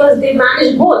great because they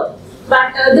manage both,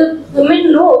 but the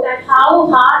women know that how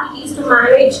hard it is to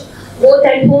manage both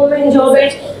at home and job,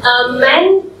 and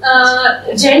men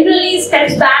generally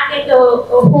steps back at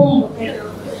home,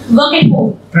 work at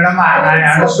home. Madam,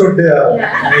 I understood. So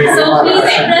please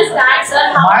address that,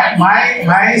 sir.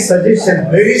 My suggestion,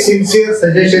 very sincere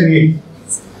suggestion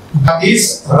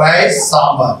is rice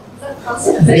sambar.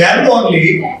 Then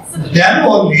only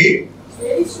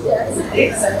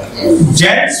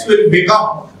gents will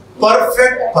become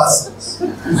perfect persons.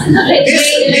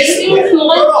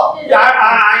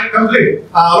 I complete.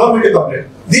 Allow me to complete.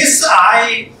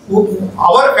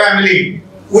 Our family,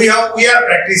 we are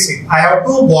practicing. I have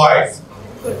two boys.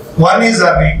 One is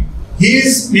earning. He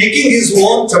is making his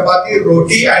own chapati,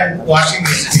 roti, and washing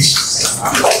his dishes.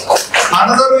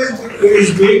 Another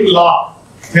is doing law.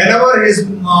 Whenever his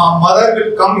mother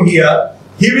will come here,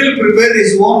 he will prepare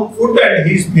his own food and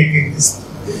he is making this.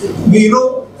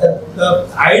 The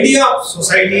idea of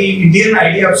society, Indian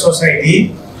idea of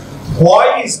society,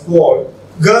 boy is gold,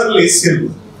 girl is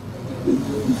silver.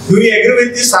 Do you agree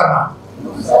with this or not?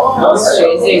 He's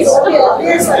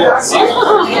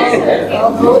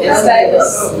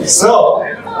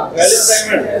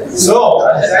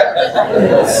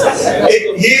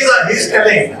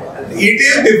telling it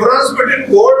is difference between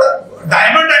gold,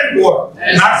 diamond and gold,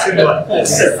 not silver.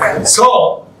 So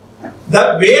the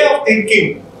way of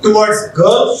thinking towards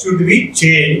girls should be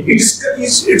changed.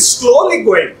 It's slowly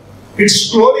going. It's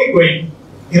slowly going.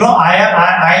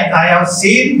 I have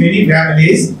seen many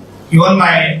families. Even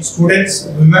my students,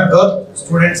 girl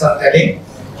students are telling,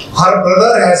 her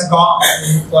brother has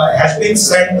been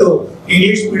sent to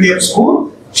English medium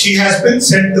school. She has been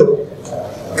sent to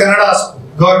Kannada school,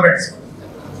 government school.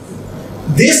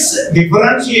 This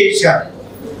differentiation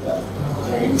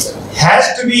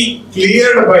has to be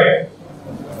cleared by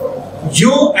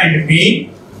you and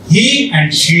me, he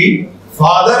and she,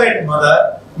 father and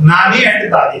mother, nani and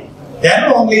dadi.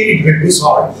 Then only it will be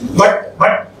solved. But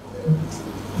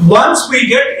once we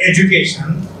get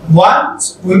education,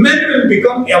 once women will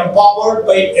become empowered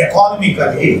by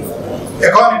economically,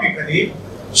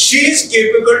 she is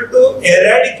capable to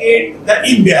eradicate the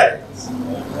imbalance.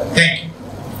 Thank you.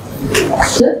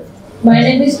 Sir, my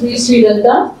name is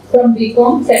Sridhar from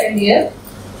BCom 2nd year.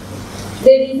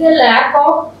 There is a lack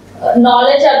of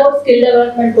knowledge about skill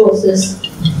development courses.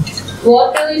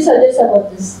 What do you suggest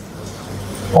about this?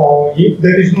 If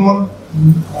there is no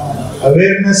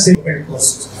awareness in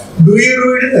courses. Do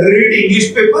you read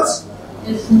English papers?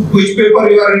 Yes. Which paper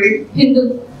you are reading?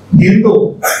 Hindu.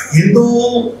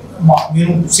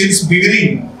 Since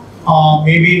beginning,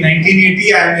 maybe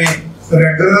 1980, I am a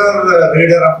regular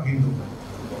reader of Hindu.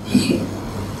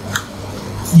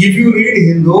 If you read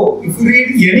Hindu, if you read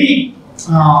any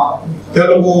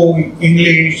Telugu,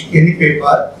 English, any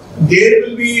paper, there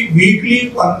will be weekly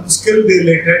one skill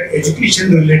related,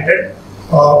 education related,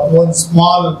 one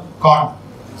small corner.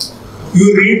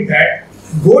 You read that,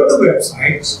 go to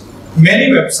websites.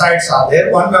 Many websites are there.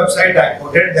 One website I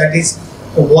quoted, that is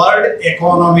World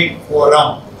Economic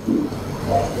Forum.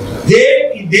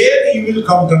 There you will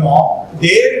come to know.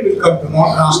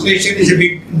 Translation is a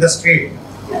big industry.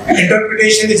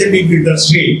 Interpretation is a big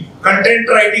industry. Content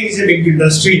writing is a big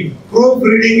industry.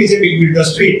 Proofreading is a big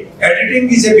industry. Editing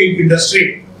is a big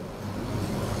industry.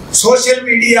 Social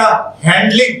media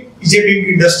handling is a big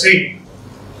industry.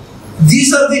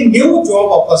 These are the new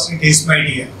job opportunities, my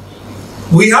dear.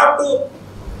 We have to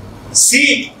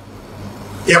see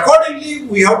accordingly.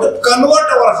 We have to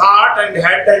convert our heart and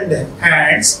head and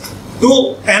hands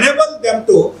to enable them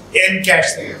to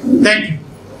encash them. Thank you.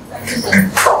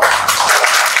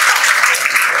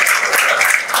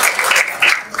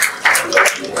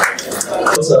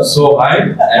 Are so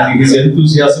high, and his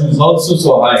enthusiasm is also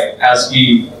so high as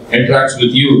he interacts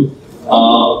with you.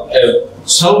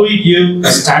 Shall we give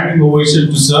a standing ovation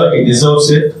to sir? He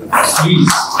deserves it.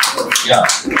 Please. Yeah.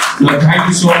 No, thank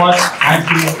you so much. Thank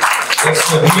you.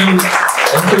 It's a real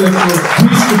intellectual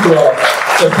feast to our.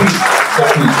 So please.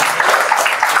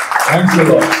 Thanks a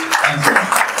lot. Thank you.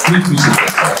 Please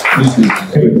be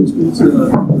seated.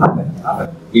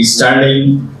 He's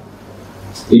standing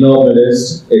in our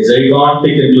midst, a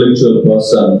gigantic intellectual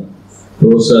person,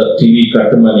 Professor T.V.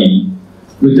 Kattamani,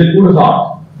 with a good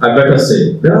heart, I better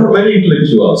say. There are many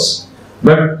intellectuals,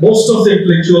 but most of the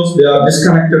intellectuals, they are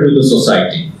disconnected with the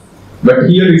society. But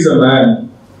here is a man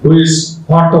who is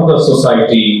part of the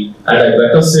society, and I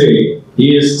better say,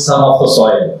 he is son of the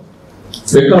soil.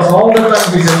 Because all the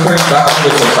time he is entering back to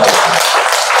the society.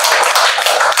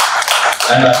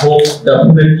 And I hope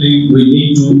definitely we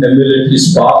need to emulate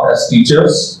his path as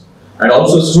teachers and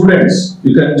also students.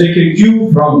 You can take a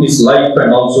cue from his life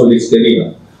and also his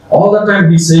career. All the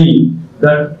time he's saying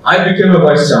that I became a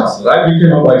vice chancellor, I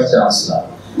became a vice chancellor.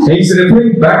 He's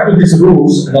referring back to his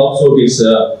roots and also his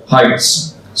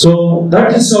heights. So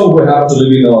that is how we have to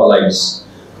live in our lives.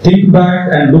 Think back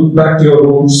and look back to your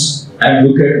roots and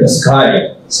look at the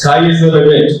sky. Sky is the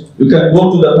limit. You can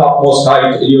go to the topmost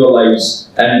height in your lives.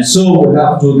 And so we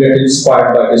have to get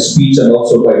inspired by his speech and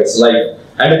also by his life.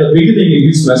 And at the beginning in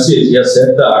his message, he has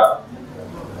said that,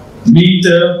 meet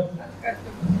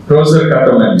Professor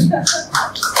Kattamani.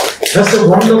 That's a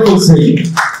wonderful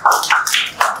saying.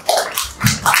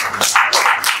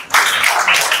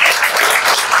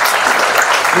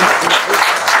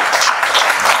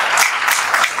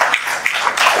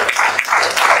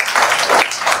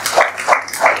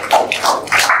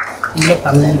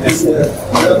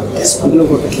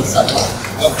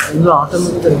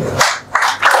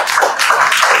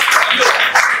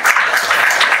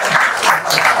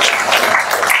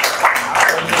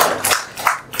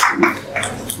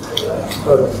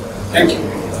 Thank you.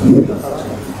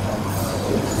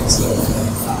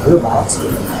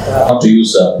 Up to you,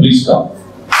 sir. Please come.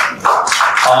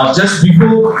 Just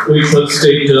before we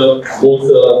felicitate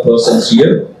both persons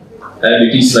here, and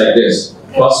it is like this.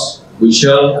 First, we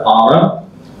shall honor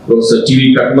Professor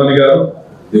T.V. Kattamani garu,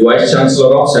 the Vice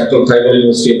Chancellor of Central Tribal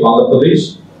University of Andhra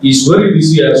Pradesh. He is very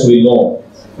busy, as we know,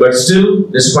 but still,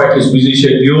 despite his busy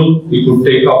schedule, he could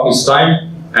take off his time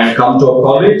and come to our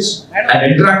college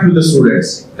and interact with the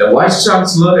students. A Vice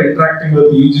Chancellor interacting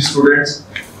with the UG students.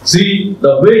 See,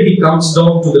 the way he comes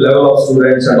down to the level of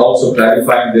students and also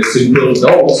clarifying their simple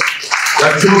doubts,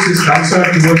 that shows his concern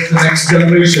towards the next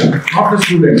generation, not the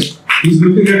students. He's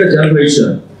looking at the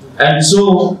generation. And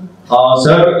so,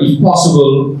 sir, if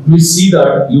possible, please see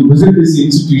that you visit this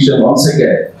institution once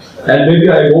again. And maybe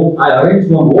I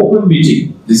arrange one open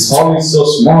meeting. This hall is so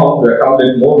small to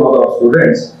accommodate more number of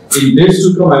students. In days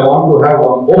to come, I want to have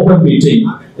one open meeting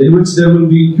in which there will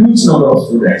be huge number of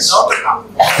students.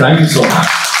 Thank you so much.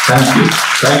 Thank you.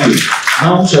 Thank you.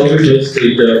 Now, shall we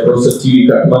felicitate Professor T.V.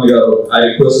 Kattamani garu. I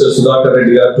request Sudhakar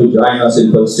Reddy garu to join us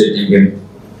in felicitating him.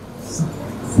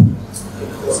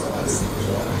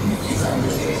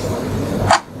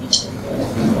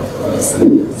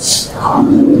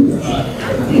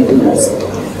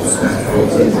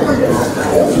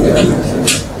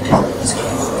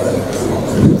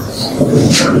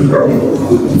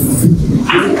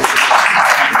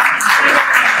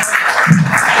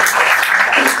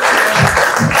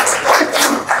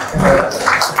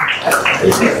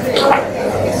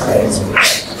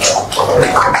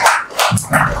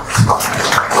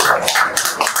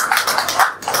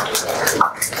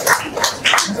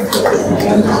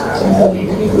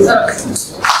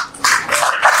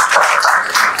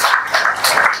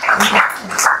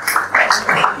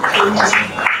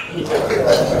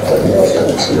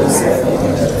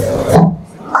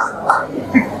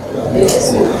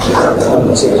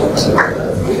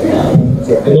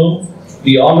 You know,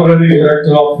 the Honorary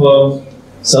Director of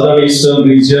Southern Eastern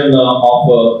Region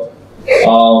of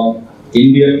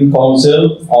Indian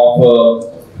Council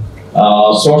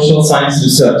of Social Science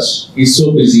Research is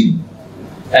so busy,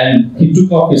 and he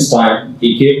took off his time.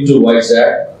 He came to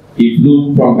Vizag. He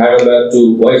flew from Hyderabad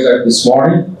to Vizag this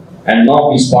morning, and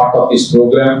now he's part of this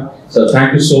program. So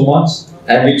thank you so much,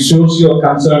 and it shows your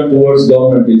concern towards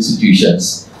government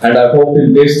institutions. And I hope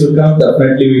in days to come,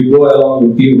 definitely we go along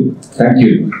with you. Thank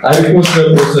you. I request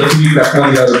Professor T.V.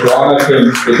 Kattamani to honor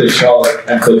him with a shower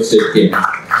and felicitate him.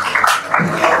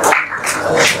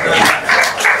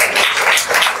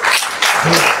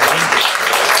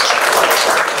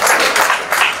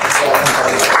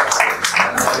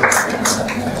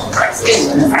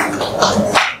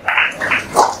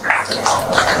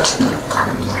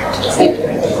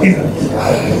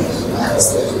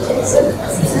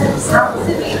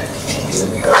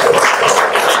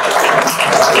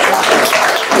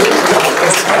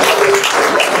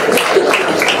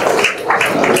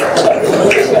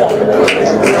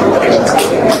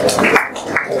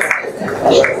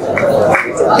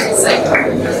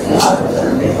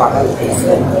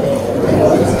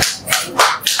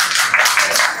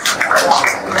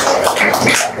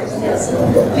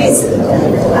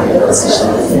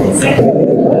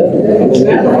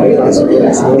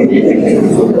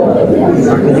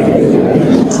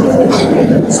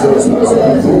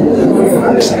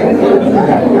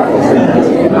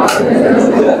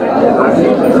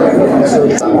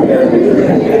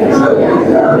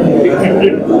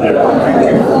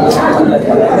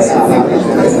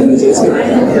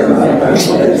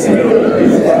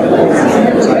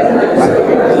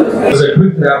 As a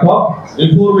quick wrap up,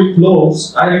 before we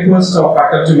close, I request our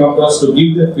faculty members to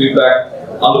give their feedback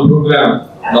on the program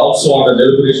and also on the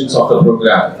deliberations of the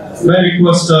program. May I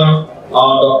request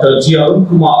Dr. G. Arun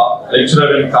Kumar,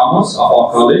 lecturer in commerce of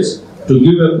our college, to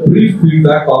give a brief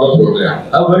feedback on the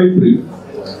program. A very brief.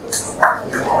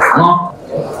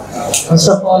 First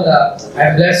of all, I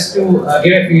am blessed to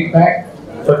give a feedback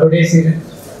for today's event.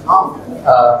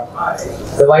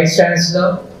 The Vice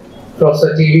Chancellor,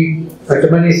 Professor T.V.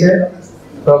 Pattamani sir,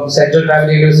 from Central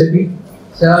Tribal University.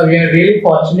 Sir, we are really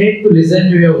fortunate to listen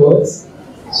to your words.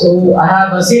 So, I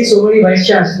have seen so many Vice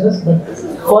Chancellors, but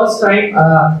first time,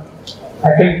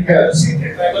 I think, no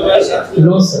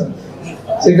sir.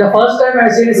 So, it's the first time I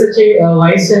have seen such a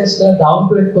Vice Chancellor,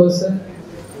 down-to-earth person,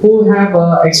 who have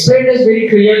explained us very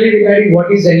clearly regarding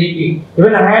what is NEP.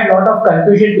 Even I had a lot of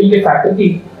confusion being a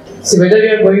faculty, so whether we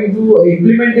are going to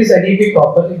implement this NEP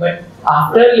properly. But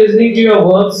after listening to your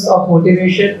words of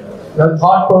motivation, your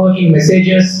thought-provoking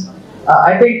messages,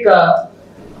 I think,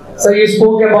 sir, you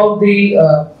spoke about the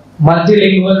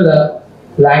multilingual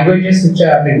languages, which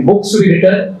are, books to be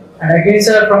written. And again,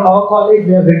 sir, from our college,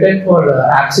 we have written for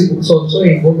APSI books also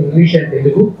in both English and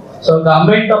Telugu. So,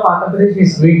 government of Andhra Pradesh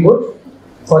is doing good.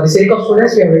 For the sake of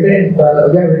students, we have written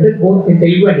both in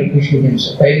Telugu and English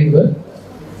mediums, bilingual.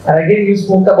 And again, you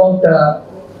spoke about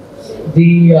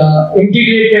the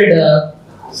integrated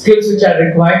skills which are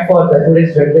required for the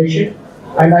today's generation.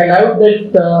 And I love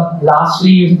that lastly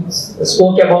you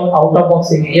spoke about out-of-box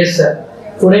thinking. Yes, sir.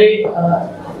 Today,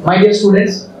 my dear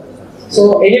students,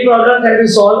 so any problem can be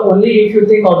solved only if you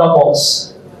think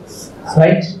out-of-box,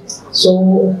 right?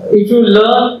 So if you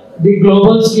learn the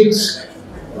global skills,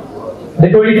 the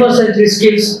 21st century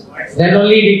skills, then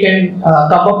only we can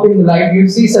come up in life. You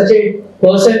see such a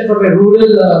person from a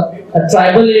rural, a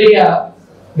tribal area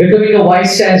becoming a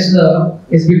Vice Chancellor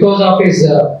is because of his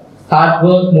hard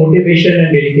work, motivation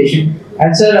and dedication.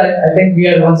 And sir, I think we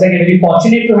are once again very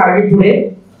fortunate to have you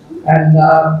today. And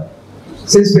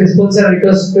since Principal Sir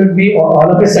requested me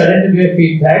all of a sudden to give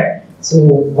feedback, so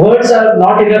words are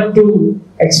not enough to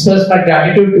express my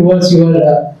gratitude towards your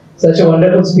such a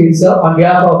wonderful speech, sir. On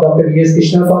behalf of Dr.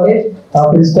 Krishna College,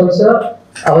 our Principal Sir,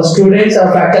 our students,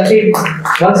 our faculty,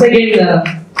 once again,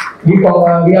 we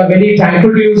are very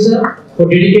thankful to you, sir, for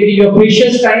dedicating your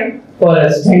precious time for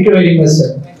us. Thank you very much,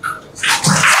 sir.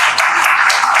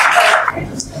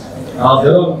 There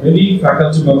are many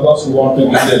faculty members who want to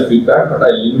give their feedback, but I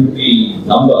limit the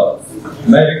number.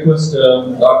 May I request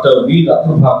Dr. V.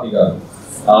 Ratnabharti,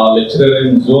 lecturer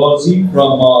in zoology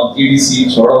from TDC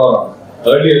Chodavara.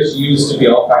 Earlier, she used to be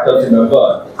our faculty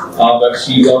member, but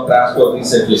she got transferred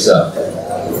recently, sir.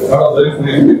 What a very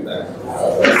brief feedback.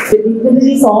 The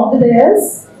dignitaries of the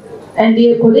dais and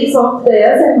dear colleagues of the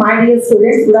dais and my dear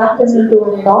students, good afternoon to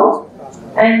one and all.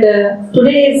 And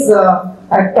today is a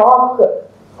talk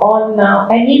on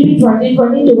NEP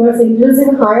 2020 towards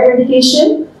inclusive higher education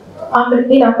in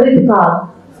Amritkal.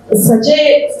 Such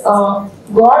a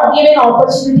God-given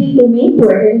opportunity to me to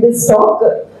attend this talk,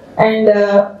 and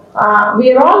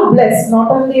we are all blessed,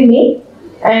 not only me.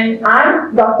 And I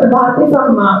am Dr. Bharati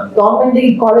from Govt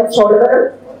College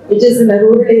Chodavaram, which is in a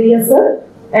rural area, sir.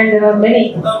 And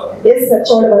many, yes, sir,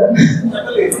 Chodavaram.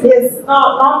 Yes,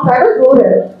 not tribal,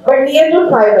 rural, but near to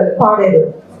tribal,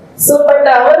 Paderu. So, but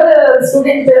our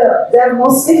students, they are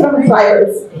mostly from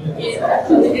tribals.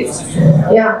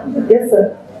 Yeah, yes,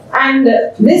 sir. And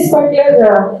this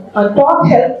particular talk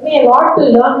helped me a lot to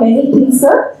learn many things,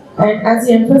 sir. And as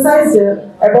you emphasized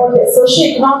about the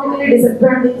socio-economically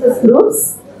disadvantaged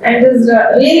groups, and is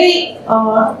really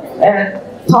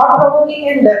thought-provoking,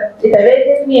 and it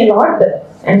awakened me a lot.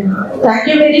 And thank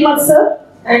you very much, sir,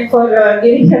 and for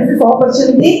giving us this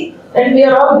opportunity. And we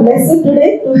are all blessed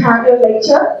today to have your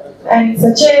lecture and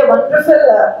such a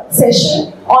wonderful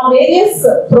session on various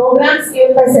programs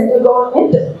given by central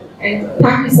government. And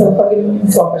thank you, sir, for giving me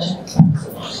this opportunity.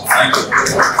 Thank you.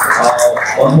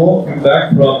 One more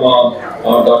feedback from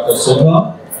Dr.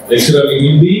 Sudha, lecturer in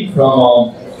Hindi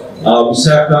from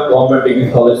Visakhapatnam Government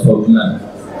Degree College for Women.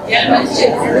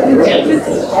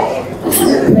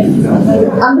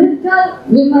 Amritkal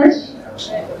Vimarsh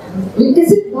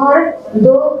विकसित भारत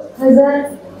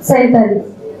 2047।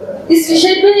 इस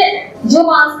विषय पे जो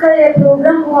आज का ये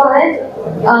programme हुआ है,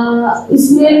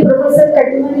 इसमें प्रोफेसर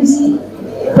कटिमनी जी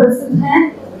प्रस्तुत हैं।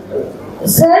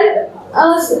 सर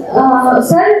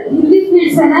हिंदी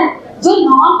फील्ड से हैं, जो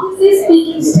नॉन हिंदी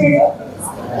स्पीकिंग स्टेट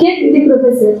के हिंदी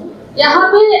प्रोफेसर। यहाँ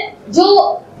पे जो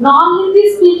नॉन हिंदी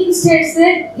स्पीकिंग स्टेट से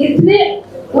इतने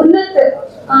उन्नत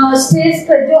स्टेज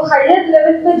पर, जो हायर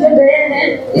लेवल पे जो गए हैं,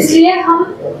 इसलिए हम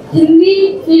हिंदी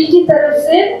फील्ड की तरफ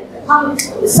से हम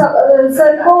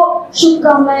सर को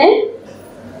शुभकामनाएं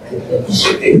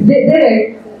दे रहे हैं।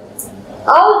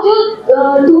 और जो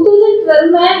 2012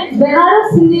 में Banaras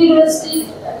Hindi university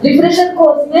refresher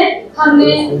course में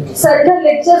हमने सर का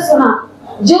लेक्चर सुना,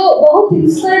 जो बहुत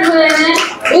इंस्पायर हुए हैं।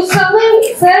 उस समय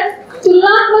सर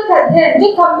तुलनात्मक अध्ययन, जो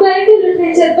कंपैरेटिव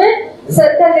लिटरेचर पे सर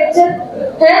का लेक्चर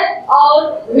है, और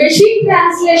मशीन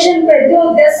ट्रांसलेशन पे, जो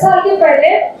 10 साल के पहले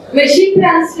मशीन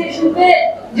ट्रांसलेशन पे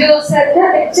जो सर का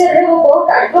लेक्चर है, वो बहुत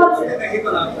एडवांस है।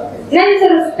 नहीं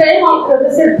सर, उस टाइम आप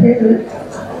प्रोफेसर थे।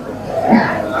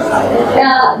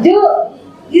 जो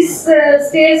इस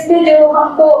स्टेज पे जो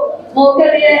हमको मौका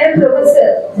दिया है, प्रोफेसर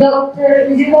डॉक्टर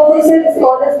कॉलेज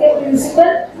के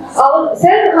प्रिंसिपल, और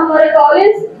सर हमारे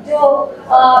कॉलेज जो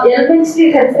एलिमेंट्री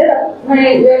है सर, मैं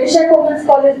विशाखापट्टनम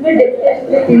कॉलेज में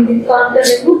डेप्यूटी काम कर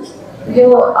रही हूँ। जो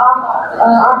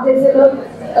आप जैसे लोग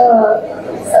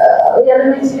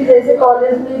एलिमेंट्री जैसे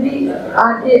कॉलेज में भी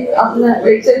आके अपना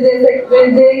लेक्चर दे सकते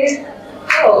हैं,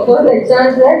 बहुत अच्छा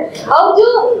है। और जो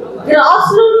ग्रास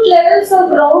रूट लेवल्स और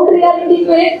ग्राउंड रियलिटी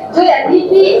पे जो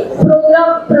एनईपी प्रोग्राम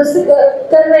प्रस्तुत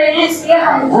कर रहे हैं, इसलिए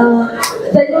हम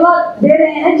धन्यवाद दे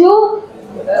रहे हैं। जो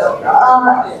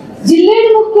జిల్లేడు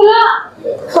ముక్కుల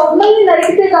కొమ్మల్ని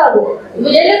నరికితే కాదు,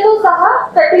 వేళ్ళతో సహా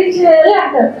కత్తిరించేయాలి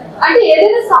అంటారు. అంటే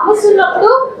ఏదైనా సమస్య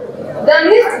ఉన్నప్పుడు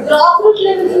దాన్ని గ్రాస్ రూట్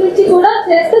లెవెల్ నుంచి కూడా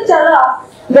చేస్తే చాలా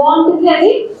బాగుంటుంది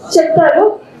అని చెప్తారు.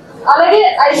 అలాగే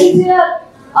ICSSR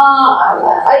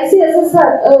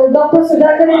doctor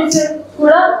Sudhakar Reddy sir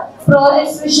కూడా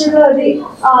ప్రాజెక్ట్స్ విషయంలో అది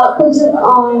కొంచెం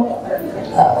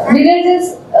విలేజెస్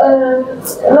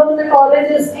లో ఉన్న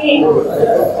కాలేజెస్ కి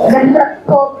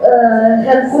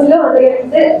హెల్ప్ఫుల్ గా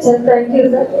ఉండగలిగితే sir. Thank you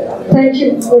sir, thank you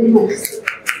very much.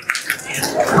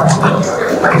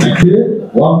 Thank you.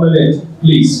 1 minute,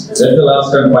 please. That's the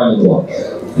last and final one.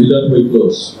 With that we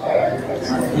close.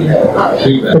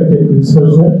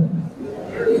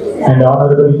 And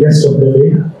honorable guest of the day,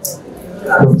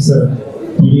 Professor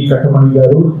P.D. Kattamani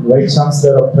Garu, Vice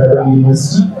Chancellor of Tribal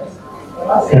University,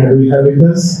 and we have with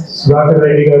us Sudhakar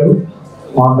Reddy Garu,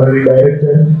 Honorary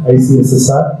Director,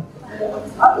 ICSSR,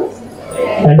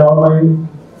 and all my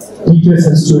teachers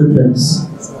and student friends.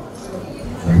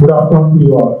 Good afternoon to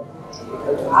you all.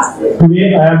 Today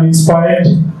I am inspired,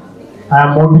 I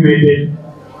am motivated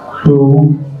to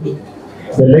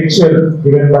the lecture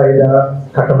given by the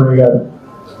Kattamani Garu.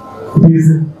 It is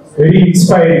very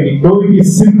inspiring, though it is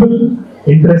simple,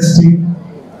 interesting,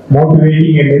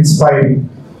 motivating and inspiring.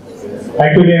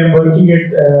 Actually, I am working at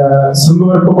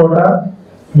Srungavarpakota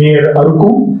near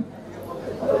Aruku.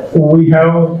 We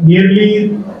have nearly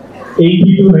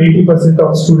 80 to 90%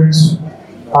 of students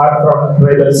are from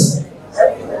tribals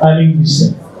and English.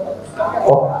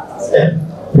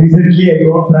 Recently, I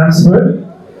got transferred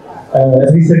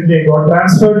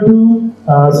to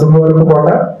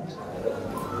Srungavarpakota.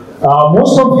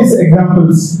 Most of these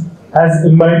examples has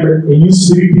imbibed a new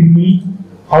spirit in me,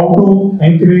 how to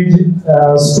encourage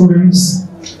students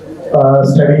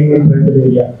studying in tribal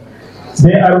area.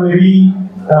 They are very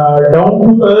down to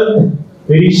earth,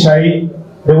 very shy.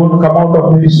 They won't come out of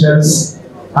their shells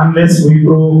unless we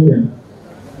provoke them.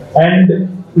 And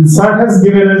Sir has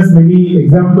given us many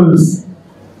examples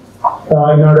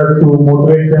in order to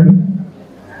motivate them.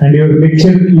 And your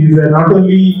lecture is not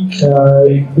only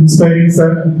inspiring, sir,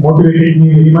 motivated me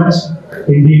very much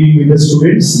in dealing with the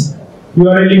students. You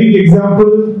are a living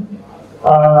example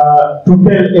to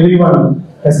tell everyone,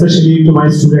 especially to my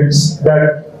students, that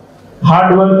hard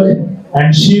work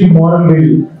and sheer moral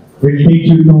will take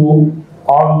you to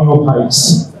all new heights.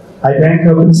 I thank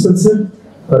our principal, sir,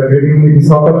 for giving me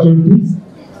this opportunity.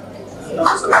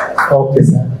 Okay,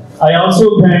 sir. I also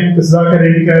thank Sudhakar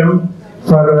Reddy Garu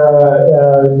for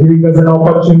giving us an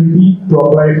opportunity to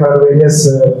apply for various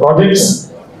projects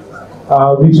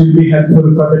which will be helpful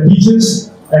for the teachers,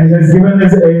 and he has given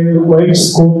us a wide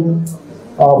scope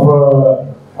of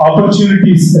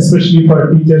opportunities, especially for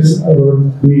teachers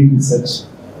doing research.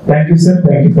 Thank you, sir.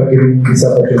 Thank you for giving me this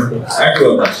opportunity. Thank you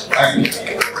very much. Thank you.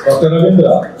 Dr.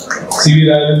 Ravindra, C.V.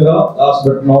 Ravindra, last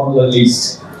but not the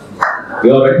least,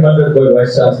 you are recommended by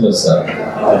Vice Chancellor, sir.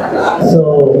 So,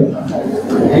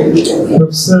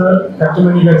 Professor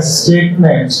Katumani's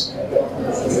statement.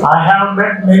 I have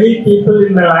met many people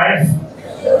in my life,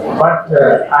 but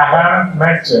I haven't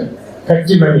met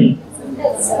Katumani.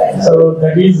 So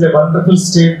that is a wonderful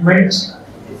statement.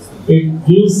 It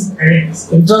gives an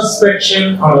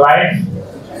introspection on life.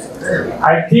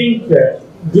 I think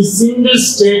this single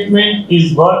statement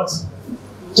is worth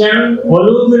 10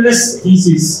 voluminous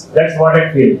theses. That's what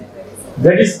I feel.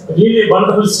 That is really a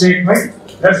wonderful statement.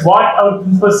 That's what our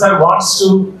principal sir wants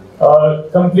to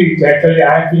complete. Actually,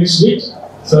 I have finished it.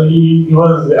 So he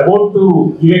was about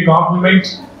to give a compliment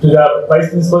to the Vice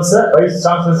Principal sir, Vice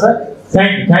Chancellor sir.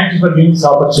 Thank you for giving this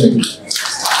opportunity.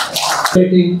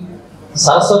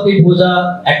 Saraswati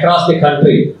Puja across the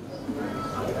country.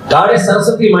 Goddess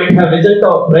Saraswati might have listened to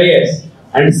our prayers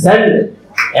and send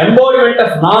embodiment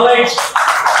of knowledge,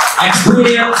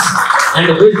 experience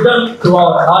and wisdom to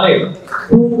our college.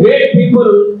 Two great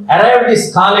people arrive at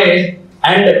this college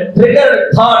and trigger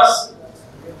thoughts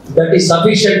that is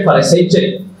sufficient for a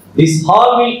century. This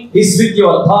hall will is with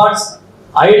your thoughts,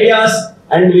 ideas,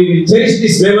 and we will cherish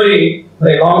this memory for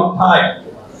a long time.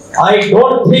 I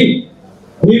don't think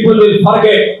people will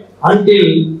forget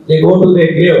until they go to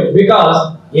their grave,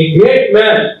 because a great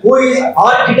man who is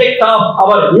architect of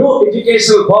our new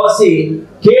educational policy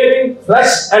came in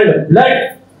flesh and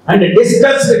blood and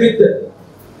discussed with the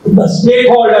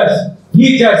stakeholders,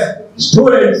 teachers,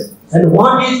 students, and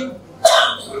what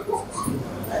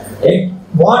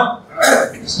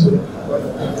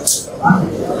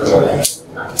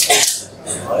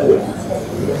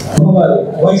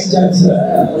our Vice Chancellor,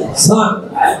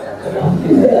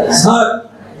 Sir,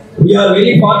 we are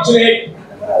very fortunate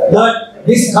that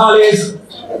this college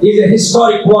is a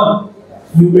historic one.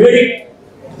 You made it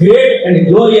great and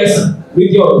glorious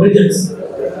with your presence.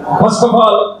 First of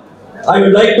all, I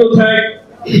would like to thank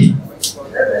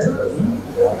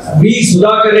V.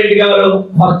 Sudhakar Reddy Garu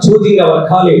for choosing our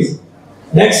college.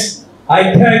 Next,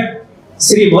 I thank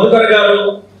Sri Madhukar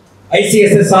Garu,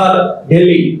 ICSSR,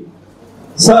 Delhi.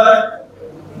 Sir,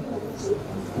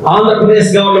 Andhra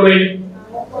Pradesh government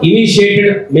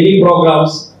initiated many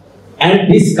programs,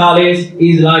 and this college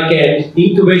is like an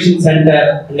incubation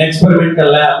center, an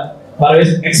experimental lab for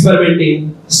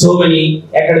experimenting so many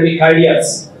academic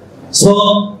ideas.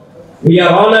 So, we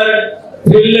are honored,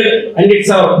 thrilled, and it's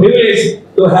our privilege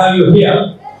to have you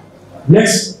here.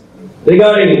 Next,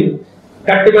 regarding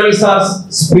Katumani sir's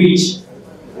speech,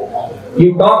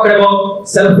 you talked about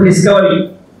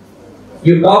self-discovery.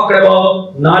 You talked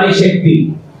about Nari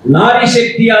Shakti. Nari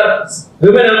Shakti are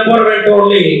women empowerment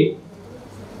only.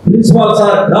 Principals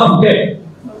are drafted.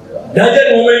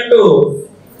 Doesn't moment to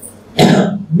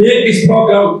make this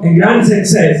program a grand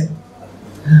success.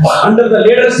 Under the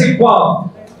leadership of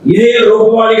A.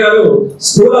 Rupavali Garu,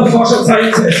 School of Social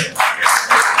Sciences,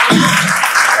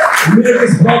 made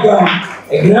this program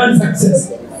a grand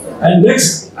success. And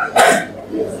next,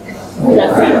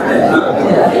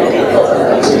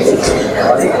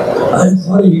 I'm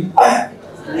sorry, I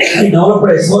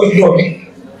developed a sore throat.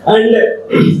 And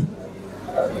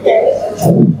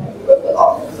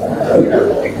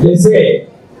they say,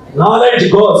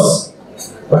 knowledge goes,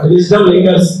 but wisdom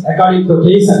lingers, according to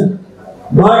Jason.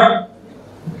 But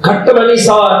Katumani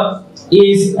sir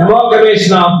is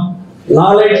amalgamation of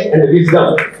knowledge and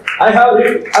wisdom. I have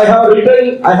read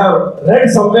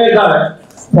somewhere that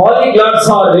polyglots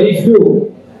are very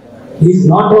few. He is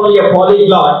not only a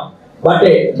polyglot, but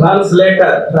a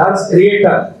translator,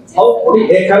 transcreator. How could he,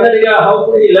 a Kannadiga, how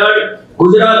could he learn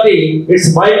Gujarati?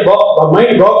 It's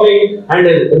mind-boggling and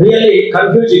really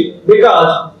confusing,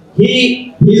 because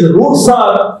his roots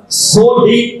are so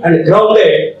deep and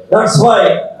grounded. That's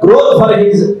why growth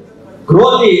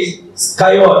is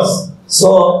skywards.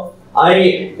 So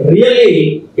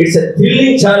it's a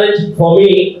thrilling challenge for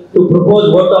me to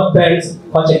propose vote of thanks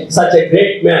for such a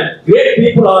great man. Great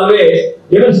people always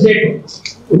demonstrate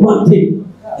one thing.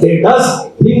 They does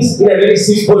things in a very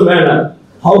simple manner.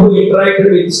 How he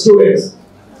interacted with students,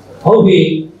 how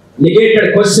he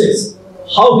negated questions,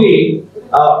 how he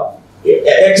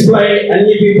explained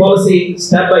NEP policy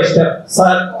step by step.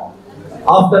 Sir,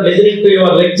 after listening to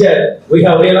your lecture, we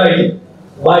have realized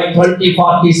by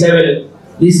 2047,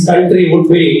 this country would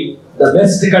be the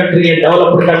best country and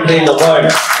developed country in the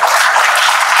world.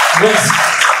 Next,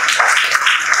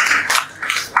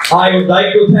 I would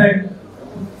like to thank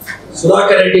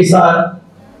Sudhakar Reddy sir,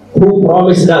 who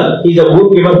promised us, he is a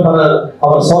good giver for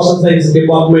our social science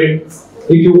department.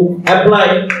 If you apply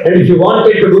and if you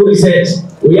wanted to do research,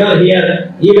 we are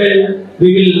here. Even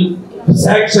we will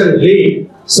sanction leave.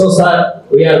 So sir,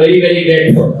 we are very, very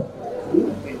grateful.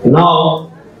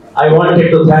 Now, I wanted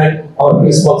to thank our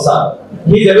principal sir.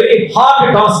 He is a very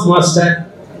hard taskmaster.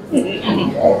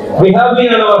 We have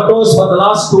been on our toes for the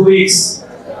last 2 weeks.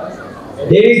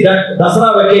 There is that Dasara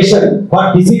vacation,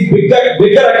 but this is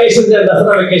bigger occasion than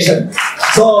Dasara vacation.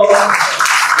 So,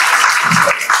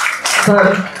 sir,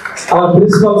 our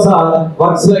principal sir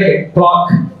works like a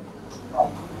clock.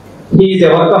 He is a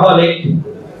workaholic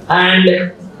and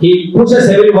he pushes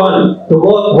everyone to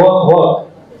work.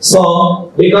 So,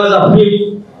 because of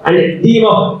him and a team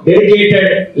of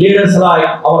dedicated leaders like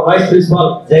our Vice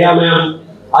Principal Jaya Ma'am,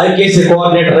 ICSSR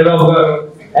Coordinator Raghav Garu,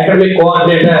 Academic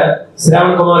Coordinator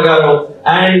Shravan Kumar Garu,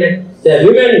 and the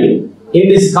women in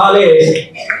this college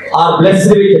are blessed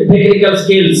with technical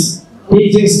skills,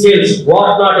 teaching skills,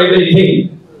 what not everything.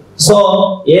 So,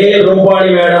 A.L.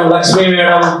 Rumpani Madam, Lakshmi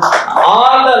Madam,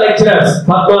 all the lecturers,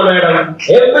 Padma Madam,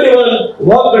 everyone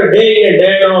worked day in and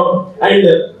day out, and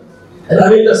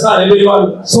Ravindra sir,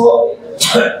 everyone. So,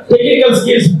 technical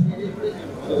skills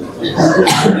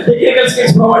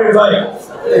provided by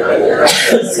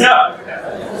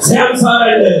Sam sir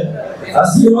and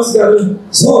Srinivas garu.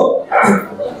 So,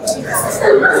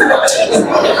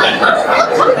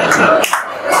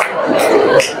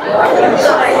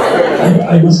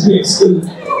 I must be excused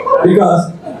because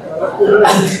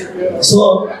so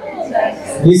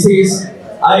this is,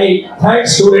 I thank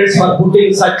students for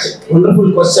putting such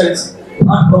wonderful questions,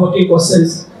 thought-provoking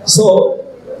questions. So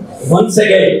once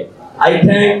again, I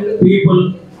thank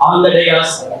people on the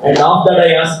dais and off the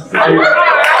dais and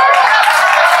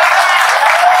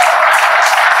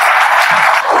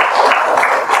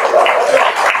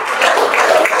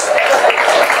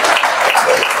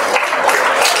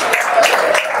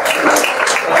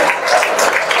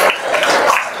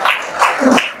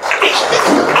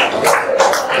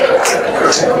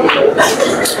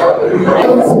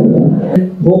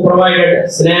who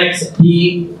provided snacks,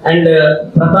 tea, and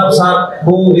Pratap sir,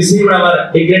 who received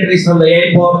our dignitaries from the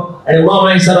airport, and Uma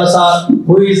Maheshwara sir,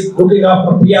 who is looking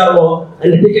after PRO,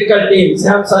 and the technical team,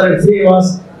 Sam sir and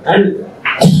Srinivas, and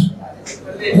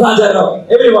Rajarao,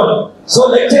 everyone. So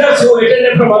lecturers who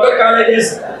attended from other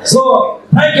colleges. So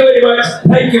thank you very much.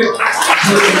 Thank you.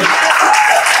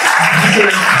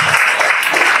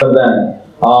 Then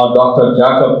Dr.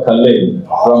 Jacob Khalil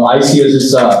from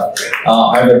ICSSR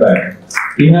Hyderabad.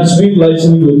 He has been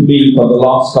listening with me for the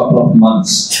last couple of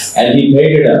months and he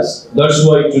guided us. That's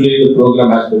why today the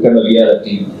program has become a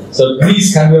reality. So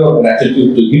please convey our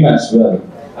gratitude to him as well.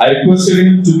 I requested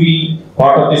him to be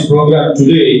part of this program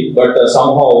today, but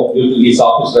somehow due to his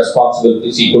office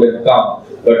responsibilities he couldn't come.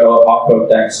 But our heartfelt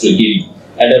thanks to him.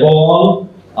 And above all,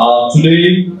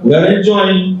 today we are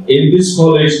enjoying in this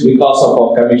college because of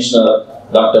our Commissioner,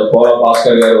 Dr. Paula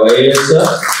Bhaskar Garu, IAS.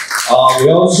 We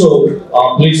also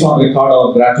place on record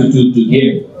our gratitude to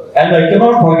him. And I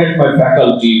cannot forget my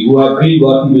faculty who have been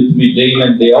working with me day in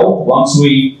and day out once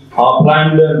we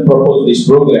planned and proposed this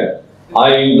program. I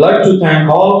would like to thank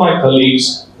all my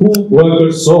colleagues who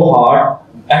worked so hard.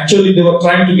 Actually, they were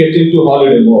trying to get into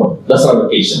holiday mode, that's our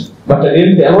vacation. But I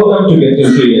didn't allow them to get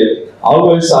into it.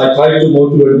 Always I try to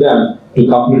motivate them to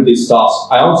complete this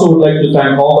task. I also would like to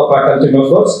thank all the faculty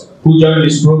members who joined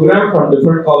this program from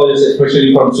different colleges,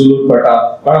 especially from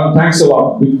Sulurpeta. Madam, thanks a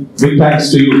lot. Big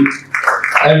thanks to you.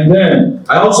 And then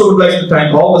I also would like to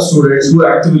thank all the students who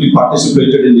actively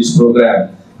participated in this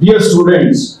program. Dear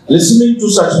students, listening to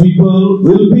such people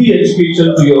will be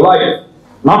education to your life.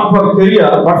 Not for career,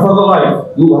 but for the life.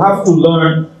 You have to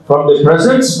learn from their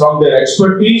presence, from their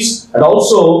expertise, and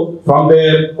also from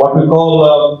their what we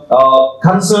call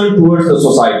concern towards the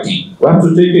society. We have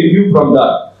to take a cue from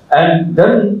that. And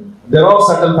then there are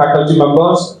certain faculty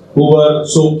members who were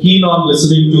so keen on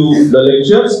listening to the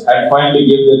lectures and finally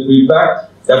gave their feedback.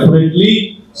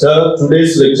 Definitely, sir,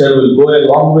 today's lecture will go a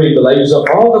long way in the lives of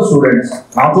all the students.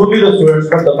 Not only the students,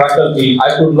 but the faculty.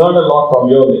 I could learn a lot from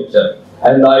your lecture.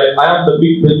 And I am the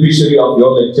big beneficiary of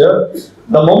your lecture.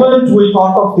 The moment we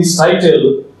thought of this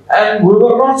title, and we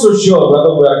were not so sure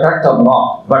whether we are correct or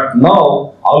not. But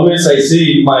now, always I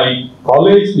see in my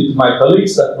college with my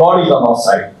colleagues that God is on our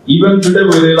side. Even today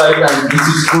we realize, and this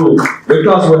is true,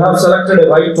 because we have selected a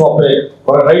right topic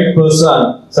for a right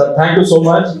person. Sir, thank you so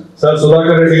much. Sir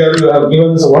Sudhakar Reddy garu, you have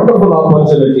given us a wonderful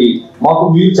opportunity.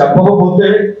 Maaku meer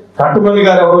cheppakapothe Kattumani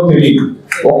garu evaro teliyadu.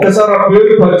 ఒక్కసారి ఆ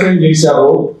పేరు పరిచయం చేశారు.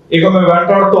 ఇక మేము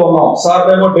వెంటాడుతూ ఉన్నాం. Sir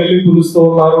ఏమో ఢిల్లీ పిలుస్తూ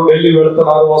ఉన్నారు, ఢిల్లీ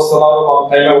వెళ్తున్నారు, వస్తున్నారు, మాకు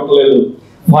టైం అవ్వట్లేదు.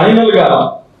 Finally,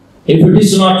 if it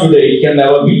is not today, it can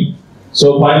never be. So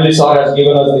finally, sir has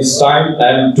given us this time,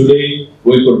 and today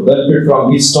we could benefit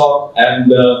from his talk. And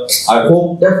I hope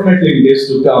definitely in days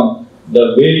to come, the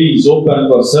way is open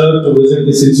for sir to visit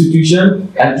this institution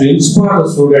and to inspire the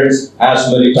students as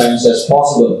many times as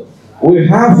possible. we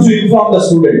have to inform the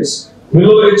students.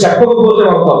 పిల్లలకి చెప్పకపోతే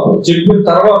ఒక తప్పు, చెప్పిన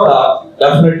తర్వాత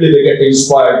definitely they get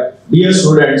inspired. Dear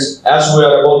students, as we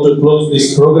are about to close this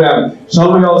program, shall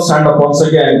we all stand up once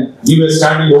again, give a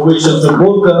standing ovation to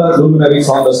both the luminaries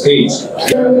on the stage.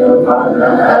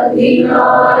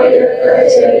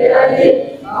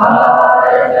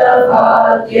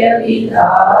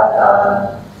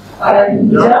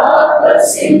 Punjab,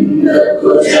 Sindh,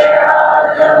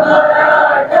 Gujarat,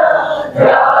 Maratha,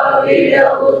 Dravida,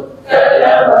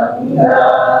 Uttara, Banga,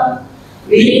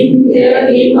 Vindhya,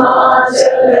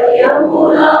 Himachala,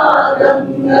 Yamuna,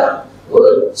 Ganga,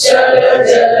 Uchchala,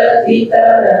 Jalati,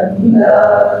 Taranga,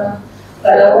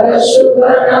 Tava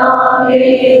Shubha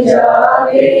Name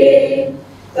Jage,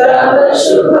 Tava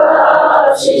Shubha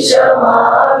Ashisha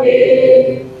Mage,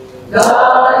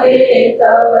 Gade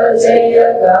Tava Jaya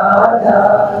Gada,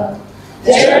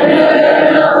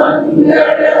 Janagana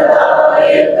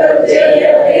Mangaladayaka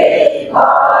Jaya He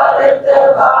Bharata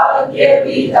Bhagya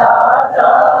Vidata,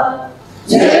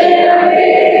 Jaya He,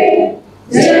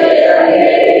 Jaya He,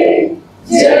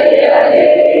 Jaya He,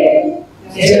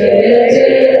 Jaya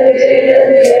Jaya Jaya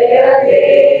Jaya He,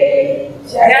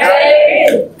 Jaya He.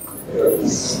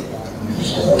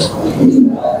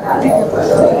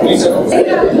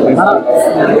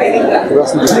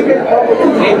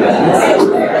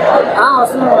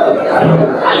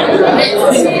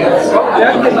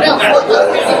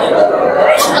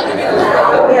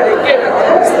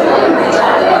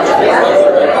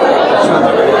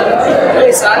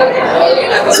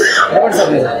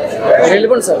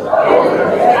 వెళ్ళిపోండి sir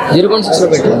 0.6 లో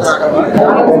పెట్టండి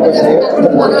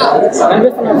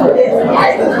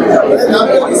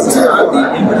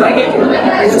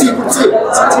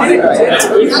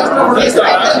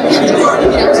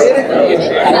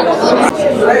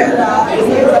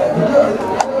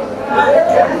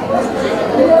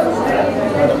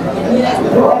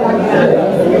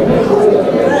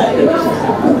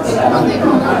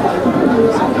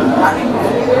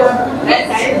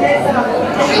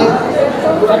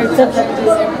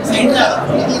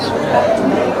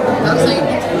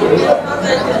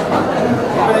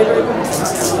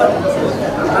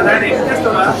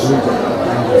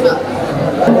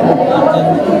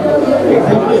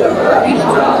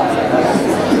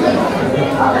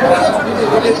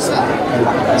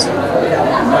Thank you.